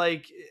mean?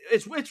 Like,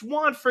 it's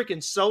Juan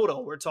freaking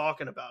Soto we're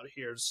talking about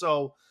here.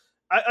 So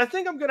I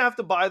think I'm going to have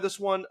to buy this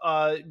one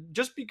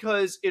just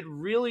because it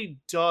really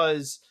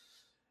does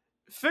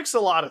fix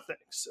a lot of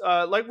things.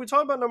 Like we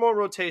talked about number one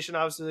rotation,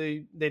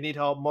 obviously they need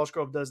help.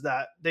 Musgrove does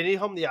that. They need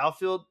help in the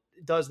outfield,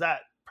 does that.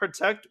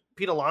 Protect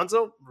Pete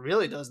Alonso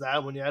really does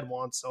that when you add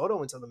Juan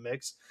Soto into the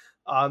mix.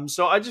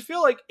 So I just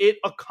feel like it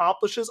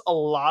accomplishes a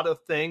lot of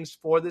things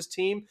for this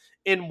team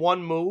in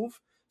one move.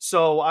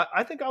 So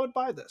I think I would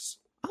buy this.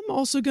 I'm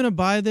also going to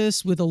buy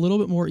this with a little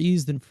bit more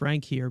ease than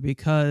Frank here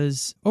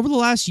because over the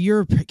last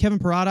year, Kevin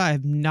Parada, I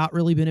have not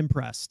really been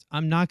impressed.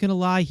 I'm not going to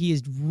lie. He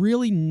has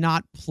really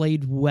not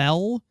played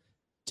well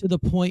to the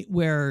point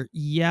where,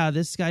 yeah,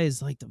 this guy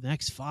is like the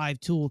next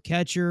 5-tool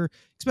catcher,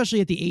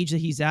 especially at the age that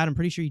he's at. I'm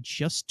pretty sure he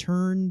just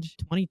turned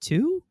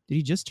 22. Did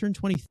he just turn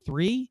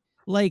 23?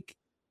 Like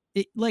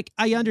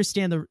I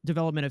understand the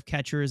development of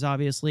catchers.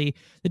 Obviously,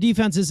 the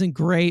defense isn't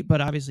great, but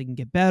obviously can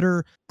get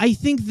better. I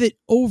think that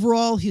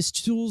overall his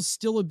tools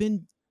still have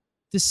been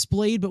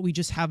displayed, but we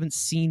just haven't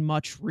seen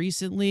much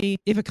recently.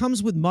 If it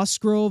comes with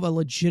Musgrove, a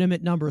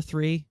legitimate number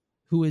 3,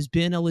 who has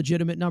been a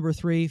legitimate number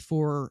 3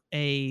 for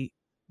a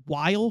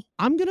while,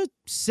 I'm gonna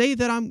say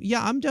that I'm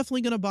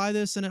definitely gonna buy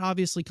this, and it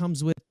obviously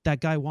comes with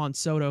that guy Juan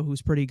Soto,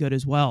 who's pretty good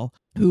as well.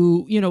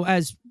 Who,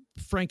 as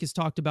Frank has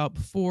talked about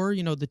before,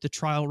 that the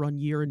trial run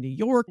year in New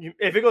York.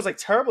 If it goes like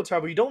terrible,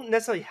 you don't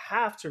necessarily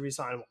have to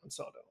resign Juan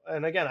Soto.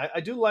 And again, I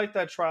do like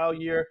that trial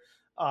year.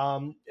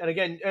 And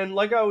again, and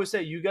like I always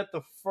say, you get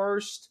the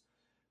first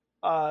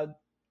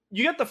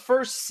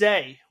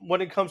say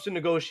when it comes to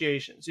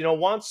negotiations.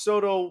 Juan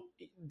Soto,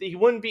 he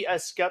wouldn't be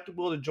as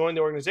skeptical to join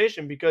the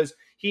organization because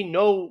he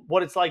know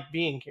what it's like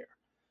being here.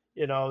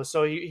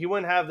 So he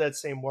wouldn't have that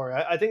same worry.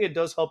 I think it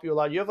does help you a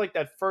lot. You have like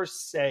that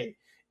first say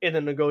in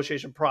the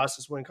negotiation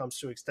process when it comes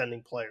to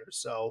extending players.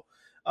 So,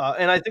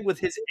 and I think with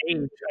his age,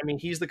 I mean,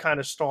 he's the kind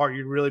of star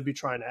you'd really be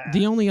trying to add.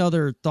 The only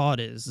other thought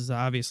is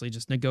obviously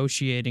just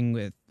negotiating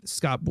with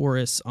Scott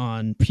Boras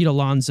on Pete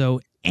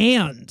Alonso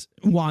and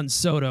Juan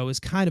Soto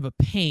is kind of a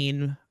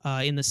pain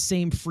in the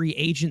same free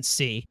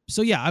agency.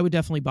 So yeah, I would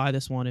definitely buy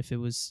this one if it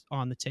was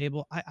on the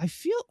table. I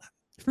feel,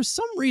 for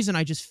some reason,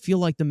 I just feel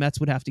like the Mets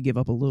would have to give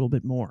up a little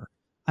bit more.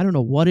 I don't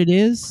know what it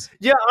is.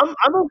 Yeah,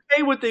 I'm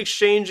okay with the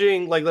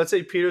exchanging, like, let's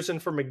say Peterson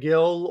for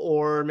McGill,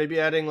 or maybe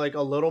adding like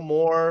a little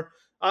more.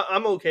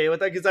 I'm okay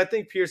with that because I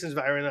think Peterson's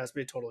value has to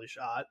be totally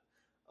shot.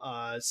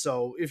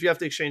 So if you have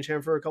to exchange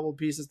him for a couple of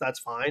pieces, that's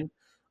fine.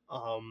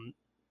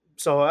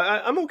 So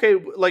I'm okay.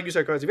 Like you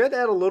said, Carlos, if you had to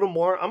add a little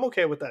more, I'm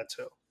okay with that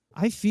too.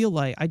 I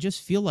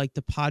just feel like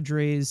the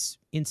Padres,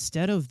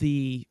 instead of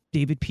the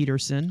David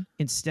Peterson,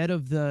 instead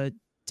of the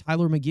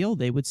Tyler McGill,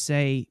 they would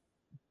say,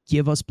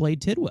 give us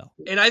Blade Tidwell.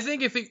 And I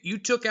think if you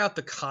took out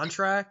the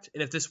contract,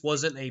 and if this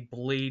wasn't a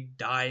bleeding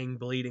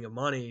of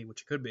money,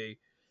 which it could be,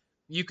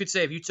 you could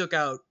say if you took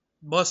out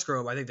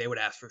Musgrove, I think they would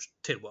ask for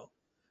Tidwell.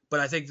 But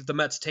I think that the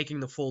Mets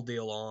taking the full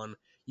deal on,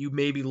 you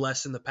maybe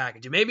lessen the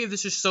package. And maybe if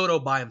this is Soto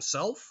by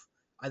himself,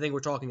 I think we're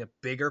talking a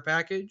bigger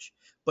package.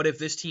 But if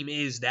this team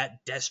is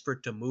that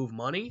desperate to move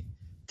money,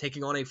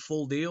 taking on a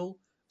full deal,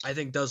 I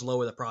think does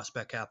lower the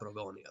prospect capital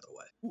going the other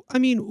way. I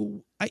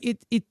mean,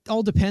 it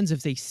all depends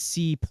if they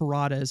see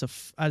Parada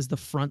as the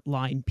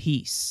frontline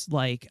piece.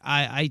 Like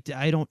I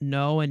don't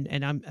know,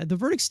 and the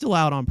verdict's still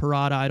out on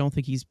Parada. I don't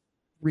think he's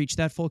reached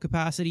that full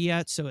capacity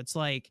yet. So it's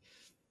like,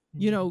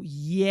 at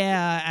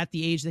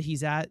the age that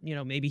he's at,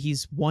 maybe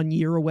he's 1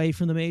 year away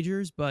from the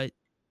majors, but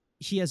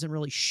he hasn't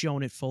really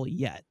shown it fully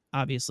yet.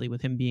 Obviously,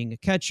 with him being a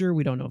catcher,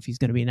 we don't know if he's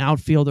going to be an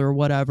outfielder or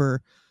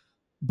whatever.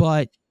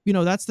 But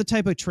that's the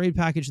type of trade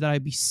package that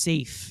I'd be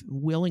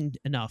willing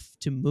enough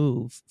to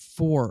move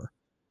for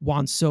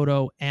Juan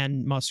Soto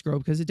and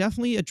Musgrove, because it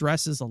definitely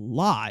addresses a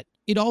lot.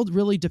 It all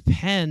really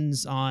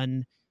depends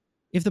on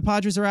if the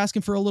Padres are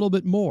asking for a little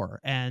bit more,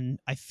 and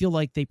I feel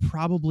like they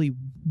probably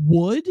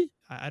would.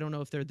 I don't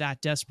know if they're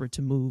that desperate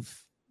to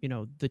move,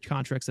 the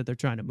contracts that they're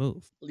trying to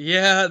move.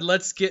 Yeah,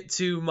 let's get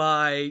to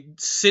my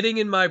sitting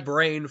in my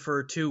brain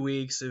for 2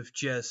 weeks of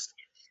just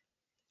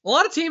a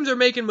lot of teams are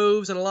making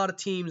moves and a lot of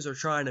teams are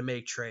trying to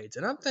make trades.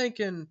 And I'm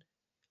thinking,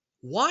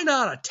 why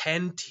not a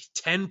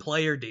 10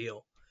 player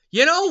deal?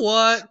 You know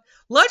what?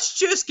 Let's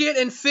just get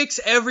and fix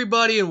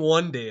everybody in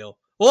one deal.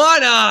 Why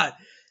not?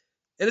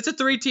 And it's a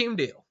 3-team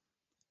deal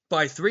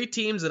by 3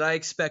 teams that I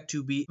expect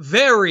to be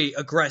very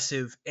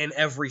aggressive in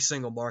every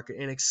single market,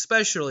 and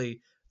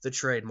especially the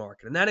trade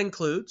market. And that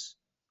includes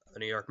the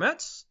New York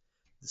Mets,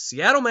 the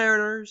Seattle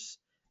Mariners,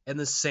 and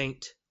the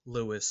St.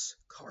 Louis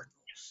Cardinals.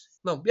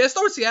 No, yeah,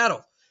 start with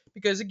Seattle.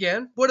 Because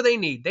again, what do they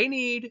need? They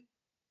need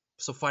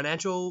some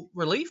financial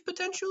relief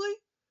potentially,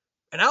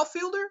 an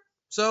outfielder.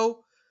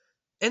 So,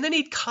 and they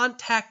need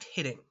contact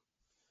hitting.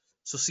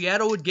 So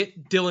Seattle would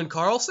get Dylan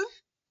Carlson.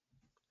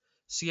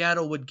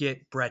 Seattle would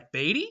get Brett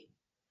Beatty.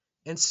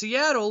 And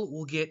Seattle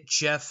will get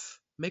Jeff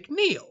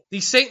McNeil.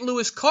 The St.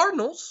 Louis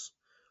Cardinals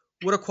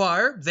would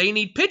acquire, they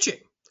need pitching.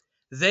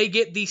 They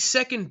get the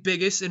second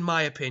biggest, in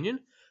my opinion,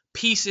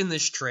 piece in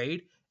this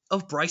trade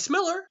of Bryce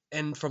Miller.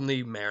 And from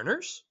the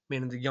Mariners,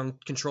 meaning the young,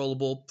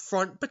 controllable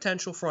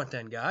potential front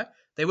end guy,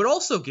 they would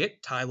also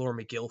get Tyler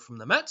McGill from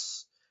the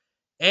Mets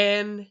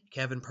and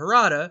Kevin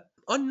Parada.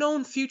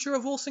 Unknown future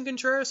of Wilson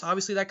Contreras.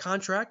 Obviously, that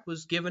contract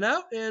was given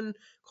out, and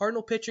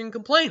Cardinal pitching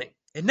complaining.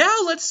 And now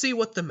let's see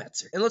what the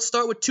Mets are. And let's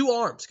start with two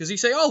arms, because you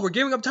say, oh, we're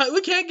giving up Tyler.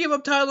 We can't give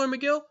up Tyler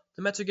McGill.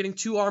 The Mets are getting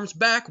two arms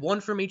back, one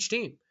from each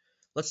team.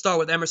 Let's start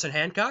with Emerson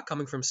Hancock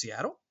coming from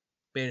Seattle.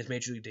 Made his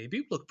major league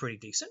debut, looked pretty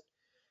decent.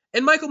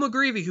 And Michael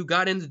McGreevy, who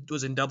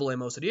was in Double A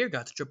most of the year,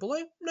 got to Triple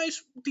A.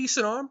 Nice,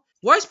 decent arm.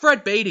 Where's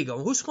Brett Beatty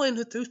going? Who's playing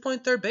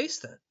third base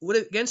then?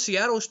 Against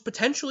Seattle is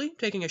potentially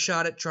taking a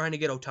shot at trying to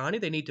get Ohtani.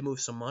 They need to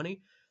move some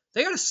money.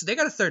 They got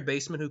a third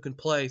baseman who can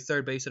play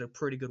third base at a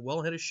pretty good well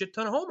and hit a shit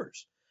ton of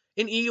homers.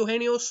 And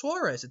Eugenio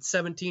Suarez at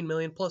 $17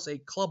 million plus a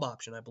club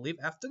option, I believe,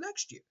 after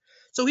next year.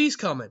 So he's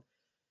coming.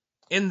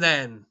 And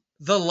then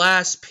the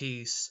last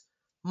piece,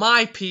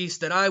 my piece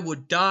that I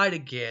would die to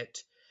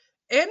get,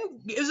 and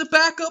is a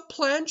backup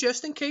plan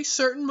just in case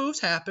certain moves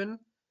happen,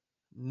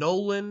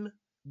 Nolan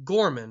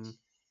Gorman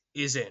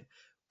is in.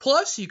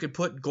 Plus, you could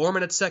put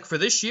Gorman at sec for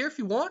this year if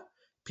you want.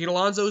 Pete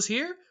Alonso's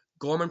here.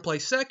 Gorman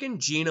plays second,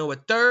 Gino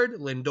at third,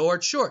 Lindor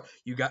at short.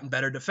 You've gotten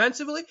better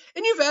defensively,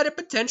 and you've added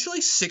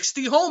potentially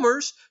 60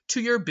 homers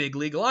to your big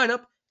league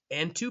lineup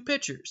and two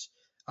pitchers.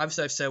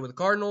 Obviously, I've said with the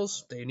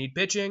Cardinals, they need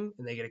pitching,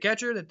 and they get a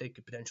catcher that they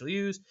could potentially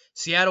use.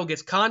 Seattle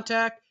gets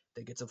contact.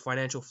 They get some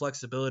financial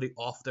flexibility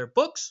off their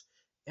books.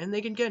 And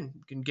they can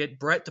get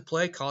Brett to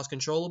play cost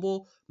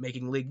controllable,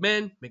 making league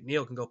men.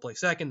 McNeil can go play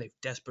second. They've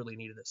desperately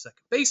needed a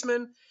second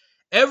baseman.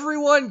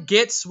 Everyone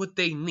gets what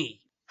they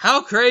need.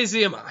 How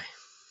crazy am I?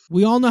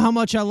 We all know how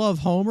much I love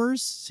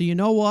homers, so you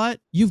know what?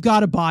 You've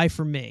got to buy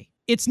from me.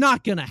 It's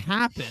not going to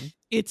happen.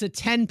 It's a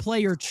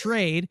 10-player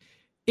trade.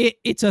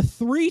 It's a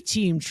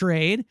 3-team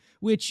trade,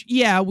 which,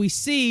 yeah, we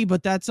see,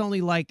 but that's only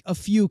like a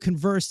few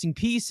conversing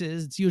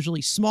pieces. It's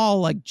usually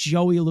small, like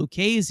Joey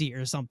Lucchesi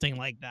or something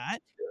like that.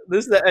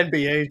 This is the NBA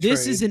trade.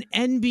 This is an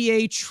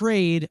NBA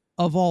trade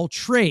of all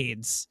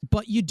trades,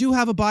 but you do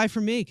have a buy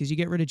for me because you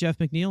get rid of Jeff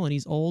McNeil and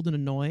he's old and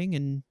annoying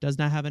and does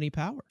not have any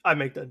power. I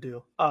make that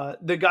deal.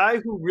 The guy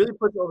who really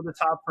puts over the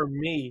top for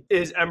me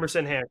is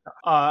Emerson Hancock.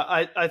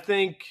 I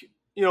think,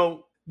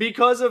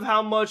 because of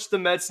how much the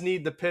Mets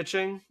need the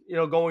pitching,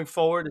 going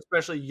forward,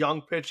 especially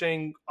young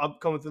pitching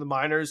coming through the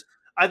minors,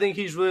 I think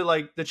he's really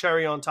like the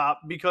cherry on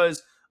top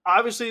because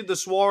obviously the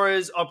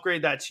Suarez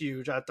upgrade, that's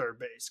huge at third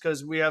base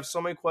because we have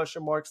so many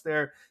question marks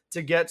there.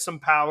 To get some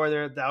power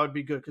there, that would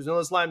be good because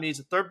this line needs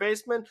a third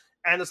baseman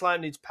and this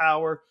line needs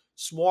power.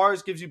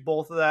 Suarez gives you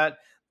both of that.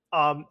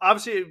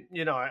 Obviously,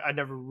 I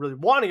never really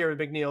want to get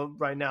rid of McNeil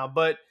right now,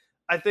 but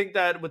I think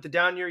that with the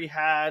down year he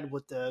had,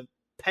 with the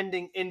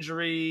pending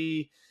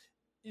injury,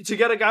 to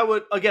get a guy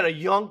with, again, a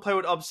young player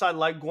with upside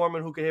like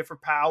Gorman who can hit for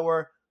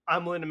power,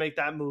 I'm willing to make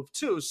that move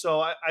too.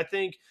 So I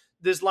think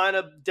this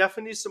lineup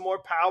definitely needs some more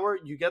power.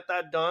 You get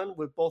that done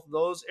with both of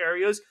those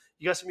areas.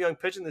 You got some young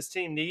pitching this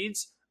team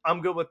needs.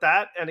 I'm good with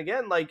that. And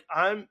again, like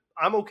I'm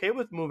okay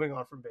with moving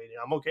on from Beatty.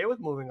 I'm okay with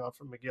moving on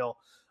from McGill.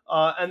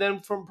 And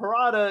then from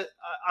Parada,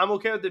 I'm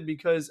okay with it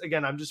because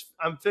again,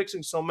 I'm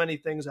fixing so many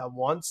things at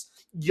once.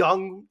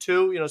 Young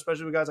too,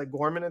 especially with guys like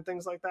Gorman and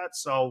things like that.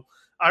 So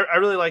I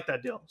really like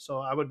that deal. So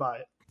I would buy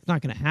it. It's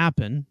not going to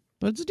happen,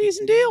 but it's a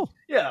decent deal.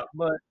 Yeah,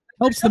 but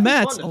helps the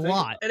Mets a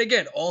lot. And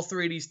again, all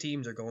three of these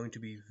teams are going to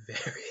be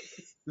very,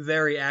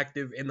 very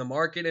active in the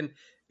market, and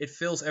it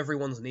fills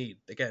everyone's need.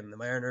 Again, the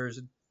Mariners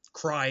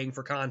crying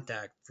for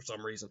contact for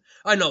some reason.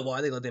 I know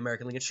why. They led the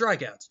American League in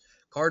strikeouts.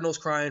 Cardinals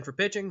crying for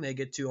pitching. They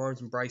get two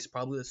arms and Bryce,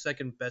 probably the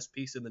second best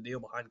piece in the deal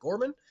behind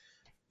Gorman.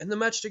 And the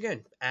Mets,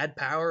 again, add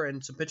power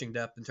and some pitching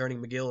depth and turning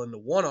McGill into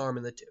one arm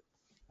in the two.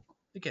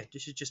 Again,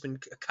 this has just been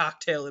a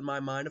cocktail in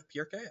my mind of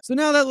pure chaos. So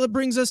now that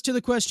brings us to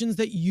the questions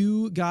that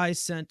you guys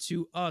sent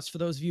to us. For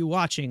those of you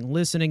watching,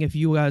 listening, if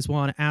you guys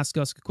want to ask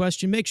us a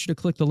question, make sure to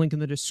click the link in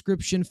the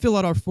description, fill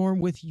out our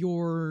form with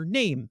your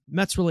name,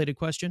 Mets-related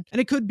question,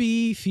 and it could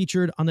be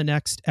featured on the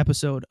next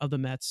episode of the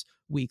Mets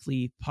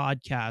Weekly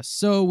Podcast.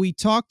 So we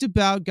talked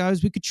about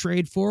guys we could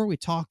trade for. We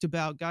talked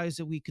about guys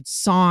that we could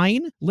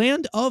sign.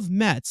 Land of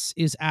Mets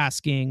is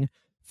asking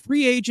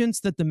free agents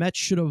that the Mets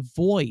should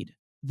avoid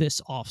this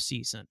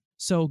offseason.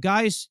 So,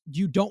 guys,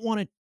 you don't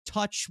want to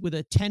touch with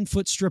a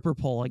 10-foot stripper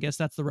pole. I guess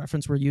that's the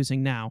reference we're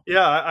using now.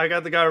 Yeah, I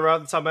got the guy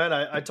around the top of my head.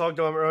 I talked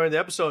to him earlier in the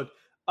episode.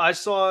 I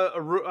saw,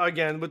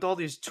 again, with all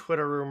these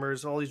Twitter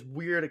rumors, all these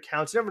weird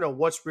accounts, you never know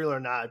what's real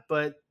or not.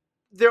 But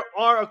there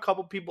are a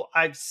couple people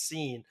I've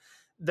seen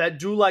that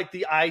do like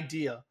the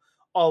idea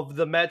of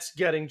the Mets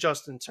getting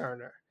Justin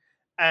Turner.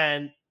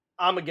 And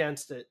I'm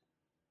against it.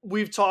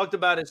 we've talked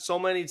about it so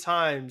many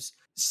times.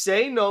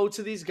 Say no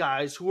to these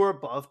guys who are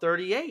above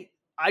 38.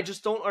 I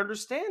just don't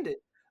understand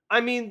it.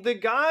 I mean, the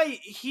guy,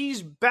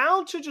 he's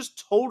bound to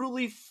just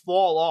totally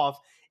fall off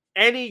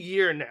any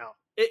year now.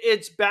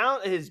 It's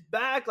bound, his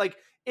back, like,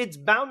 it's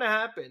bound to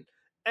happen.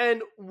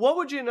 And what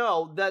would you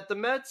know that the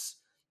Mets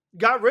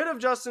got rid of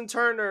Justin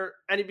Turner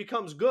and he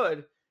becomes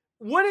good?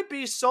 Would it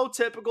be so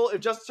typical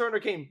if Justin Turner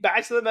came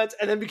back to the Mets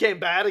and then became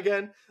bad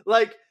again?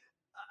 Like,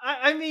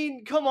 I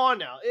mean, come on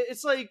now.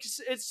 It's like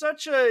it's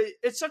such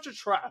a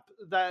trap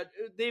that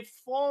they've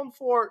fallen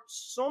for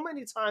so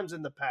many times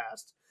in the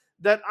past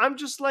that I'm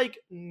just like,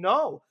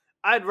 no.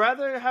 I'd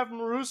rather have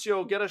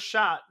Mauricio get a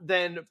shot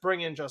than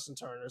bring in Justin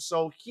Turner.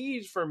 So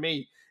he, for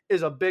me,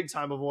 is a big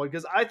time avoid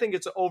because I think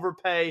it's an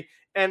overpay,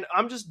 and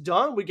I'm just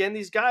done with getting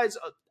these guys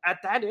at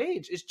that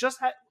age. It's just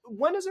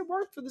when does it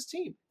work for this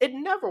team? It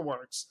never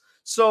works.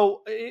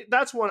 So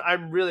that's one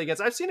I'm really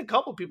against. I've seen a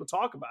couple people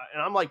talk about it,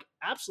 and I'm like,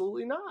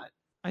 absolutely not.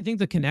 I think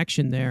the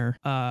connection there,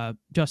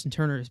 Justin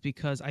Turner, is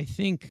because I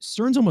think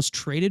Stearns almost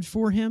traded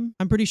for him.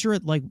 I'm pretty sure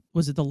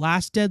was it the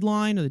last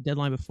deadline or the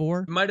deadline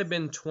before? It might have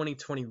been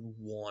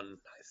 2021,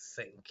 I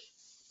think.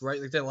 Right,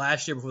 like that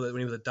last year before when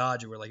he was a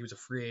Dodger, where like he was a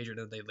free agent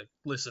and they like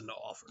listened to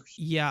offers.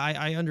 Yeah,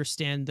 I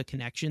understand the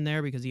connection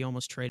there because he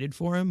almost traded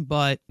for him.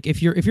 But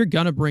if you're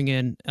gonna bring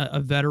in a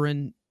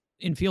veteran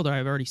infielder,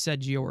 I've already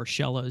said Gio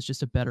Urshela is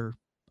just a better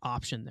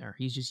option there.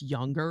 He's just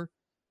younger.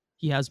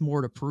 He has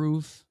more to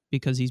prove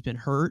because he's been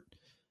hurt,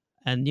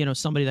 and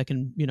somebody that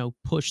can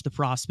push the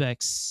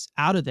prospects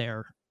out of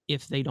there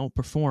if they don't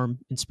perform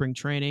in spring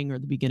training or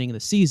the beginning of the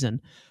season.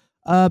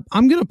 I'm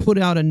going to put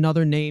out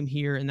another name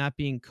here, and that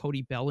being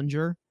Cody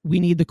Bellinger. We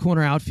need the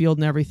corner outfield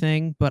and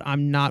everything, but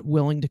I'm not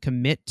willing to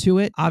commit to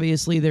it.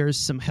 Obviously, there's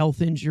some health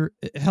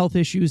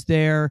issues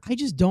there. I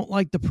just don't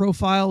like the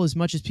profile as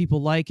much as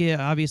people like it.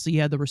 Obviously, he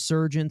had the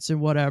resurgence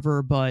and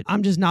whatever, but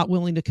I'm just not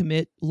willing to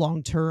commit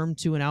long-term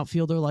to an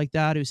outfielder like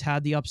that who's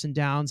had the ups and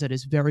downs at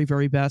his very,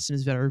 very best and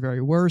his very,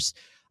 very worst.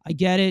 I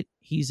get it.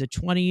 He's a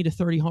 20 to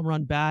 30 home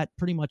run bat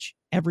pretty much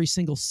every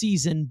single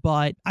season,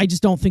 but I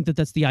just don't think that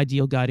that's the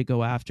ideal guy to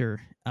go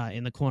after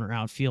in the corner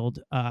outfield.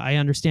 I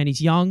understand he's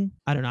young.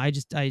 I don't know.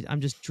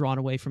 I'm just drawn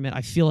away from it.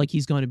 I feel like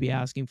he's going to be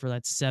asking for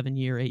that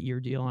 7-year,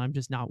 8-year deal. I'm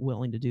just not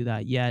willing to do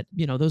that yet.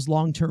 Those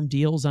long-term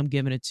deals, I'm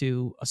giving it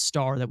to a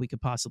star that we could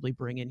possibly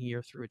bring in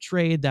here through a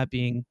trade, that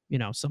being,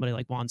 somebody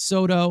like Juan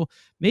Soto,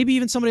 maybe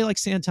even somebody like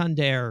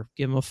Santander,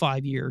 give him a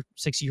 5-year,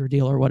 6-year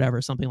deal or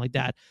whatever, something like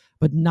that,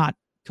 but not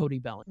Cody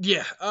Bellinger.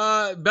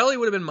 Yeah, Belly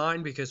would have been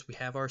mine because we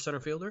have our center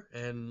fielder,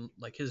 and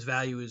like his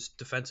value is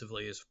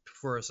defensively is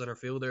for a center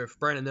fielder. If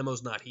Brandon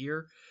Nimmo's not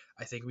here,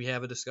 I think we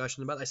have a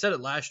discussion about it. I said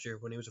it last year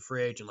when he was a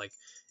free agent. Like,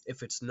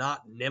 if it's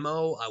not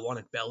Nimmo, I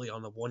wanted Belly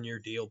on the 1-year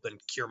deal, then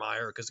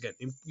Kiermaier, because again,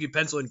 you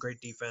pencil in great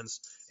defense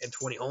and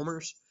 20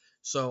 homers.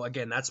 So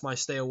again, that's my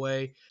stay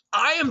away.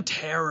 I am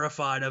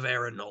terrified of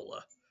Aaron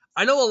Nola.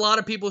 I know a lot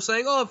of people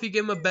saying, "Oh, if you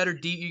give him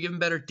you give him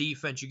better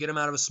defense, you get him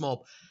out of a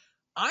small."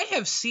 I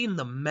have seen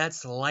the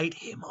Mets light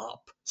him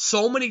up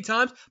so many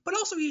times, but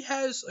also he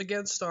has,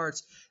 again,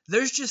 starts.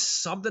 There's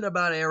just something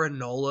about Aaron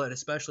Nola, and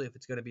especially if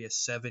it's going to be a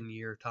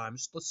 7-year time,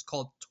 let's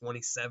call it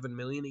 $27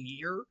 million a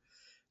year.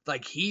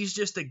 Like, he's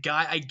just a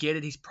guy. I get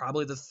it. He's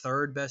probably the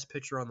third best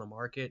pitcher on the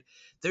market.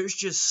 There's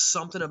just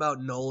something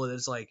about Nola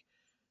that's like,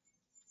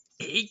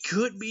 he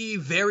could be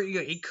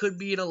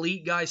an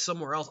elite guy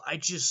somewhere else.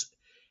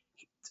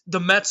 The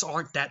Mets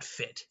aren't that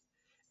fit.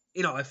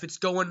 If it's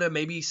going to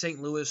maybe St.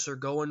 Louis or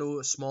going to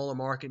a smaller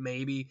market,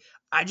 maybe.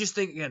 I just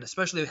think, again,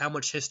 especially how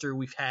much history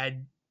we've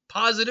had,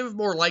 positive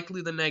more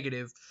likely than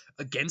negative,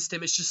 against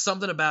him. It's just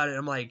something about it.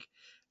 I'm like,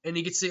 and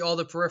you can see all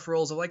the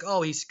peripherals of like,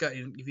 oh, if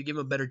you give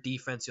him a better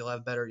defense, he'll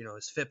have better,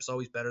 his FIP's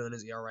always better than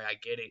his ERA. I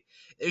get it.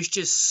 There's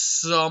just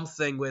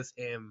something with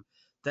him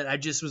that I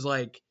just was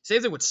like,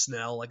 same thing with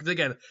Snell. Like,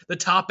 again, the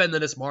top end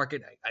of this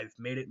market, I've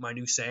made it my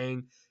new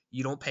saying,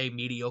 you don't pay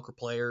mediocre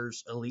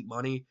players elite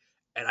money.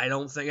 And I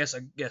don't think, I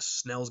guess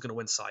Snell's going to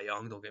win Cy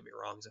Young. Don't get me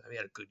wrong. He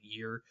had a good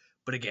year.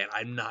 But again,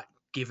 I'm not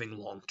giving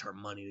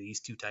long-term money to these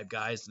two type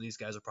guys. And these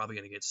guys are probably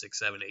going to get 6,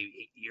 7, 8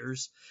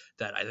 years.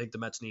 That I think the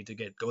Mets need to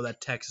go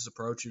that Texas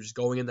approach. You're just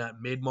going in that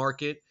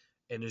mid-market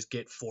and just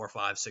get 4,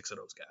 5, 6 of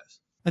those guys.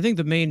 I think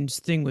the main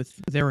thing with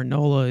Aaron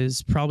Nola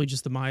is probably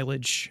just the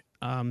mileage.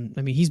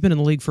 He's been in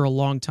the league for a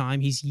long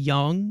time. He's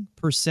young,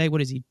 per se.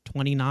 What is he,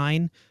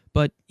 29?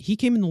 But he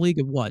came in the league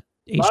at what,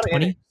 age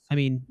 20?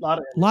 A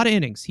lot of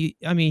innings. He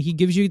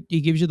gives you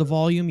the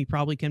volume. He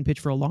probably can pitch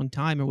for a long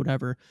time or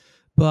whatever.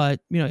 But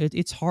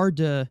it's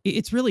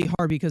really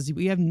hard because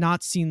we have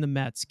not seen the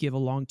Mets give a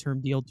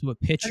long-term deal to a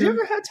pitcher. Have you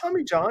ever had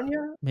Tommy John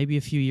yet? Maybe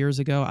a few years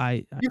ago.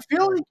 You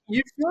feel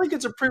like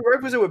it's a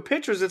prerequisite with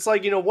pitchers. It's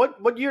like,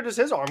 what year does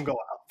his arm go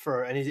out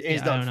for? And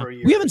he's done for a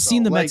year. We haven't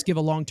seen the Mets give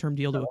a long-term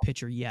deal to a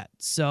pitcher yet.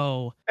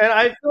 So, and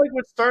I feel like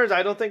with Stearns,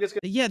 I don't think it's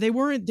gonna. Yeah, they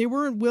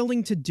weren't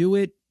willing to do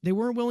it. They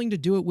weren't willing to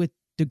do it with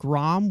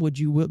DeGrom. Would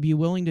you be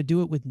willing to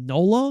do it with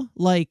Nola?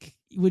 Like,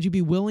 would you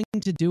be willing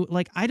to do it?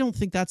 Like, I don't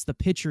think that's the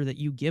pitcher that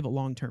you give a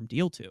long-term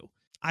deal to.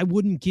 I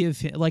wouldn't give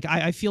him, like,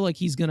 I feel like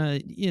he's gonna,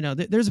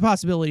 there's a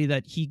possibility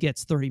that he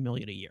gets $30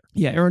 million a year.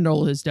 Yeah, Aaron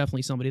Nola is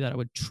definitely somebody that I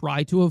would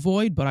try to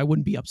avoid, but I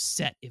wouldn't be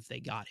upset if they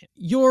got him.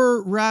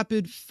 Your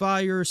rapid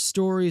fire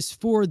stories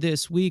for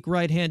this week: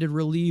 right-handed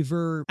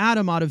reliever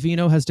Adam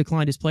Ottavino has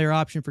declined his player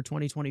option for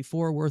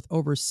 2024 worth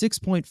over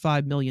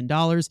 $6.5 million.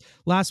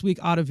 Last week,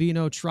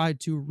 Ottavino tried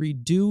to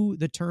redo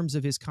the terms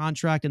of his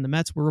contract, and the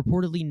Mets were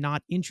reportedly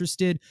not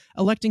interested,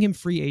 electing him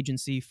free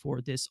agency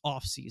for this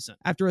offseason.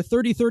 After a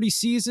 30-30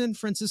 season,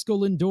 Francisco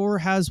Lindor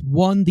has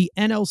won the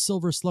NL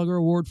Silver Slugger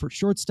Award for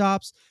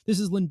shortstops. This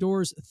is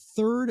Lindor's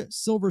third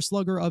Silver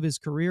Slugger of his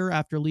career,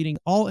 after leading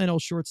all NL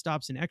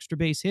shortstops in extra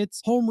base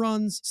hits, home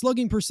runs,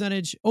 slugging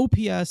percentage,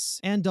 OPS,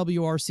 and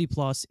WRC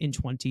plus in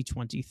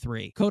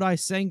 2023. Kodai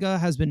Senga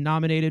has been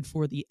nominated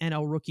for the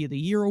NL Rookie of the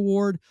Year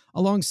award,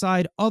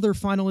 alongside other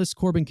finalists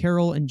Corbin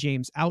Carroll and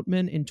James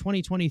Outman. In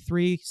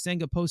 2023,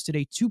 Senga posted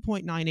a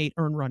 2.98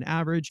 earned run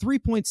average,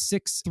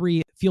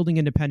 3.63 fielding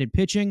independent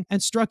pitching,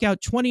 and struck out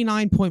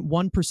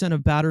 29.1%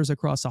 of batters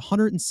across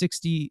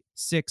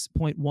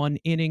 166.1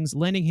 innings,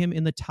 landing him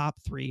in the top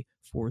 3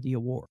 for the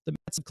award. The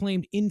Mets have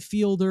claimed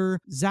infielder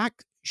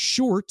Zach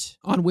Short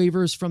on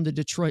waivers from the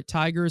Detroit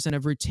Tigers and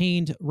have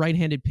retained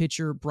right-handed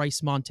pitcher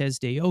Bryce Montes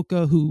de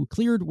Oca, who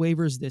cleared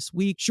waivers this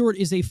week. Short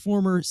is a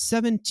former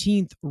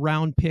 17th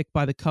round pick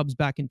by the Cubs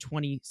back in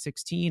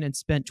 2016 and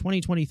spent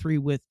 2023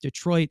 with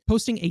Detroit,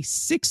 posting a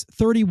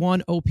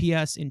 .631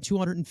 OPS in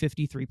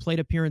 253 plate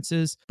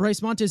appearances.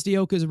 Bryce Montes de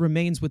Oca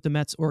remains with the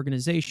Mets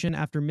organization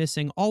after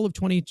missing all of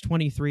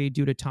 2023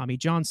 due to Tommy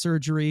John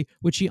surgery,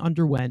 which he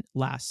underwent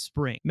last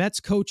spring. Mets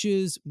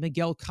coaches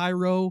Miguel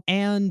Cairo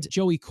and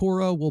Joey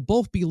Cora will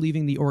both be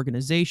leaving the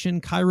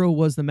organization. Cairo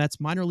was the Mets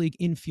minor league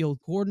infield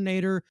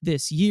coordinator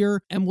this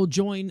year and will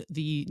join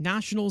the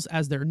Nationals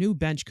as their new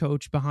bench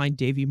coach behind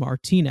Davey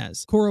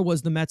Martinez. Cora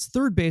was the Mets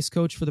third base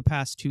coach for the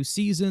past 2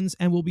 seasons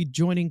and will be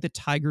joining the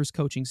Tigers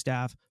coaching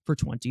staff for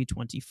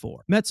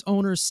 2024. Mets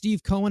owner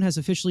Steve Cohen has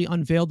officially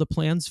unveiled the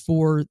plans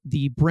for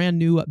the brand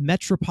new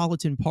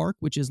Metropolitan Park,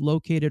 which is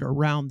located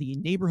around the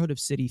neighborhood of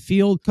Citi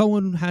Field.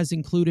 Cohen has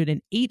included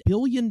an $8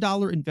 billion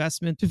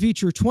investment to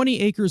feature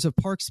 20 acres of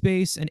park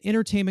space, an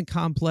entertainment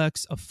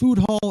complex, a food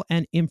hall,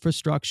 and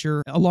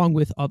infrastructure, along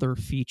with other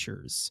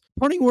features.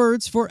 Parting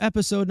words for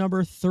episode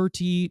number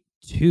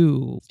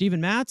 32.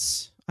 Steven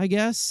Matz, I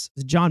guess.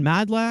 John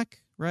Madlack,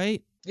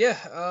 right?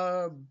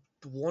 Yeah,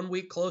 1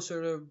 week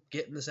closer to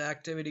getting this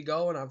activity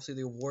going. Obviously,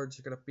 the awards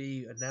are going to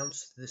be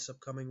announced this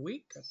upcoming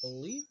week, I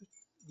believe.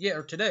 Yeah,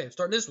 or today,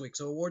 starting this week.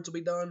 So awards will be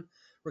done.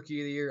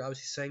 Rookie of the Year,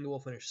 obviously, Senga will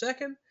finish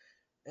second.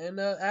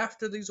 And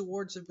after these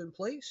awards have been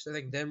placed, I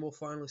think then we'll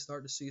finally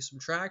start to see some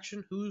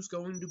traction. Who's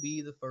going to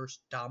be the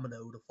first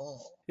domino to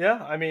fall? Yeah,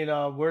 I mean,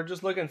 we're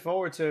just looking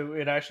forward to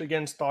it actually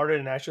getting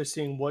started and actually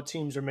seeing what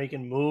teams are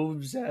making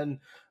moves. And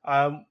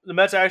the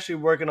Mets are actually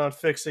working on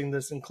fixing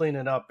this and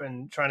cleaning up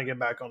and trying to get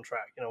back on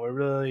track. We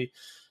really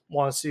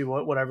want to see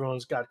what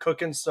everyone's got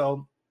cooking.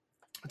 So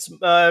it's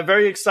a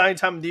very exciting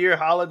time of the year,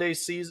 holiday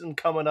season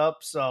coming up.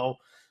 So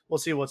we'll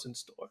see what's in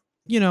store.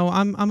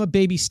 I'm a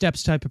baby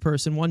steps type of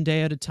person, one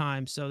day at a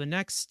time. So the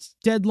next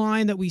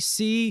deadline that we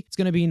see, it's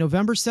going to be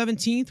November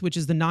 17th, which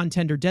is the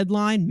non-tender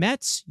deadline.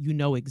 Mets, you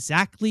know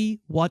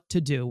exactly what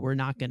to do. We're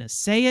not going to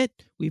say it.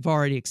 We've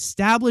already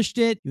established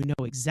it. You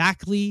know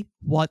exactly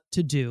what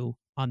to do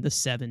on the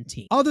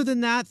 17th. Other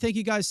than that, thank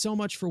you guys so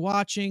much for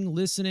watching,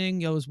 listening.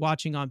 Those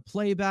watching on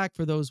playback,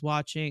 for those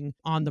watching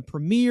on the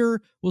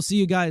premiere. We'll see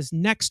you guys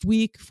next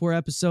week for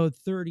episode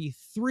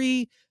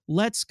 33.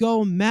 Let's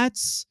go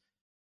Mets.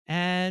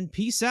 And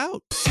peace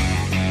out.